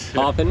Box.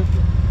 Popping.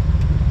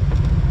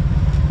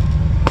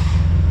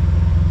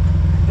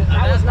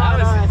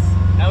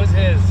 That was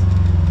his.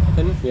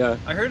 Yeah.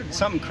 I heard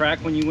something crack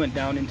when you went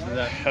down into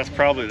that. That's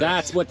probably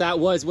That's what that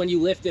was when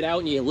you lifted out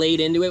and you laid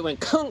into it, went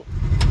kunk.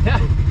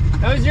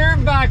 That was your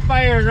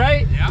backfire,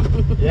 right? Yeah.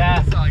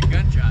 Yeah. It's like a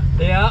gunshot.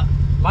 Yeah.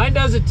 Mine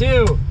does it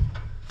too.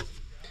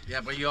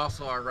 Yeah, but you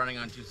also are running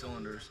on 2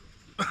 cylinders.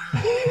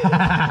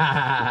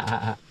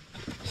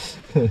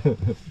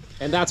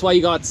 And that's why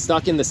you got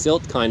stuck in the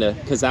silt, kind of,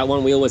 because that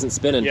one wheel wasn't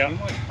spinning. Yeah. Too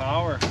much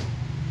power.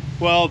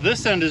 Well,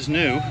 this end is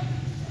new.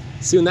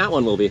 Soon that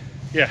one will be.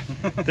 Yeah.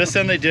 This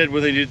end they did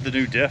where they did the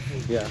new diff.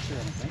 Yeah.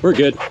 We're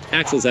good.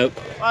 Axle's out.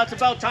 Well, it's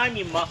about time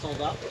you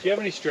muscled up. Do you have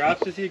any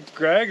straps with you,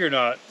 Greg, or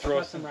not?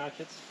 Throw some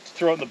ratchets.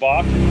 Throw it in the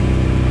box.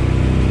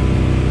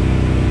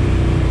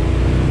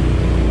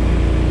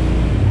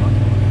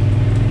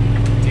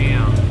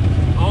 Damn.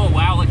 Oh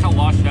wow, look how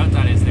washed out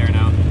that is there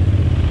now.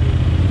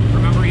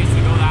 Remember, we used to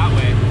go that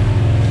way.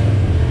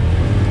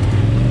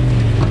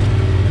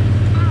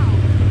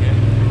 Okay.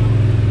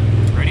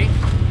 Ready?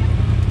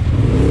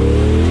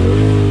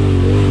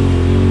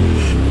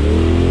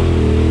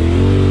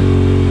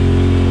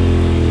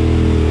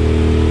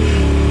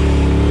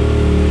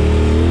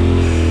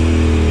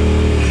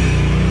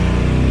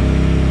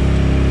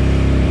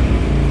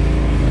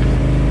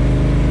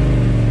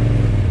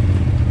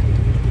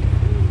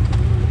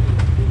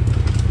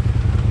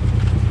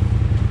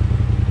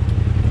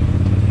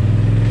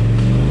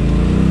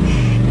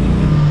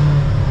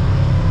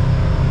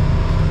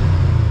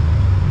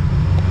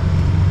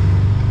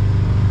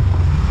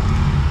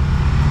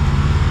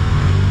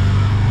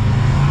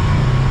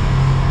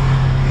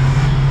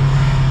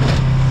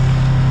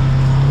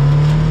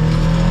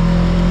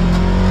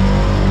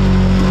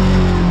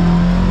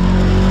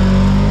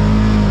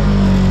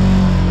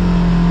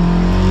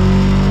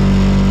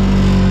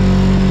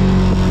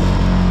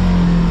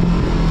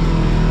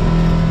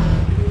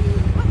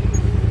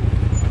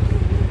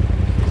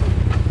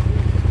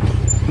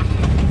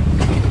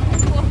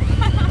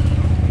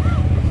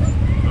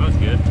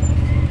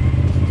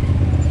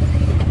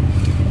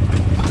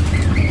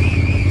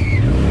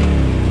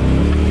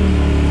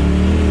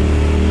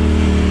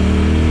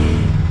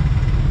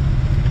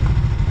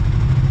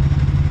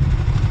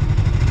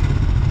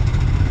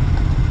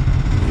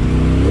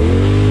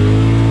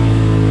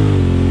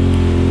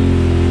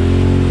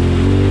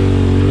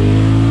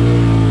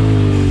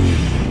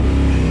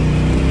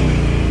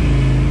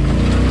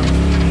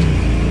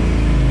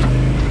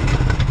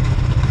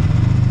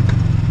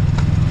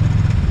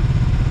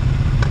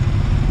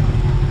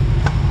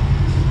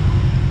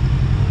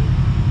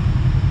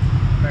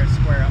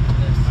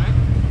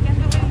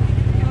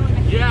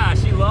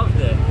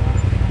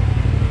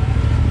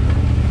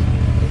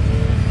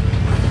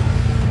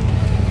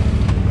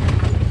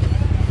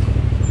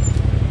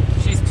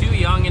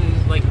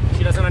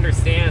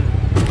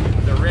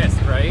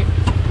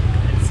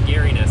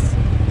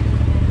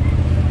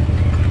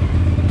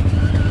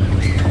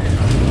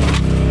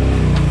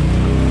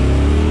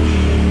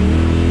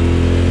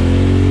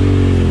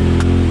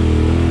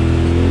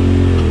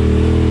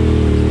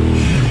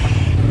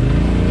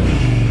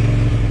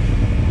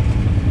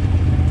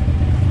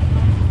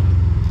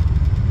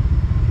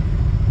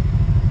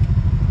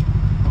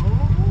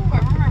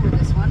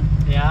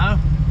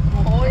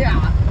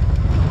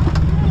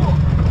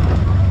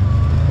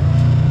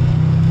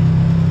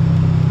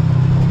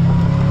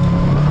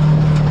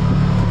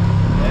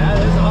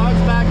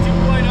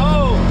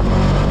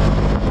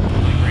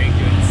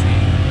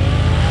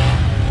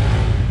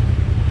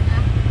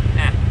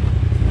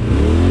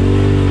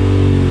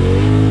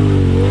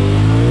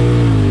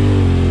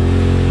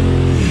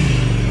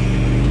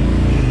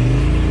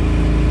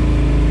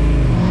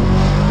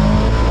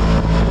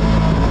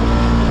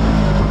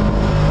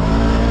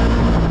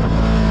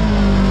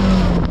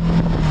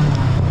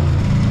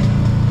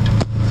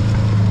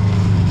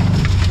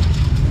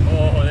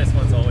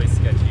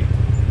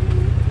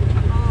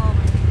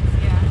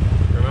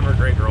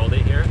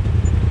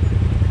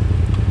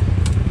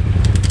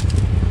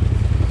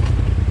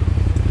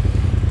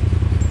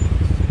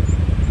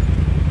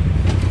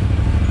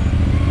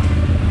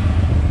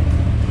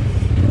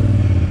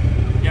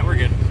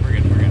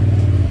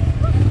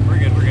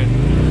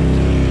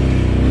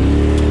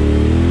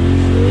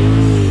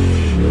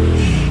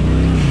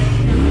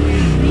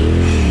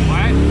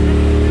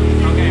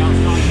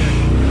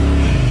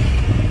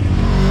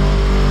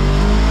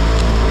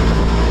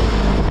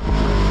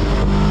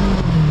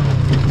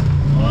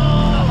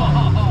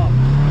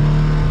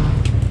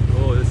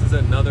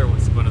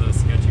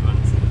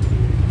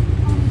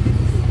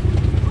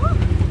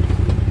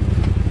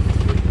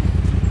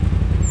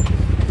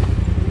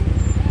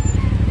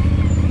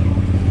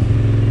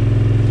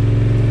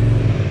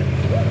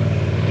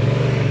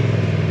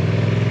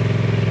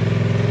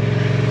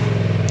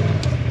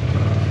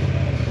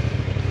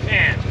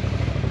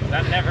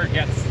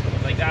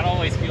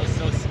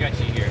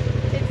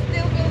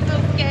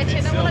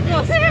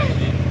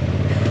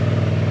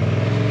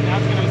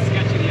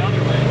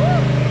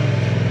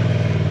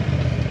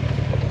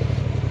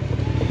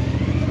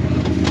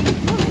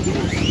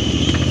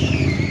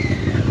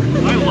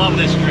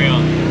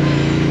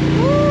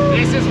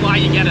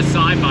 get a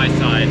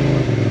side-by-side.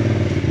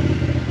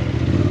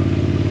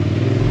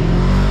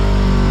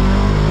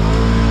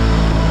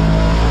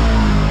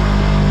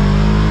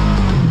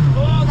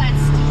 Oh,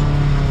 that's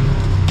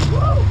steep. Woo!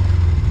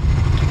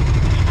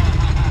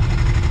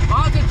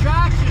 Lots of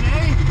traction,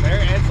 eh?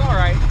 It's all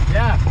right.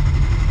 Yeah.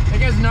 It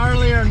gets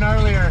gnarlier and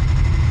gnarlier.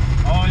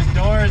 Oh, his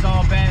door is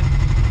all bent.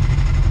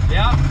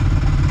 Yep.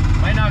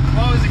 Might not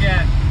close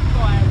again. Go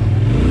ahead.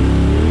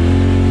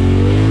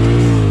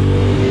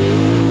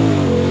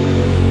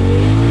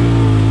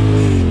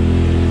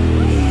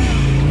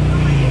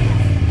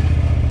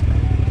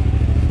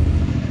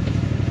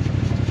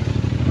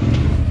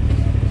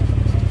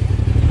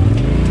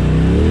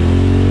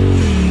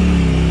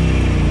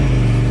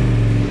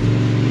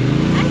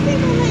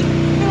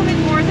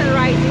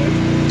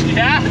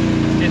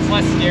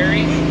 Less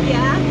scary.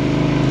 Yeah.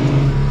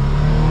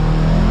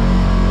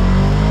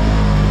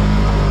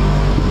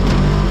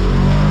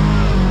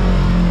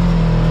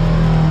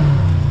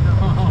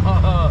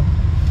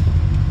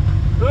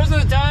 Those are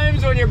the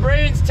times when your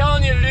brain's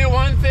telling you to do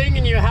one thing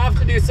and you have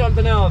to do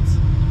something else.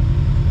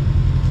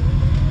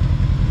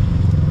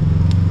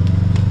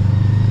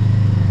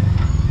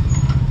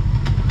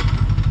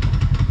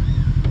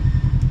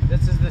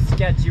 This is the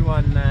sketchy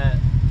one that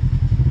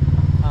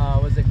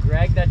was it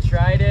Greg that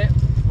tried it?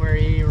 Where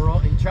he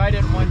tried it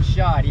in one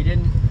shot. He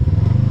didn't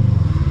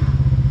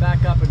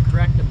back up and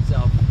correct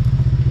himself,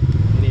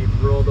 and he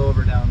rolled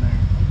over down there.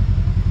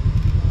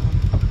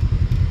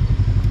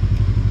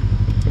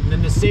 And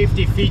then the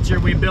safety feature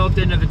we built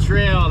into the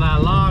trail,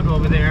 that log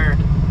over there,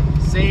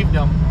 saved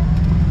him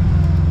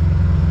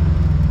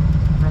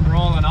from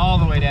rolling all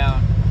the way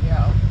down.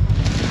 Yeah.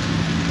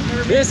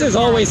 This is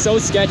always so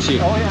sketchy.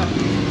 Oh yeah.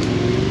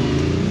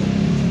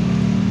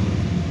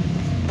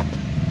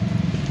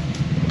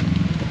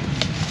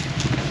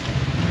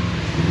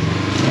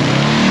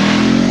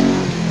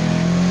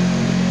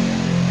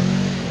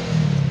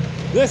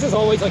 This is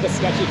always like a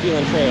sketchy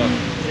feeling trail.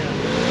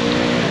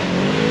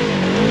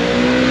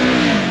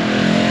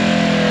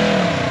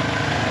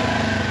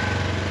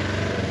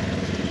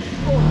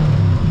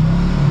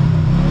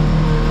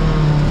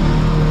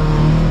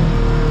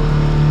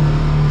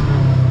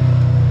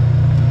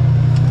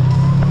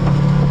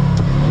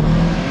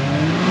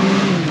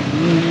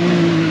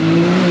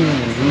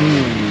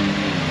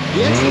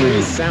 The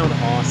X3s sound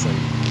awesome.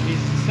 He's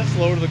sits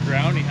low to the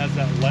ground. He has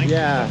that length.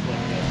 Yeah. Like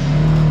this.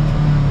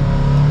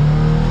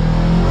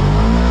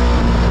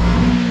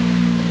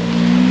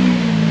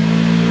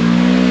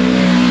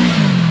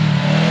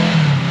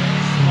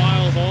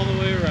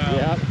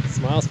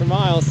 Miles for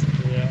miles.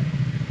 Yeah.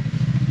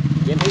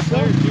 Getting paid for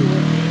it.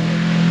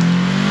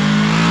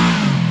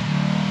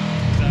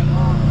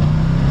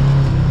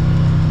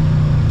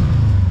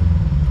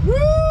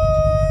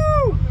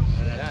 Woo!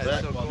 Yeah,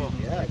 that's so cool.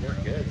 Yeah, they're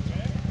good.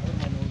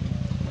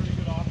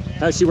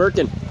 How's she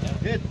working?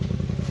 Good.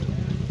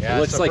 Yeah, it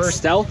looks like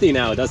stealthy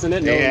now, doesn't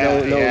it?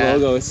 No, no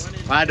logos.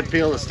 I had to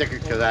peel the sticker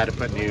because I had to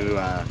put new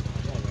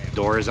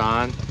doors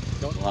on.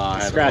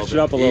 Scratch it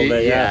up a little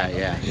bit, yeah.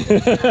 Yeah.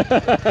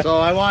 So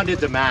I wanted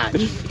to match.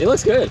 It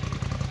looks good.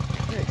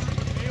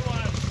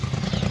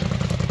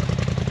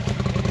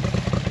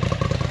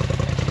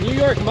 New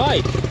York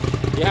Mike,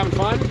 you having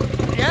fun?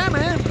 Yeah,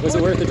 man. Was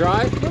it worth the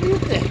drive? What do you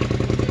think?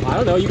 I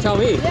don't know, you tell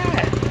me.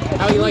 Yeah.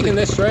 How are you liking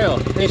this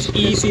trail? It's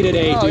easy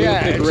today, dude.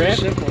 Yeah, the grip. it's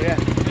so simple, yeah.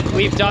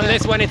 We've done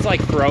this when it's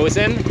like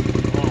frozen.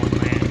 Oh,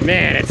 man.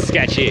 Man, it's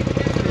sketchy.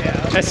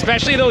 Yeah.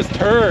 Especially those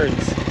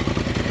turns.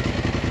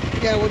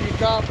 Yeah, when you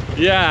drop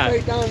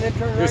straight down and then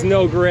turn right. There's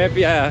no grip,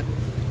 yeah.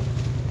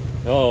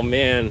 Oh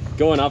man,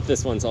 going up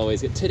this one's always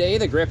good. Today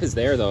the grip is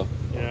there though.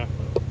 Yeah.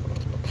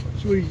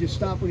 So you just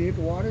stop when you hit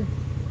the water?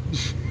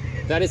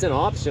 That is an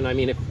option. I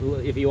mean,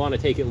 if you want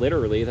to take it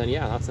literally, then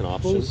yeah, that's an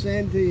option. Full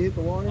send till you hit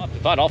the water?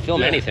 But I'll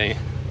film anything.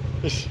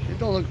 It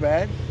don't look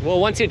bad. Well,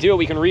 once you do it,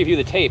 we can review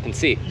the tape and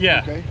see.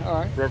 Yeah. Okay, all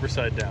right. Rubber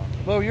side down.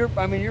 Well, you're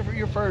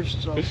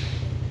first, so.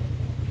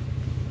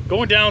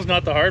 Going down's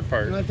not the hard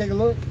part. You want to take a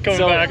look? Coming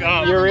back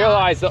up. You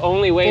realize the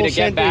only way Full to get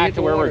send back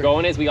to where water. we're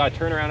going is we got to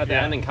turn around at the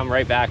end and come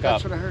right back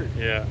That's up. what I heard.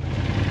 Yeah.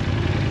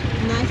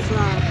 Nice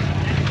rock.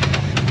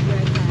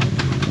 Very nice.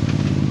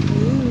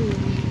 Ooh.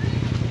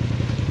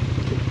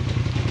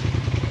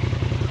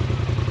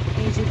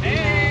 AGP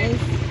nice.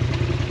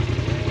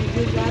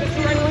 Good luck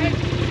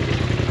too.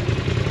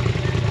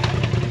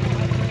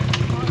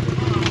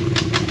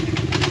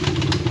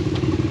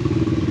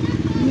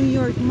 New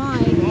York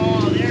Mike.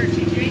 Oh, there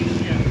she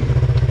changed you.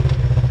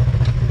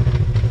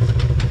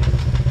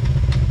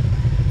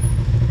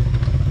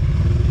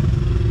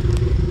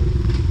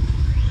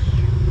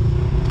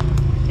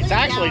 It's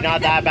actually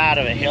not that bad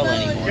of a hill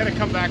anymore. You gotta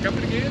come back up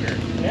it again, or?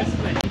 Yes.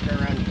 Turn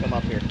around and come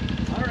up here.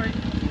 All right.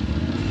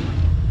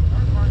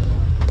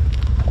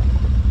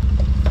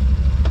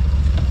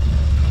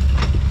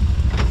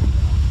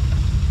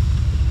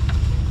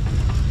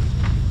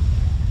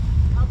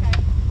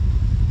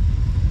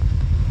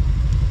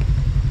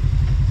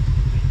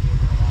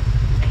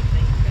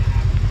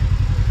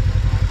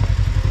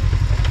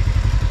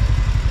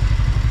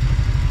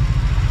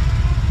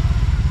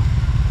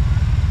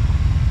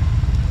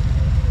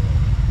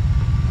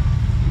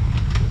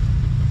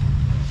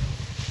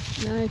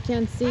 Now you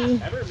can't see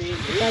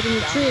that in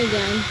the tree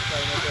again.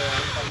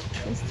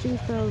 This tree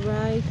fell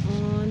right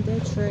on the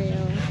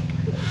trail.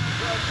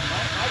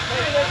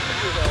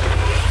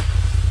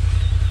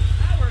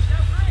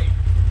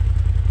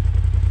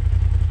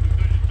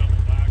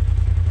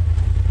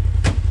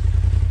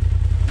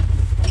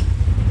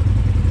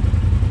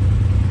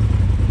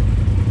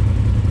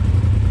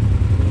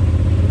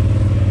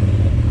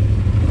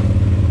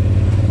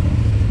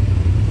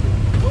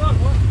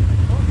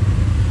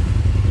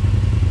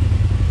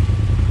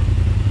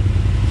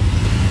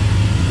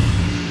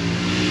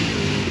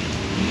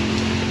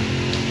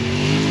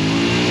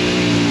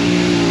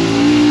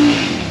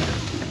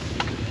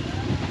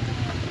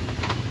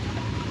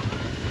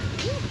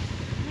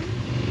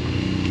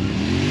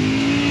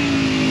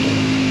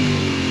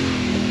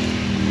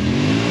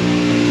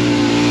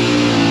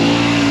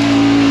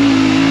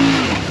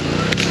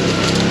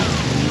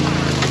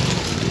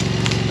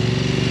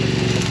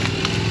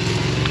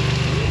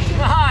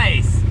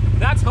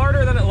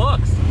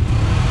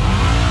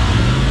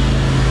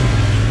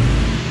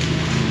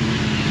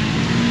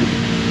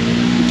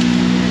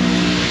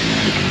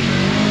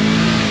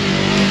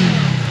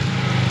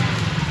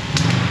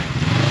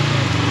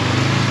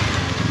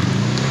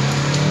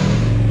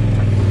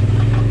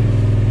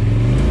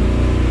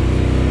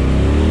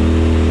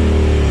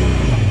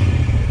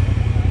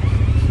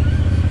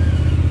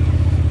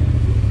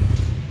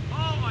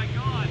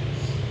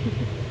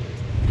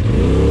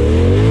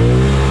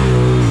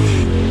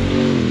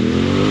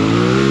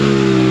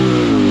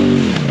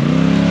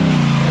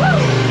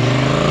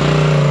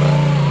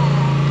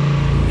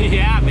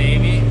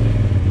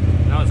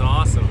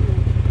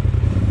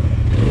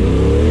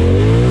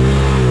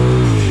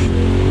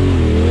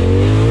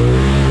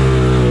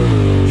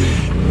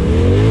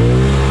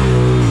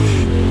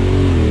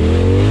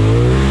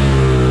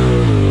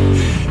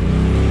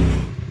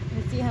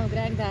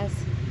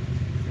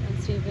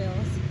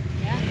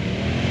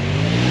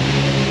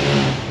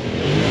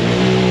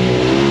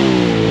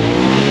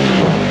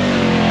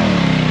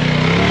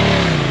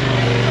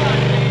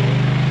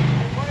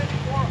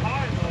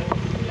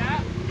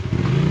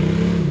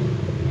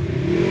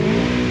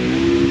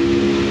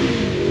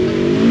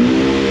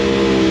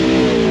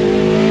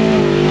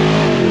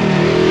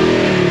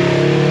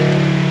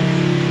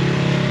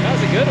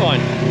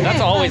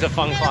 A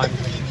fun climb.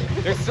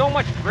 There's so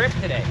much grip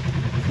today.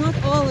 It's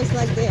not always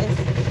like this.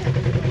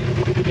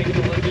 Making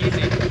it look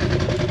easy.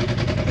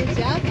 Good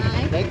job,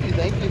 Mike. Thank you,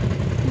 thank you.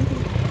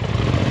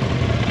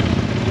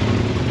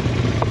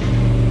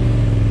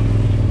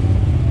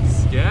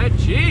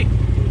 Sketchy.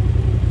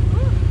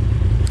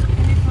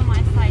 And it's on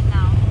my side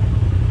now.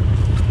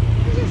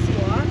 Just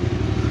walk.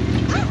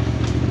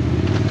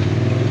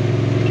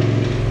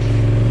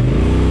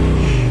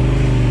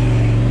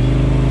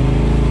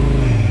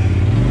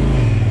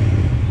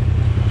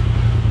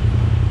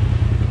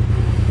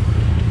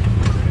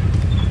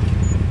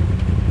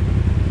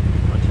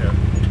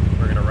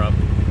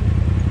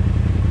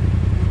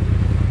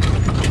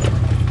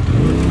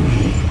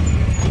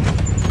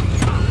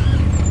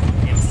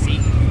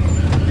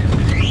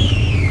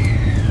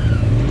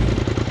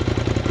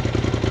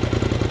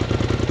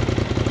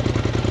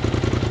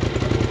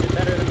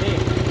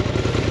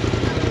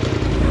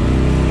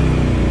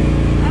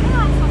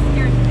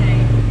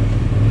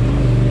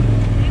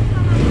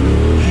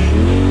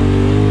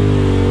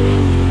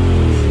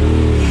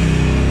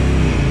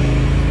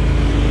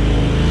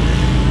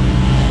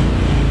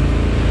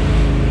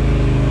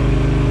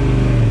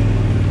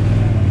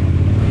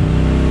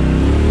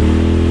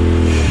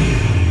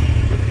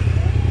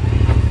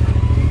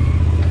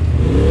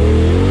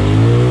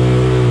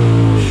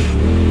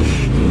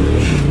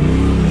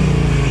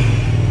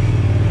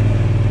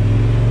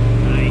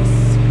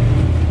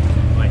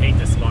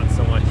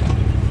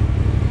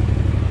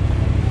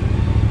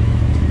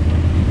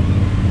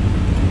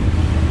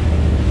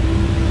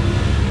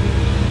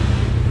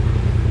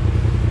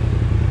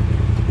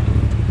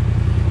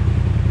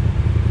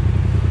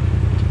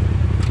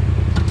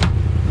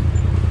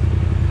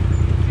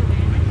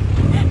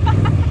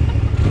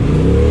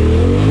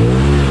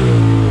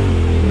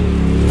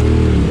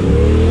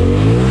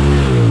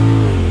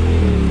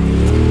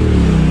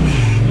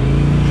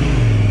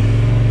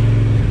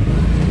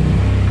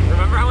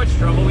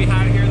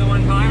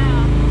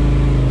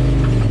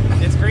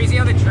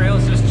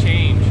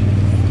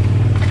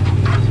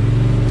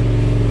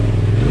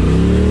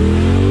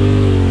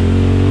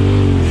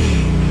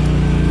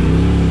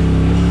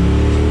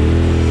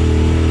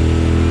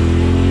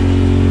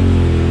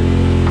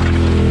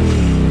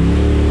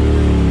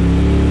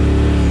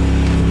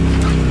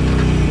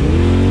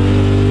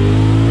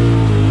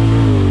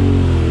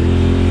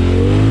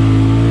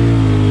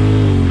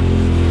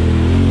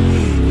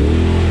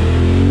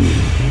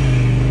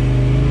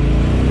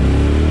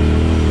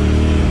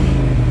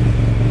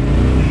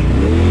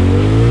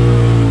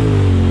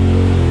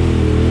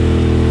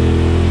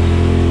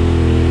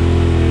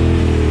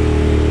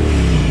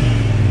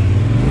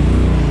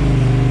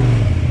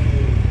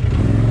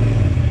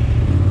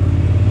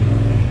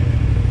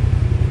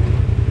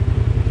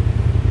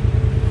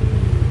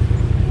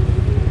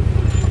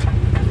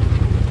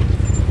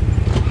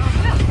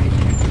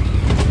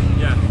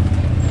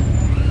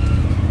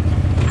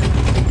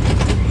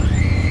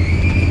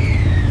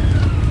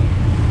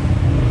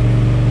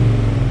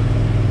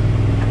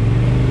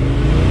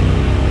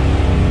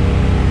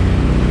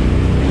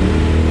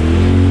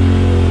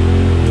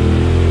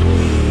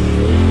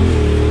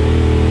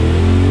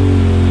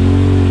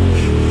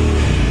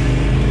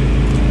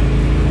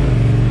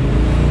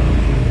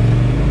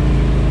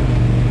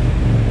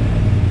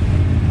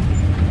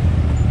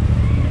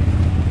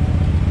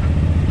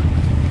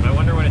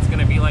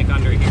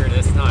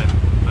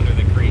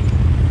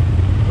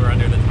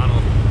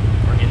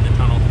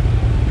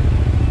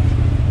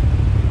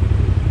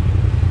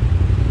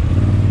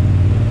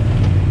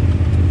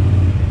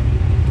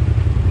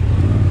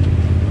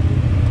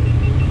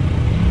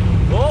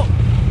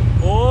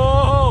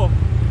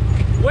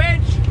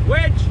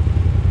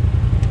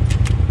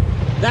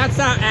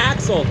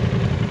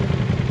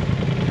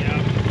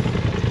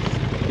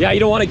 Yeah, you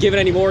don't want to give it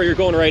any more. You're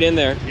going right in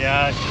there.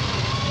 Yeah.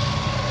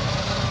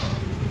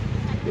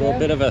 A little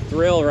bit of a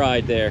thrill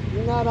ride there.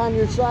 You're not on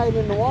your side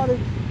in the water.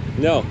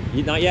 No,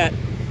 not yet.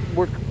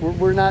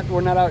 We're not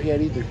out yet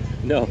either.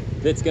 No,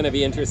 it's going to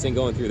be interesting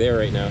going through there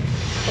right now.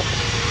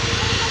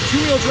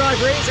 Two-wheel drive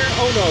RZR?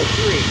 Oh no,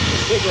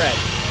 3. Big red.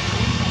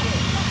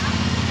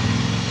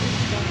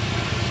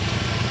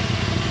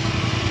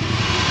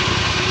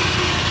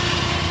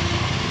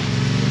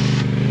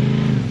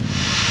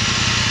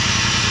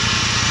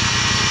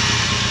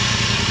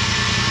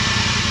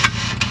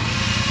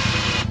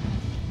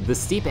 The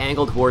steep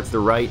angle towards the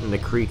right in the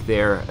creek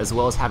there, as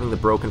well as having the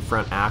broken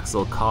front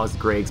axle, caused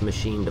Greg's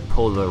machine to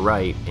pull to the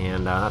right,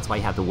 and that's why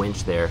he had the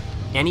winch there.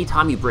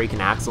 Anytime you break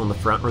an axle in the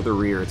front or the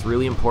rear, it's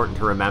really important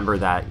to remember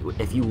that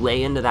if you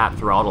lay into that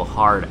throttle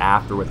hard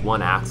after with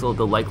one axle,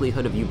 the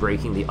likelihood of you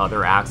breaking the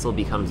other axle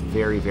becomes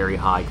very, very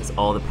high because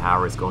all the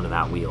power is going to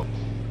that wheel.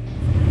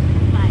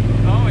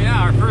 Oh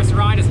yeah, our first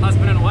ride is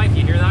husband and wife.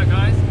 You hear that,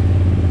 guys?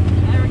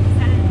 I already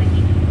said it,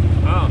 Vicky.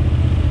 Oh,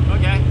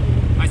 okay.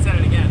 I said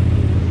it again.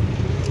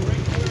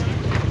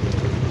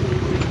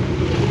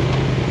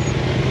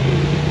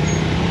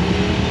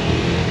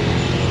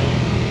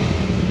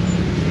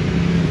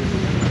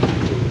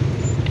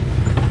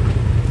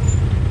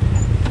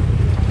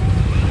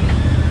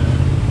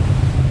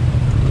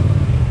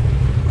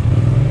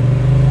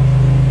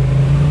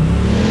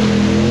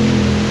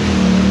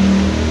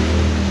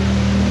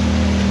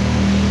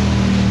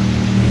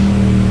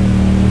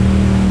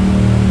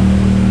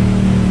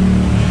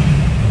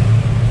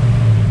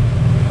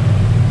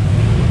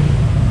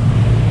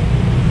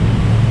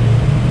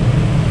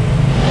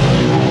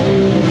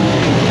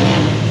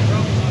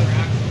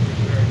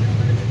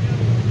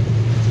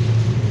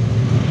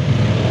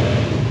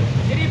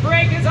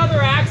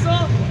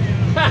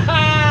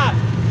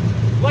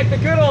 Like the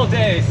good old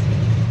days.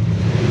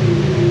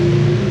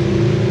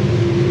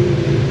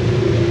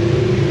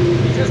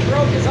 He just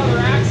broke his other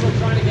axle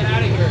trying to get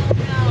out of here.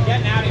 No.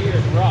 Getting out of here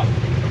is rough.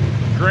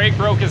 Greg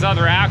broke his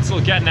other axle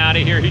getting out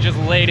of here. He just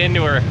laid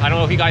into her. I don't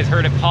know if you guys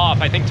heard it pop.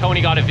 I think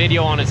Tony got a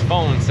video on his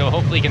phone, so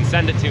hopefully he can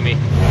send it to me.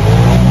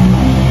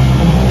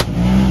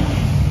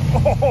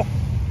 Oh,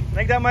 I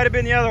think that might have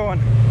been the other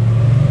one.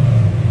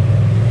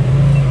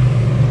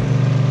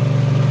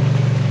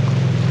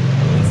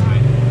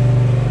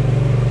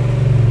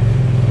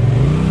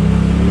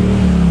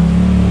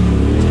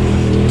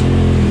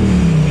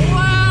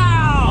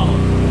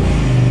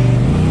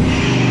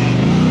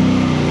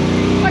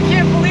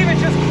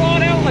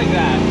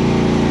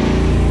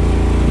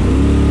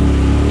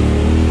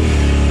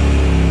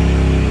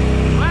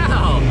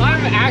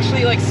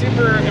 Like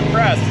super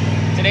impressed.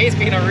 Today's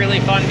been a really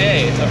fun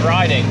day of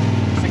riding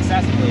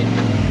successfully.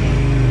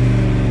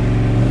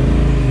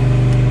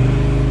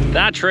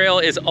 That trail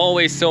is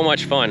always so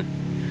much fun.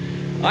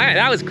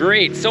 That was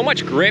great. So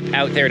much grip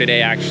out there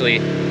today, actually.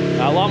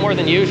 A lot more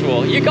than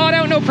usual. You got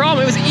out no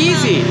problem. It was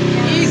easy.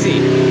 Easy.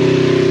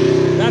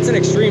 That's an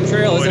extreme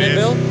trail, isn't it,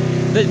 Bill?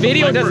 The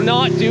video does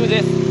not do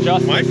this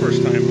justice. My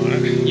first time on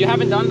it. You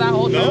haven't done that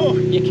whole trail? No.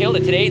 You killed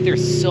it today.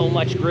 There's so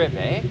much grip,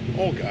 eh?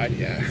 Oh God,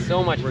 yeah.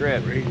 So much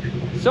grip.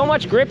 So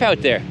much grip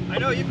out there. I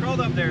know, you crawled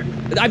up there.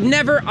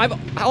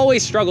 I've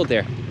always struggled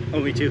there. Oh,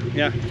 me too,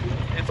 yeah.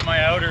 It's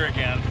my outer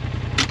again.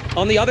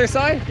 On the other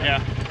side?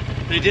 Yeah.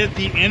 They did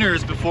the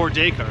inners before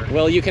Dakar.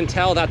 Well, you can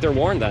tell that they're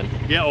worn then.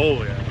 Yeah,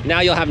 oh yeah.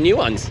 Now you'll have new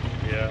ones.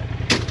 Yeah.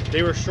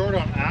 They were short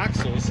on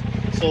axles,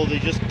 so they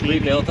just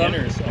rebuilt the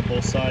inners on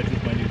both sides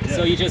with my new disc.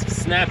 So you just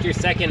snapped your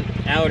second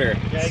outer.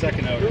 Yeah,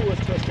 second outer. Was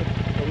twisted.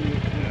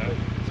 Yeah.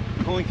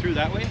 Going through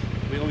that way,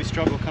 we always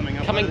struggle coming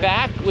up. Coming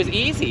back was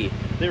easy.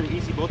 They were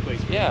easy both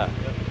ways. Yeah.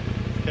 Yep.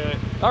 Okay.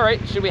 All right,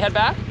 should we head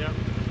back? Yeah.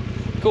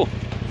 Cool.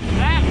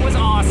 That was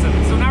awesome.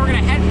 So now we're gonna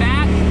head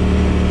back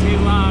to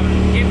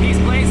Gimpy's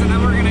place, and then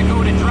we're gonna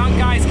go to Drunk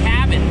Guy's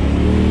cabin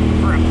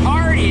for a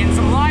party and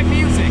some live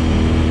music.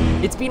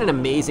 It's been an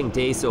amazing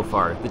day so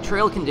far. The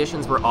trail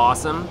conditions were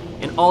awesome,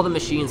 and all the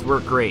machines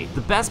work great.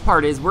 The best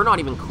part is we're not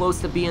even close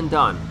to being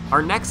done.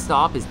 Our next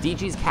stop is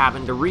DG's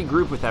cabin to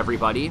regroup with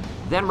everybody.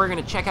 Then we're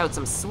gonna check out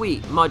some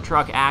sweet mud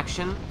truck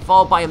action,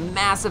 followed by a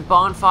massive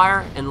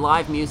bonfire and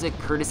live music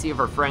courtesy of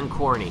our friend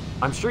Corny.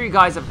 I'm sure you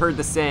guys have heard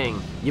the saying,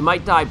 you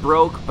might die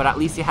broke, but at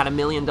least you had $1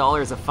 million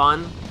of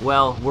fun.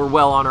 Well, we're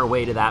well on our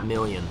way to that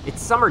million.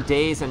 It's summer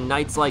days and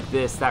nights like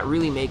this that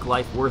really make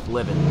life worth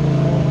living.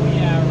 Oh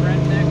yeah,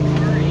 redneck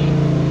party.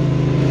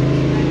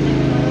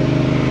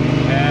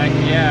 Heck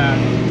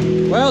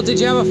yeah. Well, did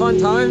you have a fun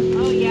time?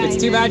 Oh yeah. It's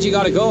too bad you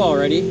gotta go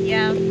already.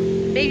 Yeah.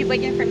 Baby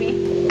waiting for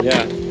me.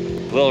 Yeah.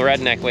 Little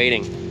redneck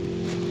waiting.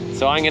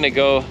 So I'm gonna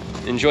go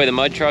enjoy the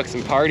mud trucks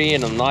and party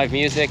and live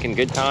music and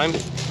good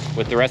times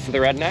with the rest of the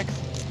rednecks.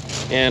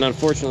 And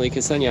unfortunately,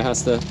 Ksenia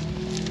has to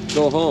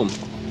go home.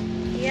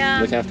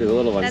 Yeah. Look after the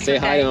little one. Say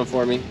hi to him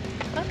for me.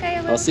 Okay,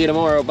 I will. I'll see you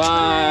tomorrow.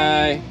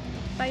 Bye.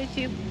 Bye,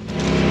 YouTube.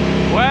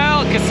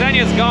 Well,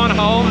 Ksenia's gone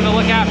home to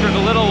look after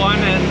the little one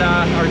and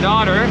our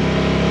daughter.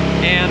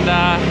 And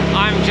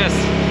I'm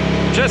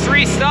just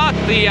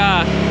restocked the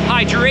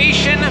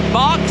hydration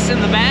box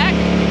in the back.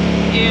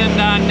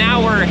 and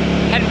now we're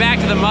heading back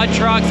to the mud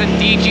trucks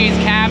and DG's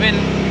cabin.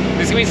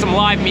 There's gonna be some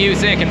live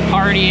music and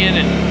partying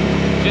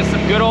and just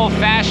some good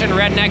old-fashioned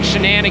redneck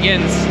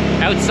shenanigans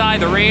outside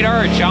the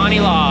radar of Johnny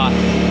Law.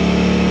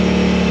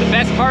 The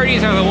best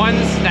parties are the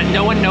ones that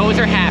no one knows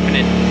are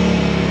happening,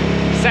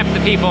 except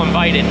the people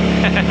invited.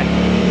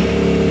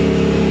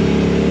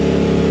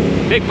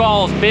 Big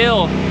Balls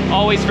Bill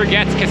always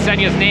forgets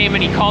Ksenia's name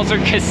and he calls her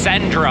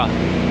Cassandra.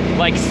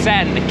 Like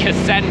Sen,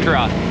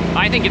 Cassandra.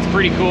 I think it's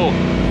pretty cool.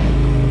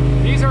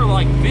 These are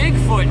like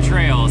Bigfoot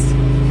trails.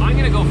 I'm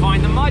gonna go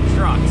find the mud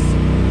trucks.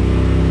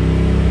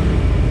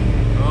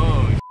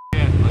 Oh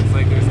shit, looks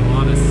like there's a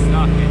lot of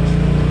stockage.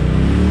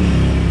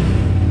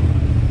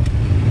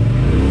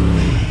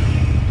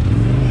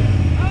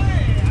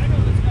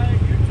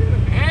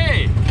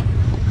 Hey!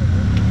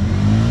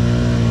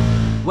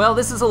 Well,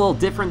 this is a little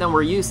different than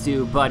we're used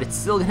to, but it's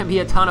still gonna be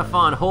a ton of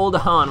fun. Hold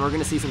on, we're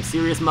gonna see some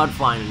serious mud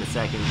flying in a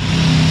second.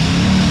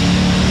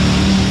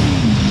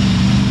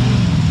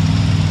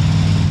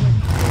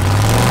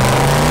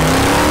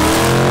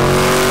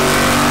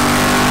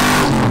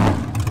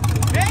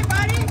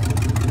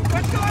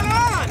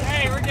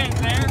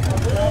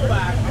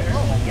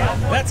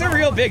 That's a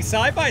real big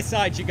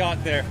side-by-side you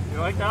got there. You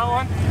like that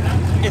one?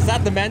 Is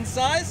that the men's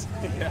size?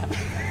 Yeah.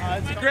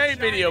 It's a great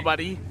video,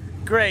 buddy.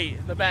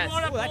 Great, the best.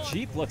 Oh, that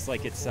Jeep looks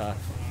like it's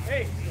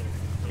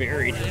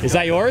buried. Is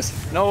that yours?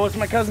 No, it's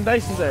my cousin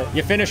Dyson's there.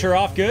 You finish her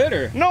off good,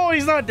 or? No,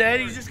 he's not dead.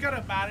 He's just got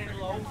a battery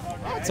low.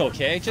 That's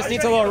okay. Just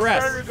needs a little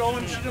rest. Started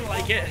going, she didn't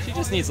like it. She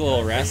just needs a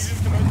little rest.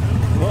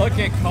 Look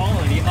at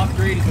Colin. He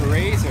upgraded the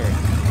Razor.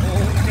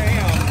 Oh,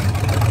 damn.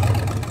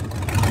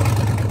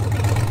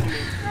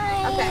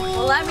 Okay,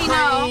 well let me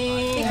know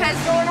because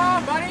what's going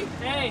on, buddy?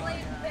 Hey,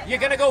 you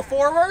gonna go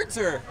forwards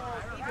or?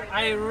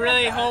 I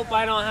really hope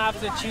I don't have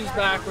to choose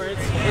backwards.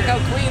 Look how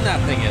clean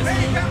that thing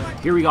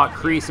is. Here we got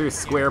Creaser's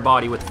square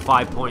body with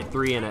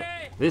 5.3 in it.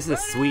 This is a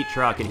sweet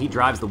truck and he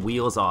drives the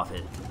wheels off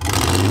it.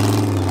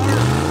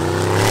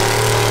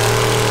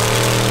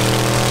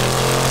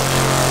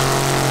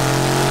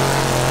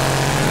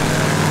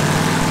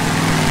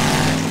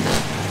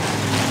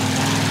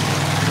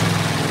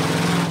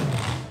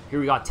 Here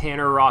we got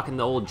Tanner rocking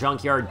the old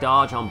junkyard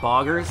Dodge on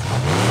boggers.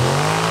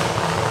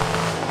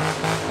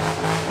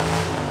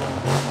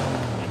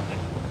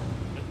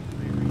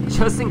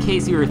 Just in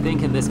case you were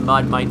thinking this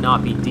mud might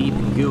not be deep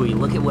and gooey,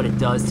 look at what it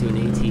does to an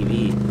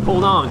ATV.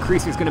 Hold on,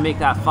 Creaser's gonna make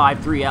that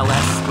 5.3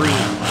 LS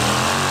scream.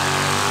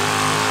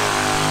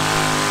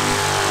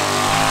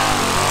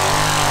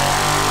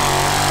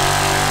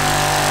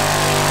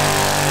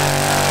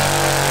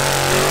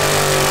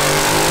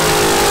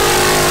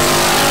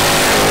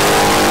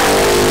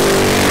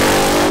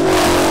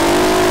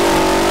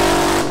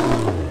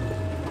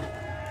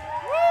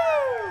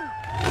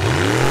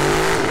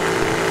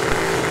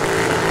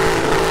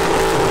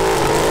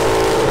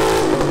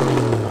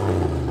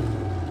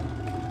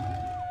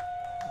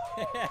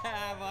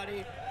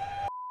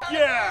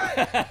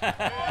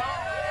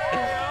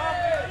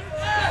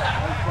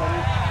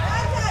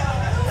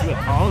 See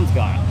what Colin's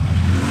got.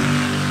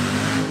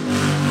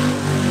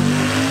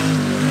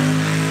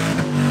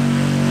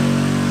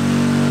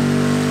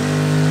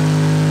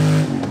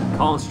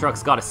 Colin's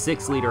truck's got a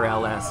 6-liter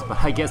LS,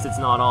 but I guess it's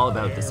not all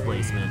about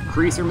displacement.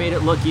 Creaser made it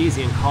look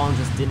easy and Colin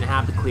just didn't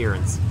have the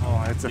clearance.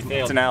 Oh, it's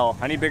an L.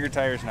 I need bigger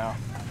tires now.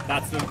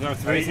 That's the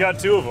You got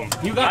 2 of them.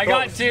 I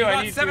got 2. You I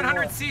got need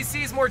 700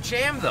 cc's more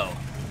jam though.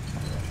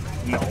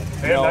 No.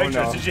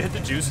 No. Did you hit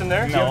the juice in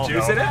there? No. Do you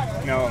have juice in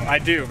it? No, I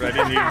do, but I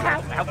didn't use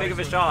it. How big of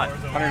a shot?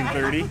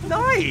 130.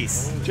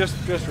 Nice! Just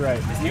right.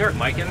 Is New York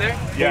Mike in there?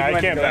 Yeah,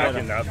 I can't back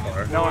in that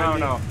far.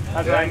 No.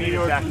 That's what I need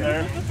back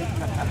there.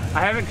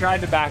 I haven't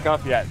tried to back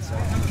up yet, so.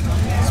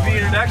 Speed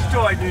your next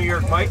toy, New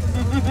York Mike.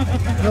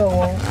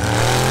 No.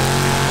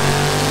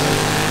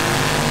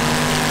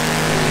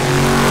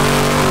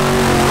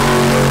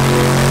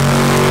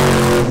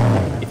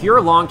 If you're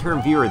a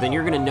long-term viewer, then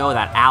you're gonna know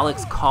that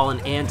Alex,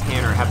 Colin, and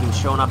Tanner have been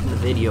showing up in the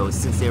videos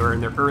since they were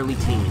in their early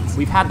teens.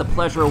 We've had the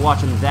pleasure of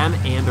watching them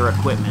and their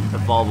equipment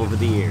evolve over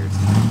the years.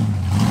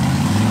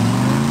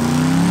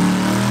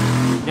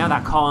 Now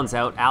that Colin's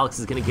out, Alex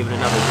is gonna give it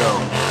another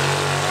go.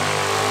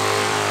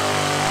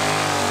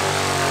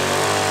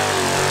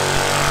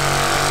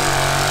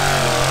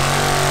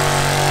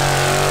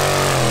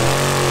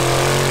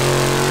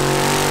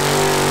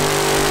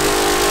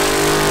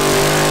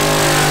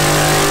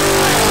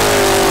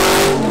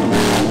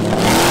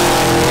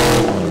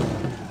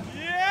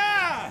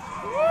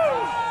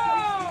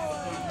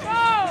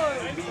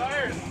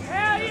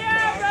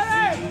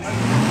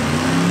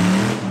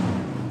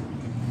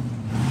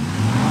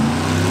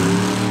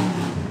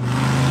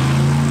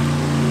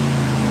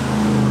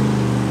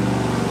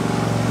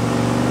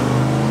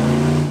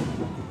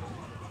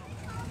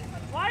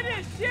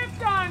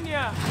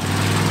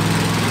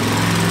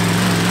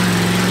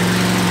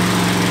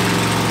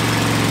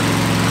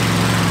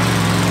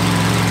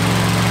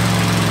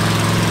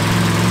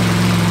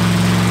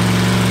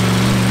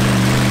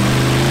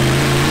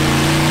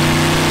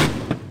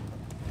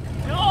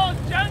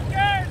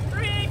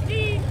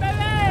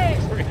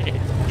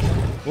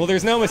 Well,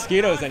 there's no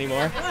mosquitoes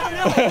anymore.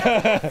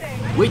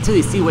 Wait till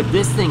you see what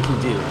this thing can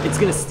do. It's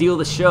gonna steal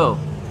the show.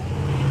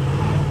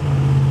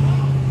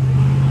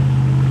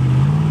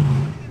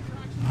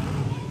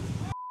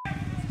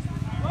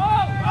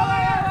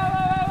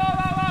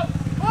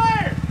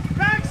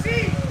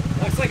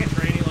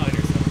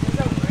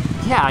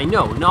 Yeah, I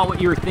know, not what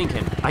you were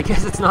thinking. I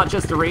guess it's not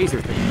just a razor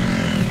thing.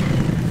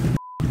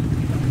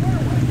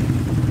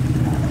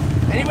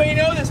 Anybody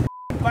know this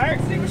fire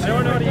extinguisher? I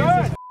don't know how to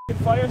use this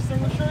fire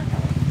extinguisher.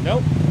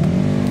 Nope.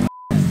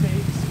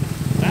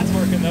 That's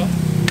working though.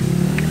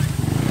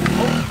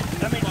 Oh,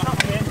 that means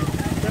something, man.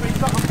 That means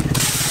something.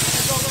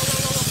 Go, go, go, go,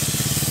 go.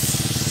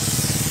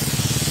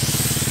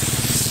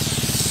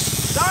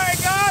 Sorry,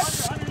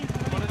 guys!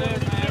 One of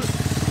those, man.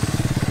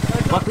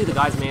 Luckily, the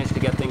guys managed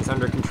to get things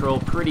under control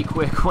pretty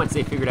quick once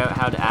they figured out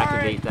how to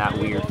activate that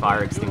weird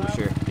fire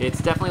extinguisher. It's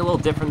definitely a little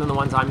different than the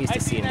ones I'm used to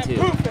seeing too.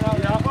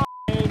 I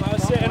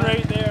was sitting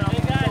right there.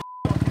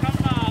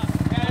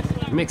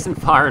 Mixing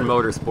fire and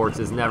motorsports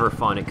is never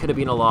fun. It could have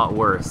been a lot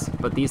worse,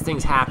 but these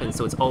things happen,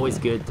 so it's always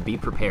good to be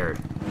prepared.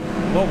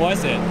 What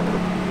was it?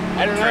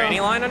 I don't know.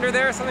 Tranny line under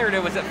there or something,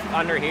 or was it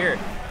under here?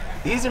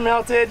 These are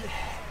melted.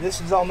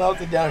 This is all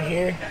melted down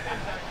here.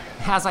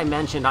 As I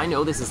mentioned, I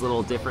know this is a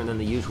little different than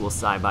the usual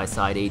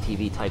side-by-side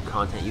ATV type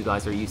content you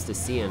guys are used to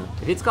seeing.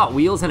 If it's got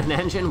wheels and an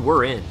engine,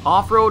 we're in.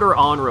 Off-road or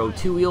on-road,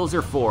 2 wheels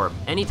or 4.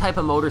 Any type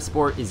of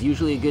motorsport is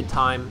usually a good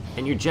time,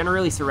 and you're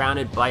generally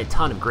surrounded by a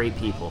ton of great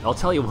people. I'll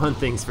tell you one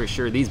thing's for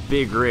sure, these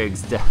big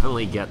rigs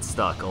definitely get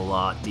stuck a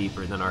lot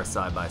deeper than our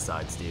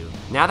side-by-sides do.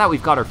 Now that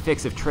we've got our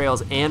fix of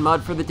trails and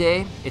mud for the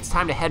day, it's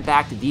time to head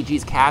back to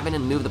DG's cabin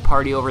and move the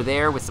party over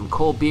there with some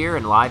cold beer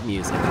and live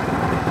music.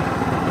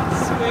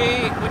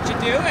 Sweet. What you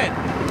doing?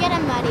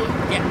 Getting muddy.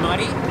 Getting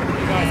muddy? You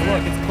guys,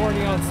 look, it's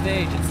Courtney on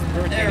stage. It's his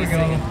birthday. There we go.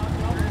 Singing.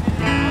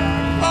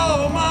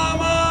 Oh,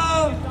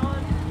 mama,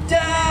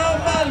 down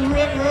by the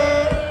river.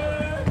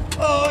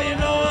 Oh, you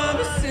know I'm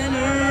a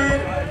sinner.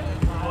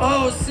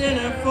 Oh,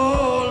 sinner for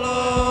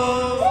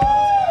love.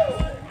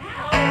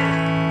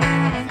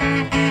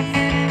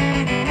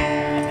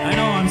 I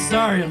know, I'm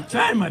sorry. I'm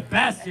trying my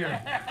best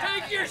here.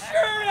 Take your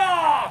shirt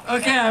off!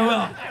 Okay, I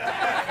will.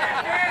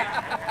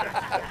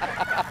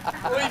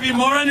 Will you be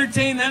more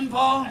entertained then,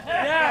 Paul?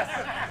 Yes!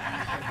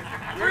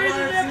 Freeze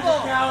the nipple!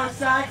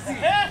 Kawasaki.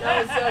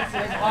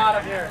 It's hot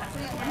up here.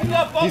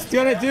 He's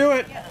gonna do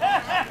it.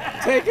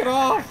 Take it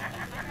off.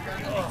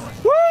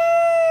 Woo!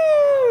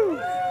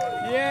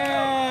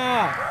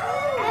 Yeah!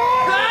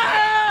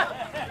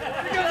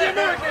 Here comes the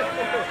American!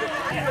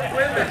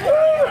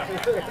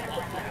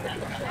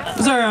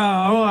 This is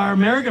our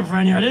American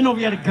friend here. I didn't know if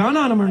he had a gun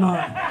on him or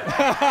not.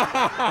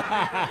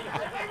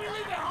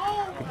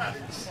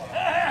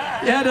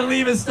 He had to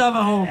leave his stuff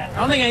at home. I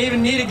don't think I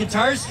even need a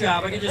guitar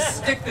strap. I could just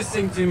stick this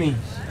thing to me.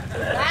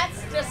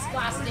 That's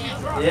disgusting.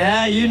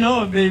 Yeah, you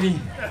know it,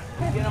 baby.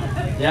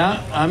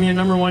 Yeah, I'm your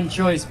 #1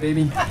 choice,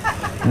 baby.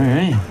 All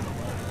right.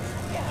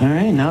 All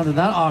right, now that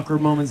awkward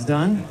moment's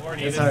done.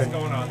 This is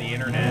going on the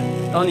internet.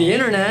 On the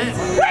internet?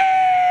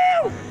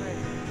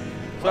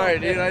 Sorry,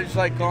 dude, I just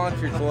like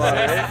concerts a lot,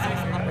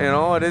 right? You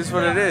know, it is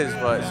what it is,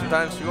 but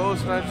sometimes she goes,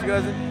 sometimes she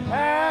doesn't.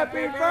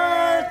 Happy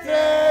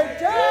birthday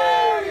to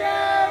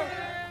you!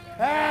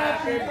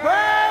 Happy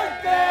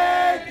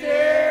birthday,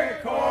 dear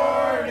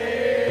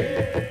Courtney!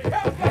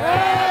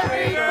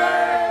 Happy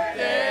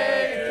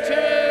birthday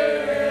to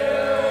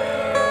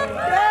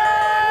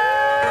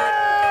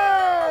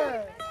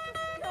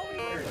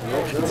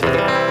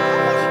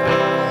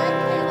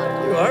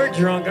you! You are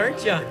drunk,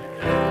 aren't you?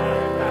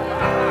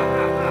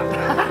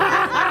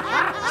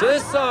 So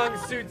this song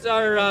suits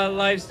our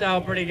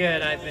lifestyle pretty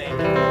good, I think.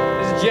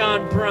 This is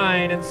John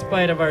Prine, In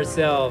Spite of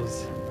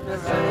Ourselves.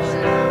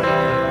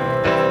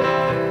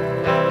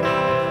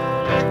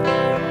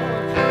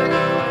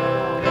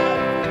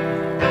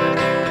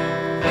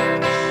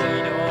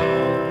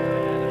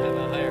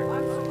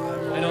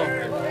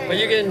 But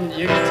you can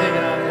take it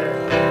out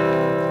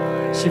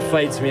there. She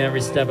fights me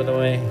every step of the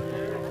way.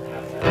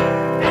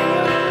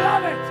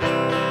 Love it!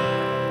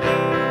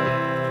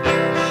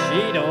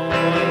 She don't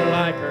wanna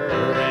like her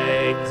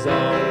eggs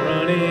all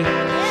runny.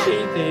 She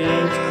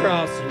thinks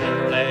crossing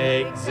her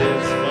legs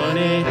is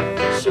funny.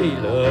 She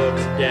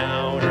looks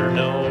down her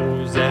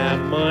nose at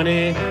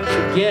money.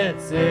 She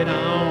gets it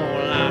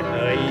on like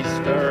the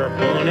Easter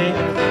bunny.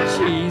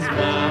 She's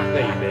my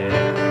baby,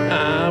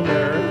 I'm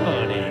her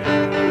honey.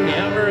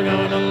 Never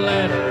gonna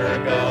let her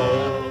go.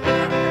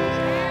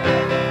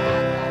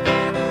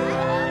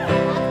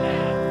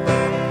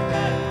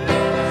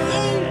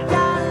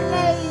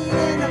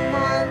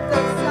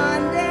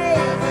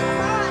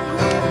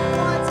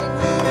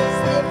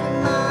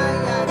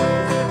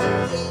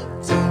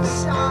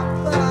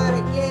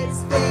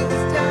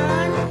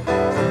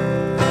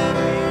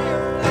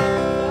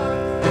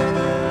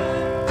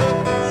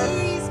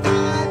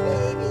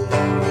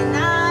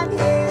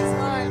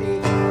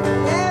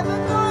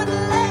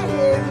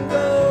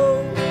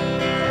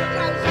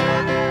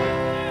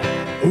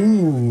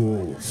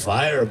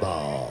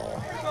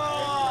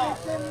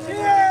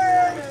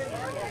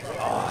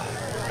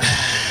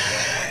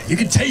 You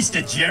can taste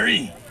it,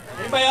 Jerry.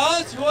 Anybody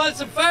else? You want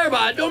some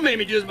Fireball? Don't make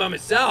me do this by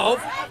myself.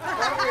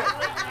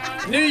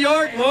 New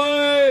York,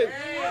 boy.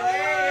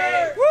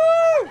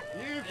 Woo!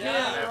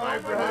 Yeah.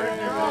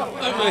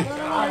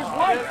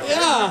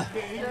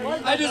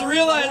 I just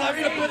realized I'm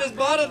gonna put this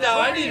bottle down.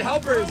 I need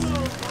helpers.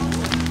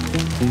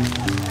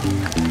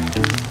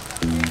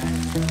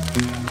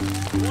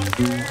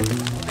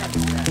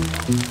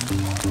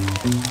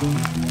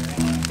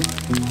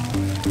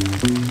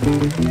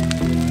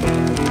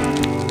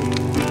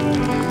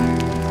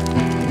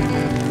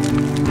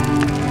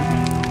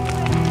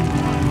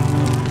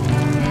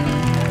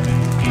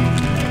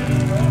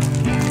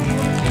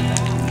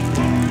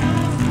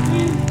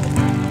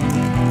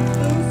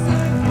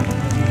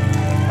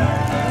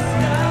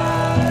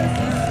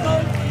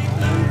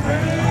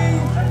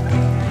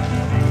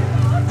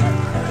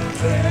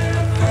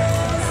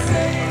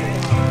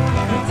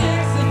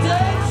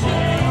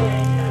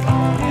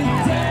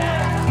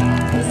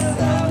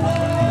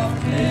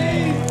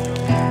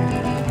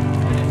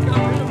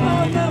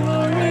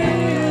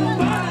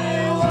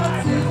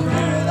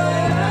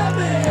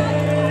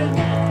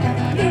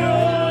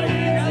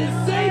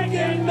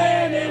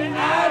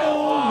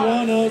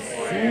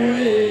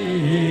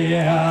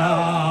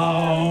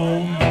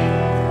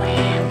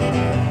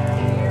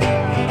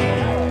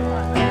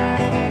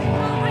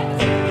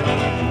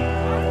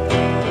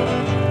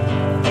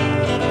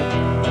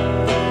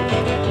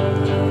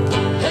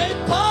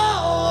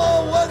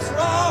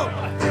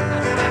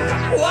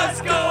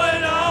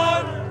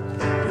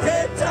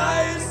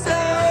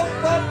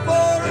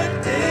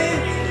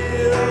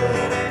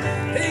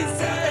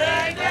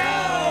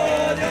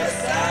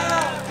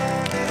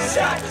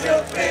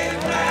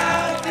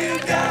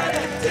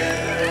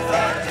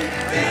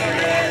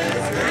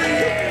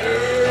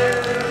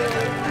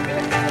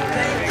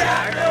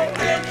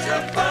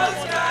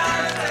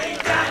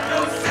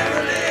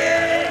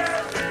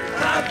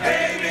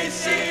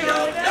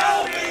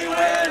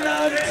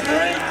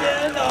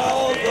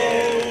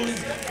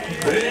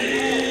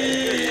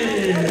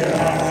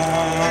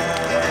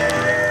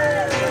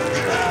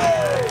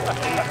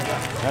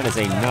 That is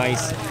a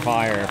nice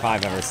fire if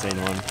I've ever seen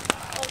one.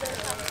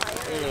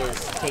 It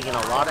is taking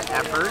a lot of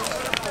effort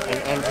and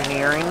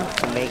engineering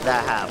to make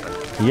that happen.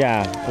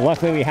 Yeah,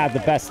 luckily we had the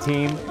best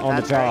team on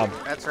the job.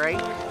 Right. That's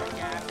right.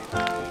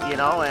 You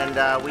know,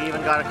 and we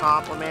even got a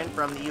compliment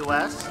from the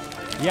U.S.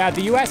 Yeah,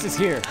 the U.S. is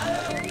here.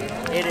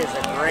 It is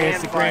a grand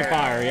It's a grand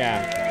fire,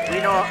 yeah. We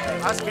know,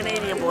 us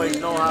Canadian boys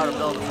know how to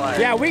build a fire.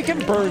 Yeah, we can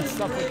burn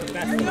stuff with the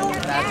best.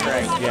 That's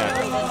right.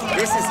 Yeah.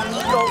 This is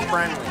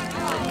eco-friendly.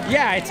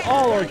 Yeah, it's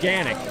all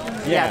organic.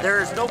 Yeah,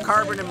 there's no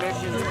carbon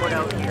emissions put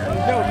out here.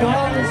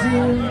 Call is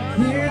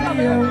here to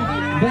go,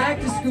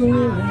 back to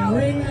school and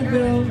ring the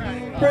bell.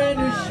 Brand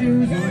new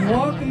shoes and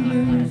walking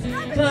blues,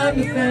 climb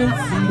the fence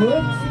and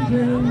books and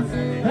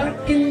pins. I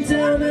can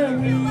tell that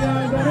we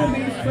are gonna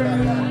be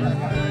friends.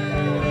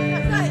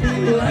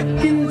 I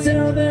can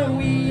tell that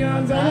we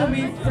are gonna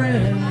be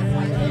friends.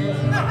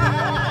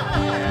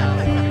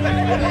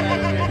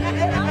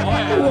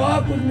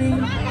 Walk with me,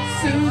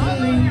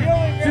 soothingly,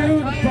 through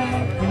the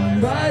park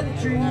and by the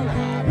tree.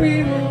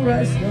 We will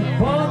rest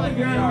upon the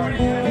ground,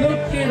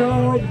 look at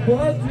all the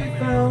bugs we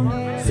found.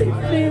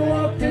 Safely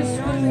walk to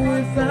school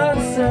without a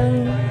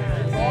sound.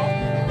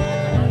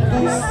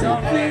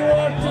 Safely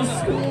walk to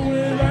school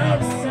without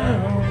a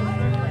sound.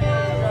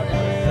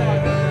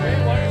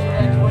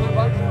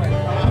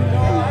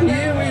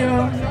 Here we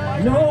are,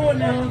 no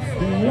one else.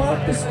 We walk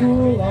to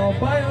school all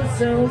by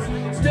ourselves,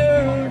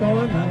 stirred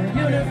on our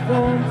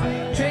uniforms,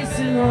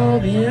 tracing all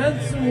the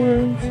ants and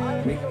worms.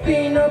 We've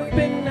been up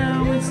and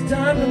now it's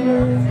time to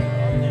learn.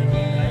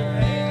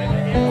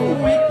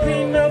 We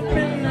clean up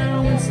and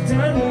now it's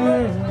time to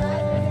learn.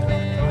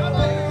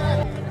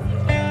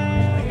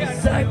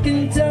 'Cause I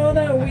can tell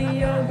that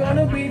we are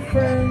gonna be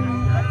friends.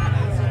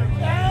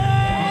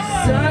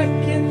 'Cause I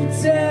can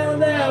tell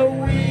that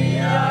we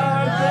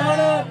are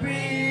gonna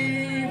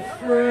be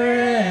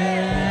friends.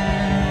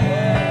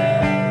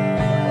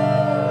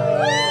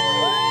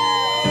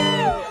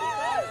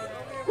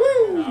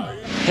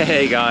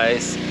 Hey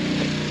guys,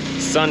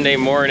 Sunday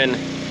morning.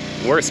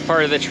 Worst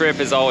part of the trip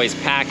is always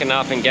packing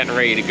up and getting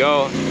ready to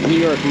go. New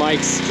York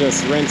Mike's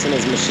just rinsing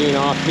his machine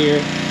off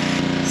here.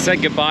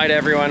 Said goodbye to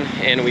everyone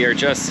and we are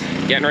just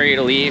getting ready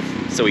to leave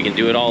so we can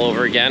do it all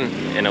over again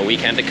in a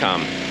weekend to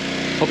come.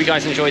 Hope you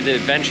guys enjoyed the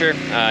adventure.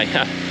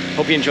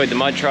 Hope you enjoyed the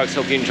mud trucks,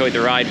 hope you enjoyed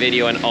the ride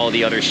video and all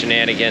the other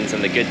shenanigans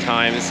and the good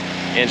times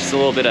and just a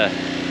little bit of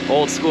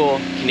old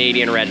school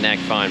Canadian redneck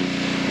fun.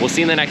 We'll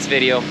see you in the next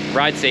video.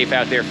 Ride safe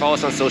out there. Follow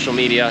us on social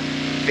media,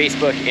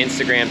 Facebook,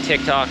 Instagram,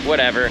 TikTok,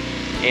 whatever.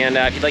 And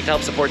if you'd like to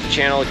help support the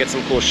channel, get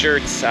some cool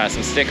shirts,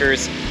 some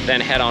stickers, then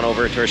head on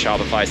over to our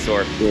Shopify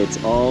store. It's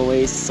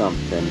always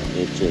something.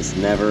 It just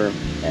never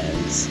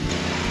ends.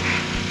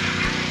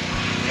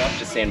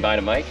 Just saying bye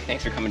to Mike.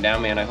 Thanks for coming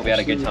down, man. I hope you had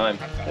a good time.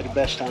 Had the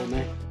best time,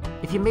 man.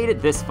 If you made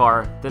it this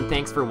far, then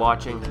thanks for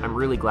watching. I'm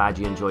really glad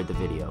you enjoyed the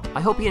video.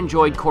 I hope you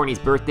enjoyed Corny's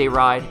birthday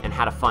ride and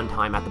had a fun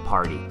time at the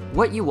party.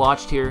 What you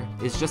watched here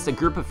is just a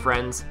group of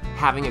friends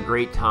having a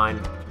great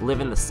time,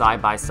 living the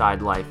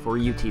side-by-side life, or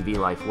UTV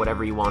life,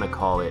 whatever you want to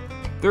call it.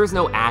 There's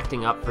no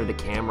acting up for the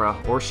camera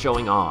or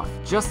showing off,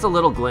 just a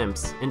little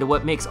glimpse into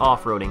what makes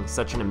off-roading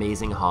such an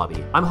amazing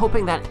hobby. I'm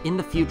hoping that in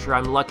the future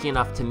I'm lucky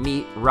enough to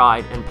meet,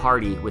 ride, and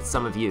party with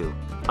some of you.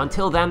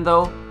 Until then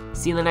though,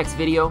 see you in the next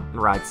video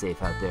and ride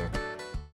safe out there.